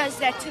 Nobody does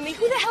that to me.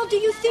 Who the hell do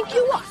you think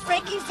you are?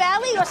 Frankie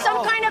Valli or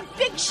some kind of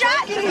big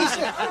shot?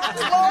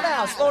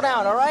 Slow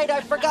down, all right?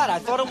 I forgot. I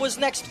thought it was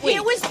next week.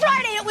 It was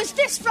Friday. It was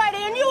this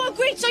Friday, and you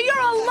agreed, so you're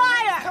a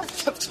liar.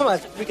 Come on,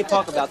 we can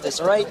talk about this,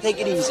 all right? Take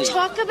it easy.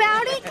 Talk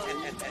about it?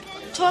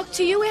 Talk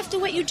to you after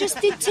what you just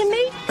did to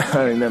me?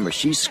 I remember,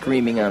 she's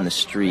screaming on the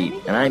street,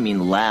 and I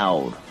mean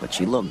loud, but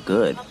she looked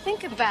good.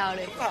 Think about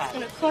it. It's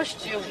gonna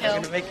cost you, Hill.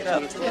 I'm gonna make it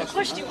up. It's gonna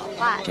cost you a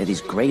lot. She had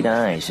these great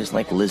eyes, just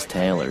like Liz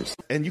Taylor's.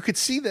 And you could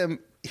see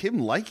him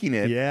liking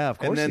it. Yeah, of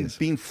course. And then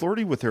being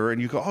flirty with her,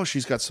 and you go, oh,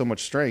 she's got so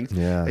much strength.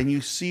 Yeah. And you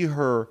see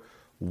her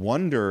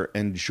wonder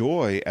and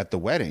joy at the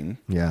wedding.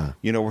 Yeah.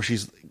 You know, where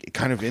she's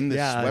kind of in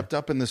this, swept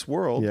up in this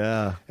world.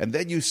 Yeah. And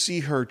then you see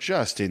her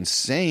just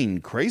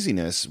insane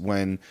craziness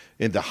when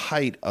in the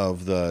height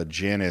of the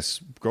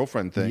Janice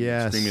girlfriend thing,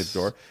 screaming at the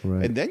door.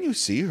 Right. And then you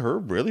see her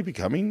really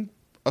becoming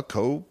a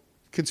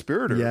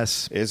co-conspirator.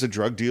 Yes. As a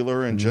drug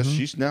dealer, and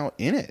she's now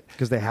in it.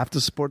 Because they have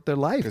to support their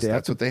life. They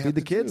have to feed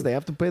the kids. They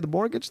have to pay the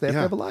mortgage. They have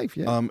to have a life.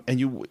 Yeah.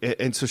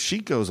 And so she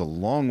goes a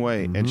long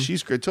way, and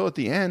she's great. Till at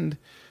the end,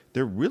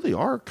 there really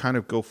are kind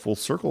of go full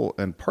circle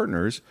and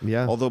partners.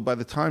 Yeah. Although by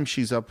the time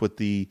she's up with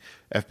the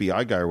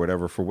FBI guy or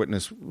whatever for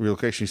witness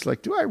relocation, she's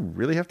like, do I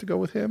really have to go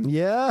with him?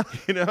 Yeah.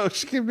 You know,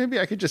 maybe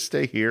I could just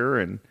stay here.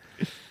 And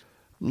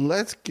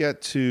let's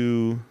get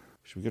to,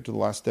 should we get to the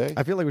last day?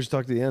 I feel like we should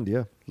talk to the end.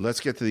 Yeah.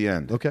 Let's get to the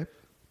end. Okay.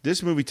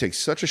 This movie takes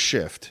such a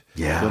shift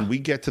when we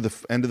get to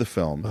the end of the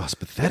film. Oh, it's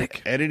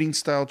pathetic. The editing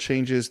style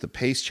changes. The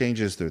pace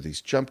changes. There are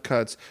these jump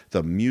cuts.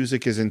 The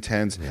music is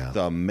intense. Yeah.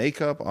 The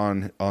makeup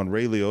on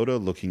Ray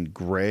Liotta looking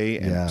gray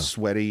and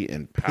sweaty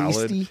and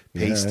pallid.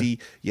 Pasty.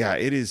 Yeah,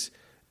 it is.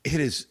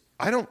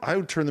 I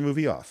would turn the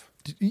movie off.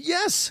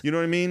 Yes. You know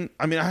what I mean?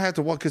 I had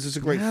to watch because it's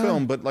a great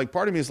film, but like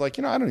part of me is like,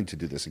 I don't need to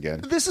do this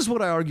again. This is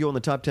what I argue on the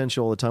Top 10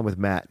 show all the time with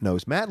Matt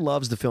knows. Matt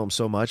loves the film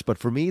so much, but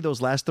for me,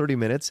 those last 30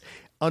 minutes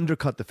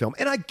undercut the film.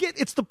 And I get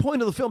it's the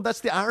point of the film.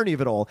 That's the irony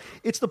of it all.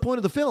 It's the point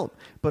of the film.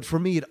 But for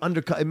me, it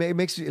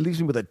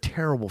leaves me with a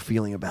terrible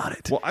feeling about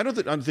it. Well, I don't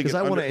think because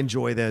I want to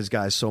enjoy those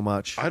guys so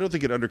much. I don't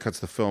think it undercuts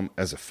the film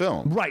as a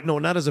film. Right. No,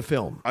 not as a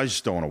film. I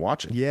just don't want to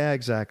watch it. Yeah,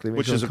 exactly.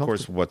 Which is, of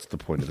course, what's the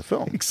point of the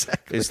film.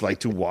 Exactly. It's like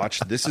to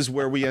watch. This is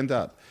where we end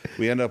up.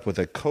 We end up with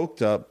a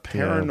coked up,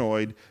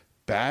 paranoid,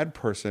 bad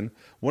person.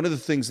 One of the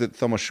things that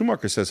Thelma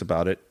Schumacher says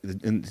about it,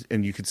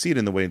 and you can see it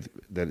in the way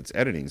that it's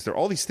editing, is there are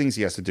all these things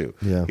he has to do.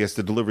 Yeah. He has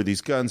to deliver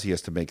these guns. He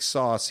has to make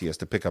sauce. He has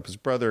to pick up his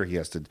brother. He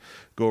has to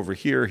go over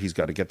here. He's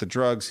got to get the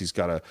drugs. He's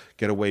got to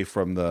get away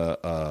from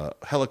the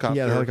helicopter.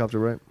 Yeah, the helicopter,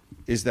 right.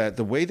 Is that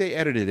the way they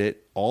edited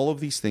it, all of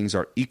these things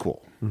are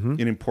equal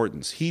in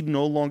importance. He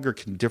no longer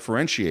can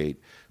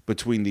differentiate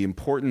between the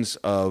importance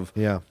of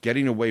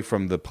getting away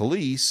from the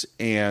police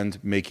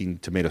and making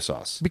tomato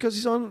sauce. Because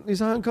he's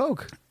high on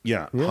coke.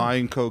 Yeah, high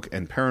on coke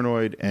and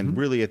paranoid and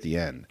really at the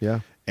end. Yeah.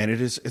 And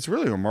it's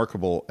really a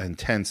remarkable and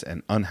tense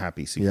and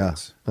unhappy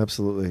sequence. Yeah,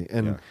 absolutely.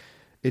 And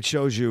it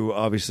shows you,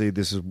 obviously,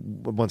 this is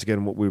once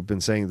again what we've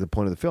been saying at the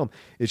point of the film.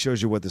 It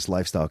shows you what this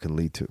lifestyle can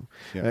lead to.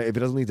 Yeah. If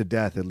it doesn't lead to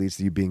death, it leads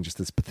to you being just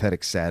this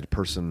pathetic, sad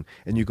person,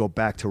 and you go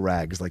back to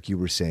rags, like you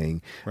were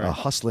saying,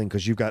 hustling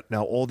because you've got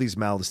now all these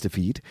mouths to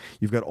feed.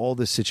 You've got all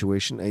this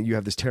situation, and you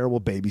have this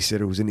terrible babysitter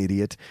who's an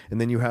idiot, and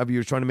then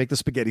you're trying to make the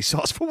spaghetti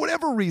sauce for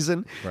whatever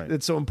reason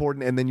that's so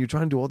important, and then you're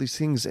trying to do all these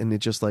things, and it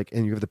just like,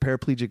 and you have the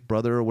paraplegic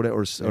brother or whatever,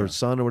 or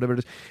son or whatever it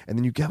is, and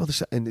then you get all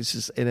this, and it's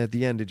just, and at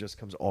the end it just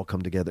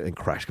come together and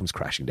comes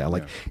crashing down.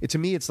 Like to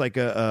me, it's like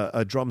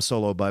a drum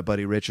solo by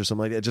Buddy Rich or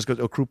something like that. It just goes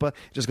Krupa,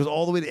 it just goes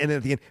all the way to, and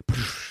at the end,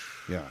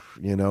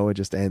 it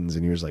just ends,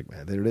 and you're just like,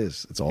 man, there it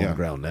is. It's all on the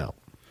ground now.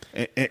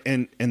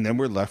 And then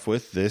we're left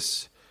with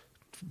this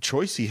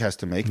choice he has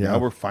to make. Now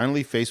we're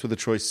finally faced with a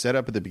choice set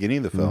up at the beginning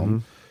of the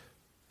film.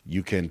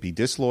 You can be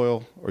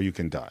disloyal or you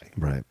can die.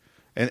 Right.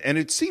 And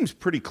it seems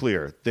pretty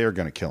clear they're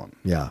going to kill him.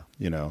 Yeah.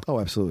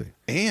 Oh, absolutely.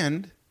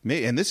 And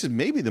this is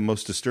maybe the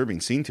most disturbing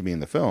scene to me in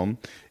the film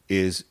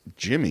is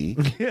Jimmy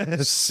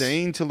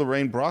saying to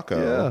Lorraine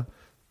Bracco,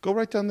 go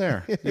right down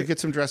there. You get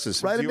some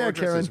dresses. Right in there,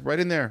 Karen. Right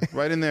in there.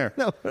 Right in there.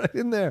 No, right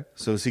in there.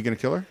 So is he going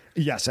to kill her?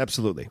 Yes,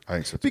 absolutely. I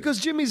think so too. Because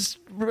Jimmy's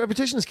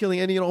reputation is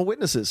killing any and all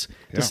witnesses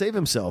to save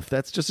himself.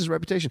 That's just his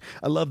reputation.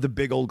 I love the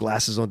big old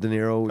glasses on De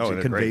Niro,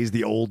 which conveys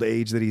the old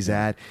age that he's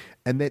at.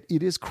 And that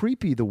it is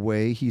creepy the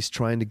way he's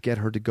trying to get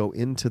her to go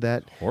into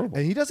that. Horrible.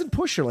 And he doesn't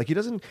push her. Like, he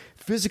doesn't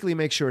physically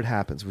make sure it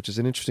happens, which is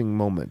an interesting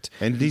moment.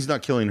 And he's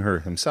not killing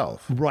her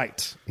himself.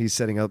 Right. He's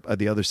setting up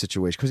the other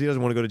situation because he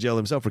doesn't want to go to jail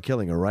himself for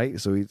killing her, right?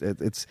 So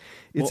it's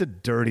a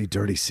dirty,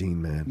 dirty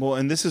scene, man. Well,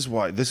 and this is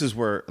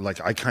where,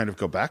 like, I kind of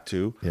go back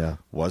to,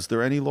 was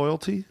there any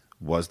loyalty?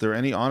 Was there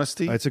any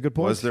honesty? That's a good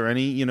point. Was there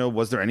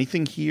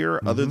anything here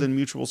other than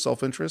mutual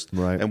self-interest?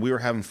 Right. And we were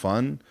having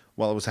fun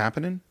while it was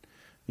happening?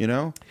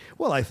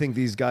 Well, I think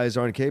these guys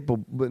aren't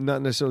capable, but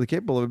not necessarily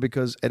capable of it,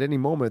 because at any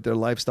moment their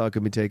lifestyle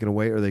can be taken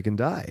away or they can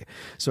die.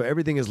 So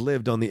everything is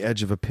lived on the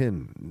edge of a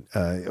pin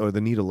or the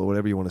needle or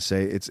whatever you want to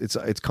say. It's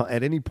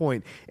at any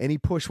point, any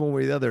push one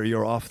way or the other,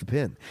 you're off the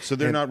pin. So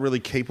they're not really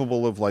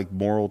capable of like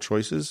moral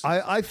choices.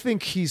 I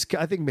think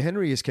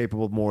Henry is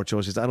capable of moral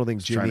choices. I don't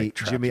think Jimmy.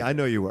 I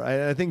know you were.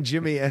 I think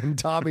Jimmy and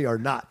Tommy are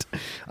not.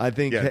 I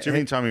think Jimmy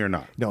and Tommy are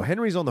not. No,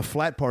 Henry's on the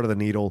flat part of the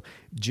needle.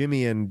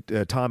 Jimmy and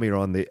Tommy are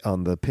on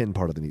the pin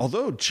part of the needle.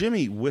 Although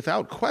Jimmy,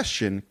 without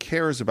question,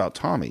 cares about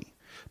Tommy,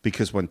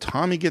 because when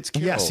Tommy gets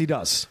killed, yes, he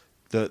does.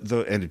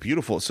 And it's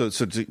beautiful. So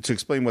to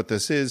explain what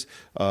this is,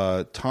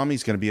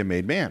 Tommy's going to be a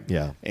made man.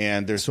 Yeah,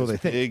 and there's this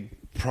big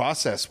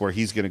process where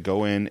he's going to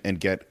go in and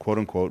get quote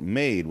unquote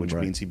made, which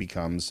means he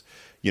becomes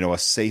a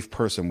safe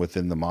person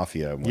within the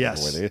mafia.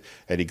 Yes,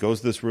 and he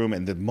goes to this room,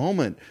 and the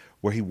moment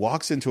where he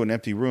walks into an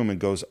empty room and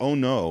goes, oh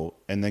no,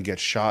 and then gets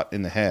shot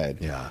in the head.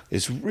 Yeah.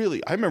 Is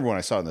really, I remember when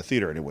I saw it in the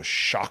theater and it was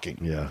shocking.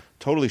 Yeah.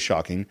 Totally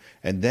shocking.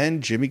 And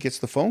then Jimmy gets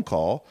the phone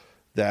call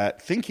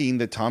thinking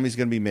that Tommy's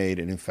going to be made.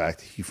 And in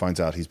fact, he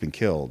finds out he's been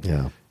killed.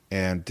 Yeah.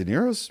 And De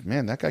Niro's,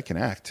 man, that guy can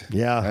act.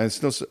 Yeah. And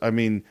it's no, I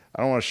mean,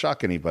 I don't want to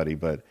shock anybody,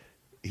 but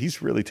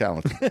he's really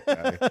talented.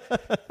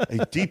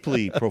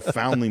 Deeply,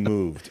 profoundly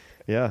moved.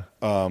 Yeah.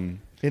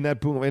 In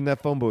that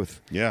phone booth.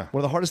 Yeah.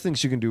 One of the hardest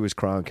things you can do is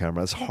cry on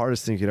camera. That's the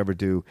hardest thing you could ever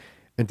do.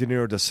 And De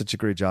Niro does such a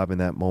great job in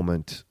that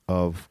moment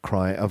of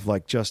crying, of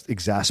like just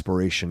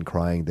exasperation,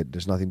 crying that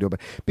there's nothing to do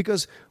about it.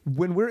 Because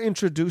when we're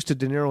introduced to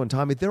De Niro and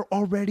Tommy, they're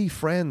already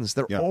friends.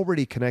 They're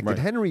already connected. Right.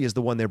 Henry is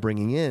the one they're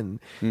bringing in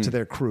to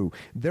their crew.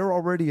 They're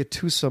already a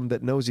twosome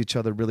that knows each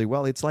other really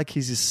well. It's like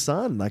he's his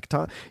son. Like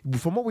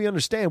from what we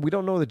understand, we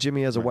don't know that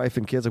Jimmy has a wife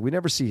and kids. Like we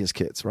never see his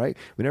kids, right?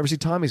 We never see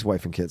Tommy's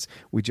wife and kids.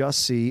 We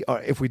just see,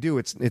 or if we do,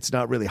 it's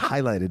not really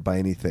highlighted by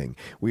anything.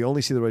 We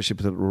only see the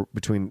relationship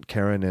between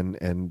Karen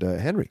and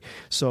Henry.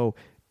 So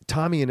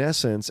Tommy, in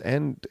essence,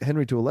 and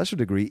Henry to a lesser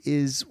degree,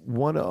 is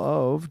one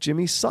of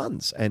Jimmy's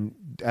sons. And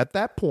at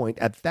that point,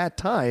 at that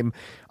time,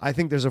 I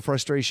think there's a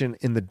frustration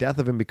in the death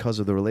of him because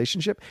of the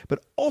relationship,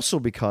 but also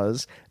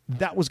because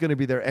that was going to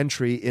be their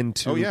entry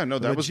into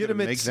that was gonna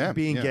make them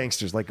being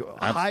gangsters, like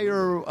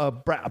higher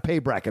pay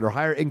bracket or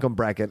higher income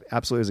bracket,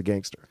 absolutely as a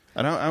gangster.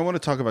 And I want to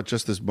talk about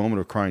just this moment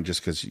of crying, just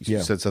because you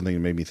said something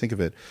that made me think of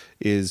it,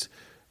 is...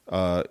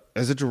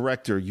 as a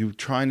director, you're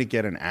trying to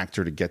get an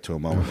actor to get to a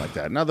moment like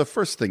that. Now, the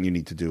first thing you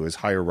need to do is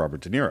hire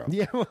Robert De Niro.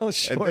 Yeah, well,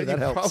 sure, and that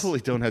helps. Probably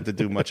don't have to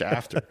do much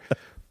after.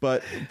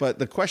 But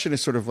the question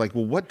is sort of like,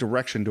 well, what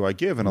direction do I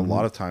give? And a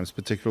lot of times,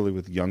 particularly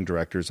with young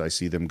directors, I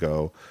see them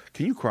go,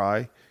 can you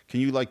cry?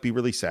 Can you be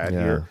really sad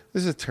here?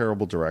 This is a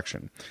terrible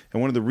direction.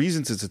 And one of the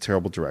reasons it's a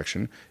terrible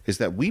direction is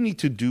that we need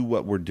to do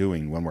what we're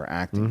doing when we're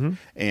acting.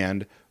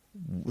 And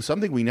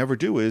something we never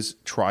do is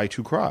try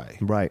to cry.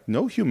 Right.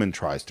 No human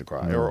tries to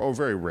cry, or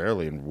very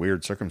rarely in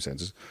weird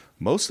circumstances.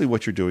 Mostly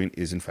what you're doing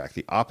is, in fact,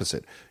 the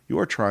opposite. You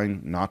are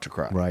trying not to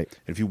cry. Right.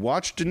 And if you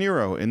watch De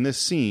Niro in this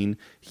scene,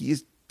 he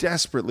is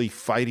desperately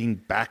fighting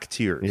back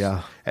tears.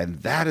 Yeah. And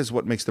that is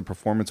what makes the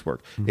performance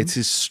work. It's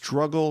his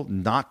struggle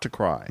not to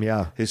cry.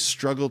 Yeah. His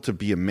struggle to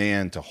be a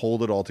man, to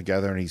hold it all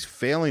together, and he's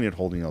failing at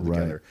holding it all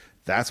together.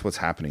 That's what's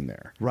happening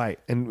there. Right.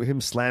 And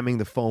him slamming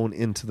the phone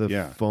into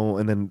the phone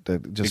and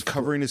then just and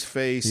covering his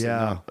face.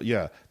 Yeah.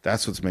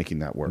 That's what's making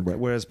that work. Right.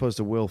 Whereas opposed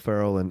to Will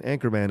Ferrell and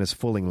Anchorman is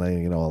fully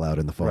laying it all out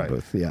in the phone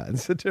booth. Yeah,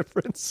 it's a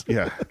difference.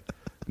 Yeah.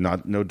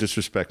 No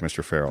disrespect,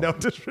 Mr. Farrell. No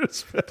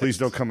disrespect. Please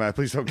don't come at.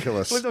 Please don't kill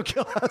us. Please don't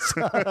kill us,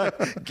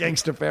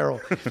 Gangster Farrell.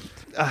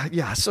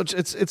 So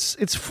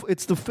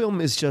it's the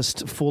film is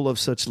just full of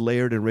such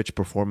layered and rich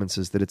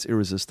performances that it's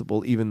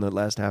irresistible. Even the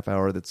last half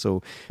hour that's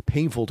so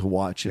painful to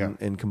watch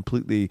and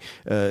completely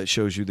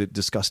shows you the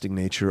disgusting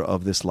nature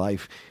of this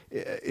life.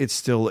 It's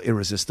still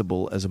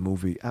irresistible as a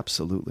movie.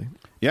 Absolutely.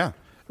 Yeah.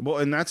 Well,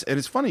 and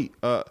it's funny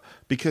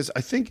because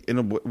I think in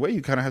a way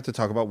you kind of have to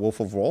talk about Wolf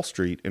of Wall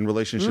Street in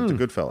relationship to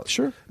Goodfellas.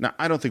 Sure. Now,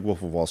 I don't think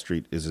Wolf of Wall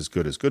Street is as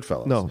good as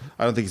Goodfellas. No.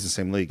 I don't think it's the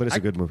same league. But it's a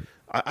good movie.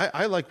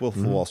 I like Wolf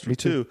of Wall Street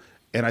too.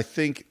 And I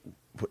think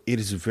it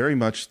is very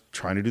much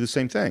trying to do the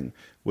same thing,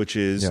 which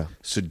is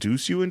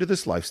seduce you into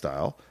this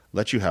lifestyle,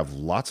 let you have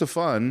lots of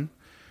fun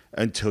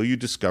until you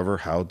discover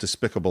how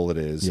despicable it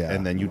is. Yeah.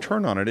 And then you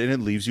turn on it and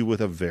it leaves you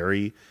with a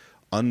very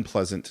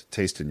unpleasant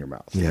taste in your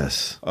mouth.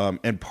 Yes.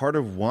 And part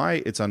of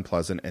why it's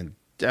unpleasant, and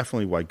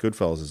definitely why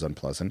Goodfellas is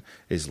unpleasant,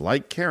 is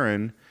like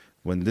Karen,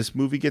 when this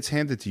movie gets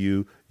handed to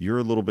you, you're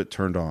a little bit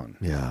turned on.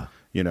 Yeah.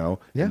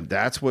 And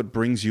that's what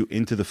brings you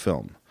into the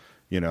film.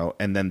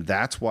 And then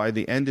that's why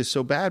the end is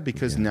so bad,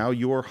 because now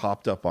you're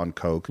hopped up on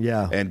coke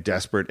and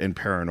desperate and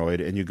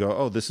paranoid, and you go,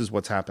 oh, this is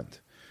what's happened.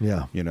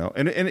 Yeah.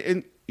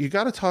 And you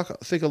got to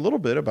think a little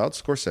bit about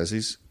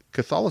Scorsese's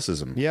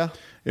Catholicism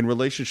in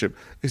relationship.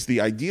 Is the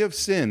idea of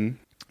sin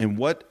and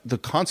what the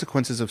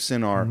consequences of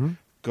sin are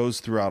goes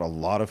throughout a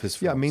lot of his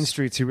films. Yeah, Mean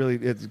Streets, Harvey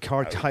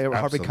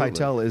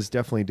Keitel is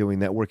definitely doing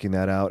that, working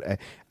that out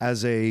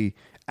as a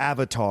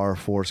avatar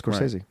for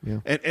Scorsese.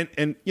 Right. Yeah.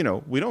 And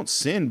we don't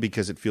sin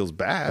because it feels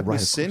bad. We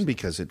sin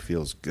because it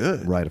feels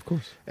good. Right, of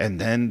course. And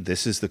then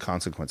this is the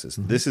consequences.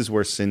 This is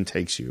where sin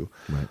takes you.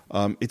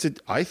 Right.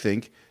 I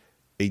think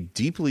a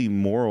deeply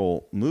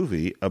moral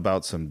movie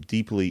about some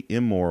deeply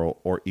immoral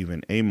or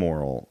even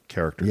amoral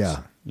characters.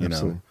 Yeah,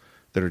 absolutely.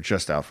 That are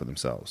just out for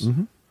themselves.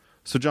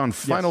 So, John,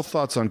 final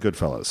thoughts on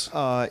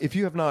Goodfellas. If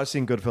you have not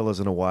seen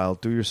Goodfellas in a while,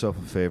 do yourself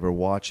a favor,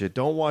 watch it.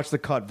 Don't watch the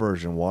cut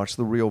version. Watch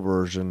the real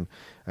version.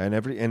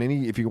 If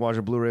you can watch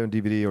a Blu-ray on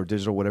DVD or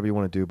digital, whatever you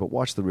want to do, but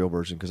watch the real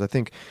version, because I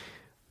think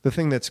the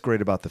thing that's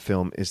great about the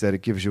film is that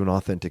it gives you an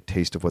authentic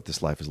taste of what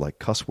this life is like.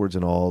 Cuss words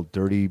and all,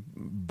 dirty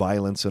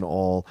violence and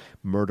all,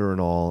 murder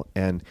and all,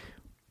 and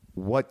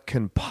what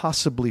can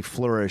possibly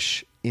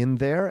flourish in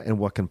there and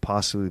what can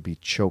possibly be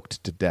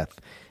choked to death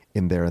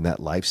in there in that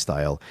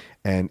lifestyle.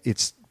 And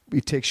it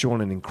takes you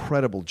on an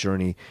incredible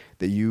journey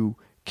that you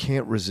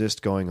can't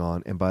resist going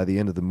on. And by the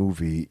end of the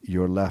movie,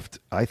 you're left,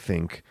 I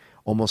think,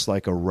 almost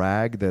like a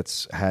rag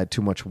that's had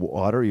too much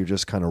water. You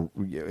just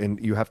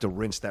and you have to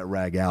rinse that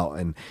rag out,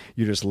 and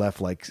you're just left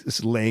like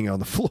laying on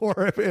the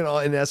floor,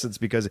 in essence,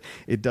 because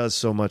it does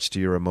so much to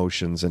your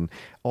emotions. And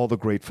all the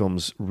great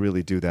films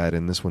really do that,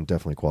 and this one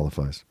definitely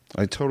qualifies.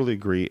 I totally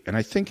agree. And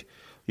I think,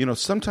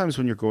 sometimes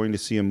when you're going to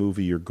see a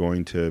movie, you're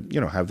going to,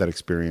 have that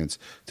experience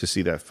to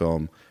see that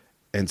film.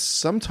 And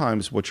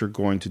sometimes what you're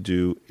going to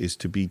do is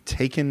to be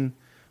taken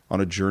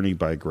on a journey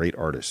by a great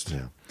artist.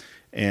 Yeah.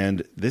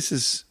 And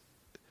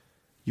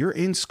you're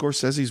in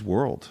Scorsese's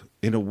world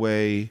in a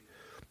way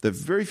that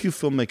very few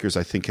filmmakers,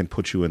 I think, can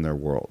put you in their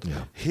world.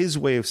 Yeah. His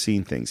way of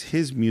seeing things,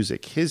 his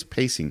music, his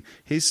pacing,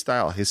 his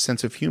style, his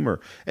sense of humor,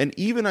 and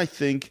even, I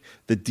think,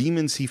 the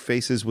demons he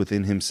faces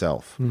within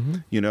himself,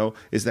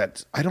 is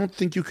that I don't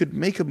think you could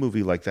make a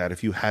movie like that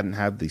if you hadn't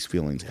had these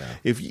feelings.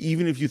 Yeah.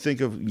 Even if you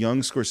think of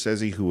young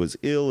Scorsese who was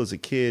ill as a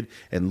kid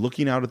and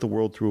looking out at the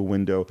world through a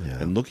window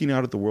and looking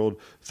out at the world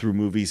through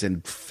movies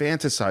and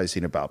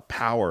fantasizing about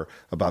power,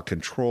 about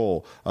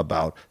control,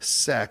 about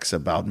sex,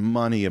 about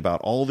money,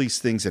 about all these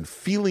things, and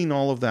feeling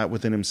all of that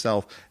within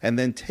himself, and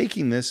then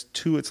taking this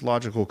to its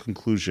logical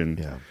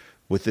conclusion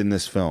within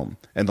this film.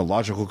 And the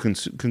logical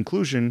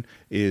conclusion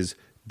is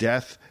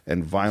death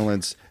and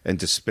violence and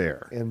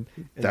despair. And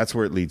that's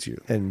where it leads you.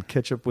 And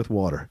ketchup with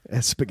water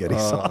and spaghetti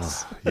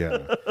sauce.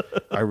 Yeah.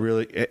 I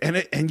really,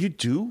 and you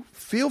do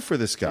feel for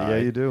this guy. Yeah,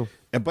 you do.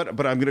 But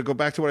I'm going to go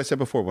back to what I said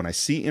before. When I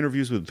see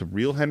interviews with the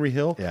real Henry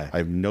Hill, I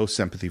have no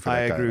sympathy for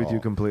that guy. I agree with you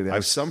completely. I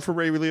have some for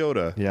Ray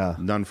Liotta,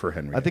 none for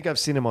Henry I think I've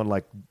seen him on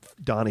like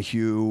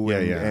Donahue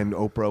and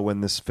Oprah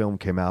when this film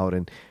came out.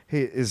 And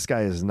this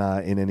guy is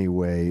not in any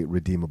way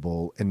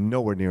redeemable and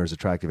nowhere near as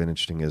attractive and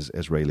interesting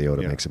as Ray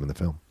Liotta makes him in the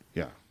film.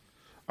 Yeah.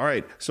 All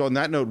right. So on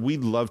that note,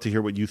 we'd love to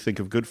hear what you think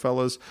of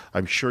Goodfellas.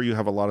 I'm sure you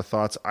have a lot of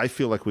thoughts. I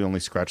feel like we only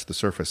scratched the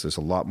surface. There's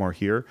a lot more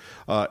here.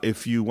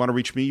 If you want to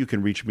reach me, you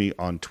can reach me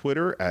on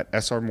Twitter at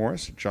SR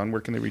Morris. John,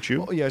 where can they reach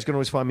you? Well, you guys can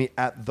always find me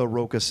at The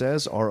Rocha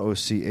Says,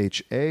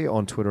 ROCHA,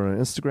 on Twitter and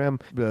Instagram.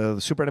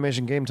 The Super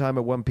Animation Game Time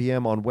at 1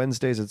 p.m. on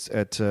Wednesdays. It's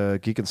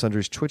at Geek and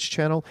Sundry's Twitch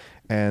channel,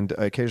 and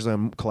occasionally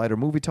on Collider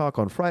Movie Talk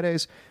on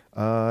Fridays.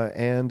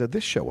 and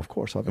this show, of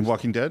course. Obviously. And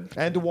Walking Dead?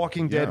 And the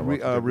Walking Dead, Walking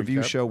Dead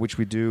review recap. show, which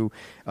we do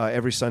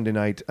every Sunday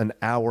night, an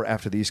hour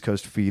after the East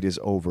Coast feed is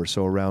over.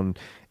 So around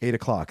 8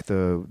 o'clock,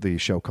 the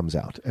show comes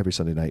out every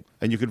Sunday night.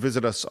 And you can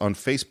visit us on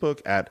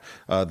Facebook at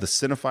The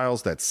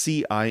Cinephiles. That's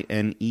CINE-FILES.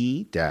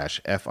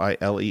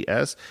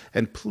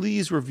 And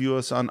please review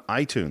us on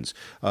iTunes.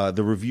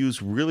 The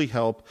reviews really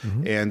help.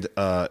 And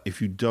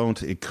if you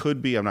don't, it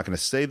could be, I'm not going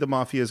to say the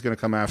Mafia is going to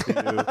come after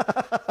you,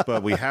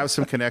 but we have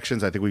some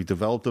connections. I think we've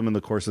developed them in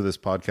the course of this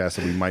podcast,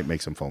 and we might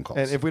make some phone calls.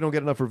 And if we don't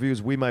get enough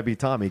reviews, we might be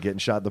Tommy getting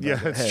shot in the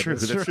back of the head. True.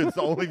 That's true. It's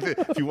the only thing.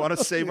 If you want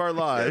to save our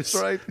lives,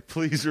 That's right.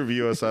 Please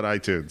review us on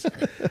iTunes.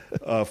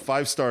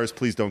 5 stars,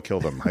 please don't kill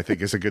them, I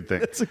think is a good thing.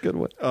 That's a good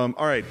one. All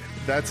right.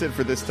 That's it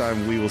for this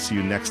time. We will see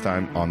you next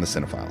time on The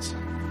Cinephiles.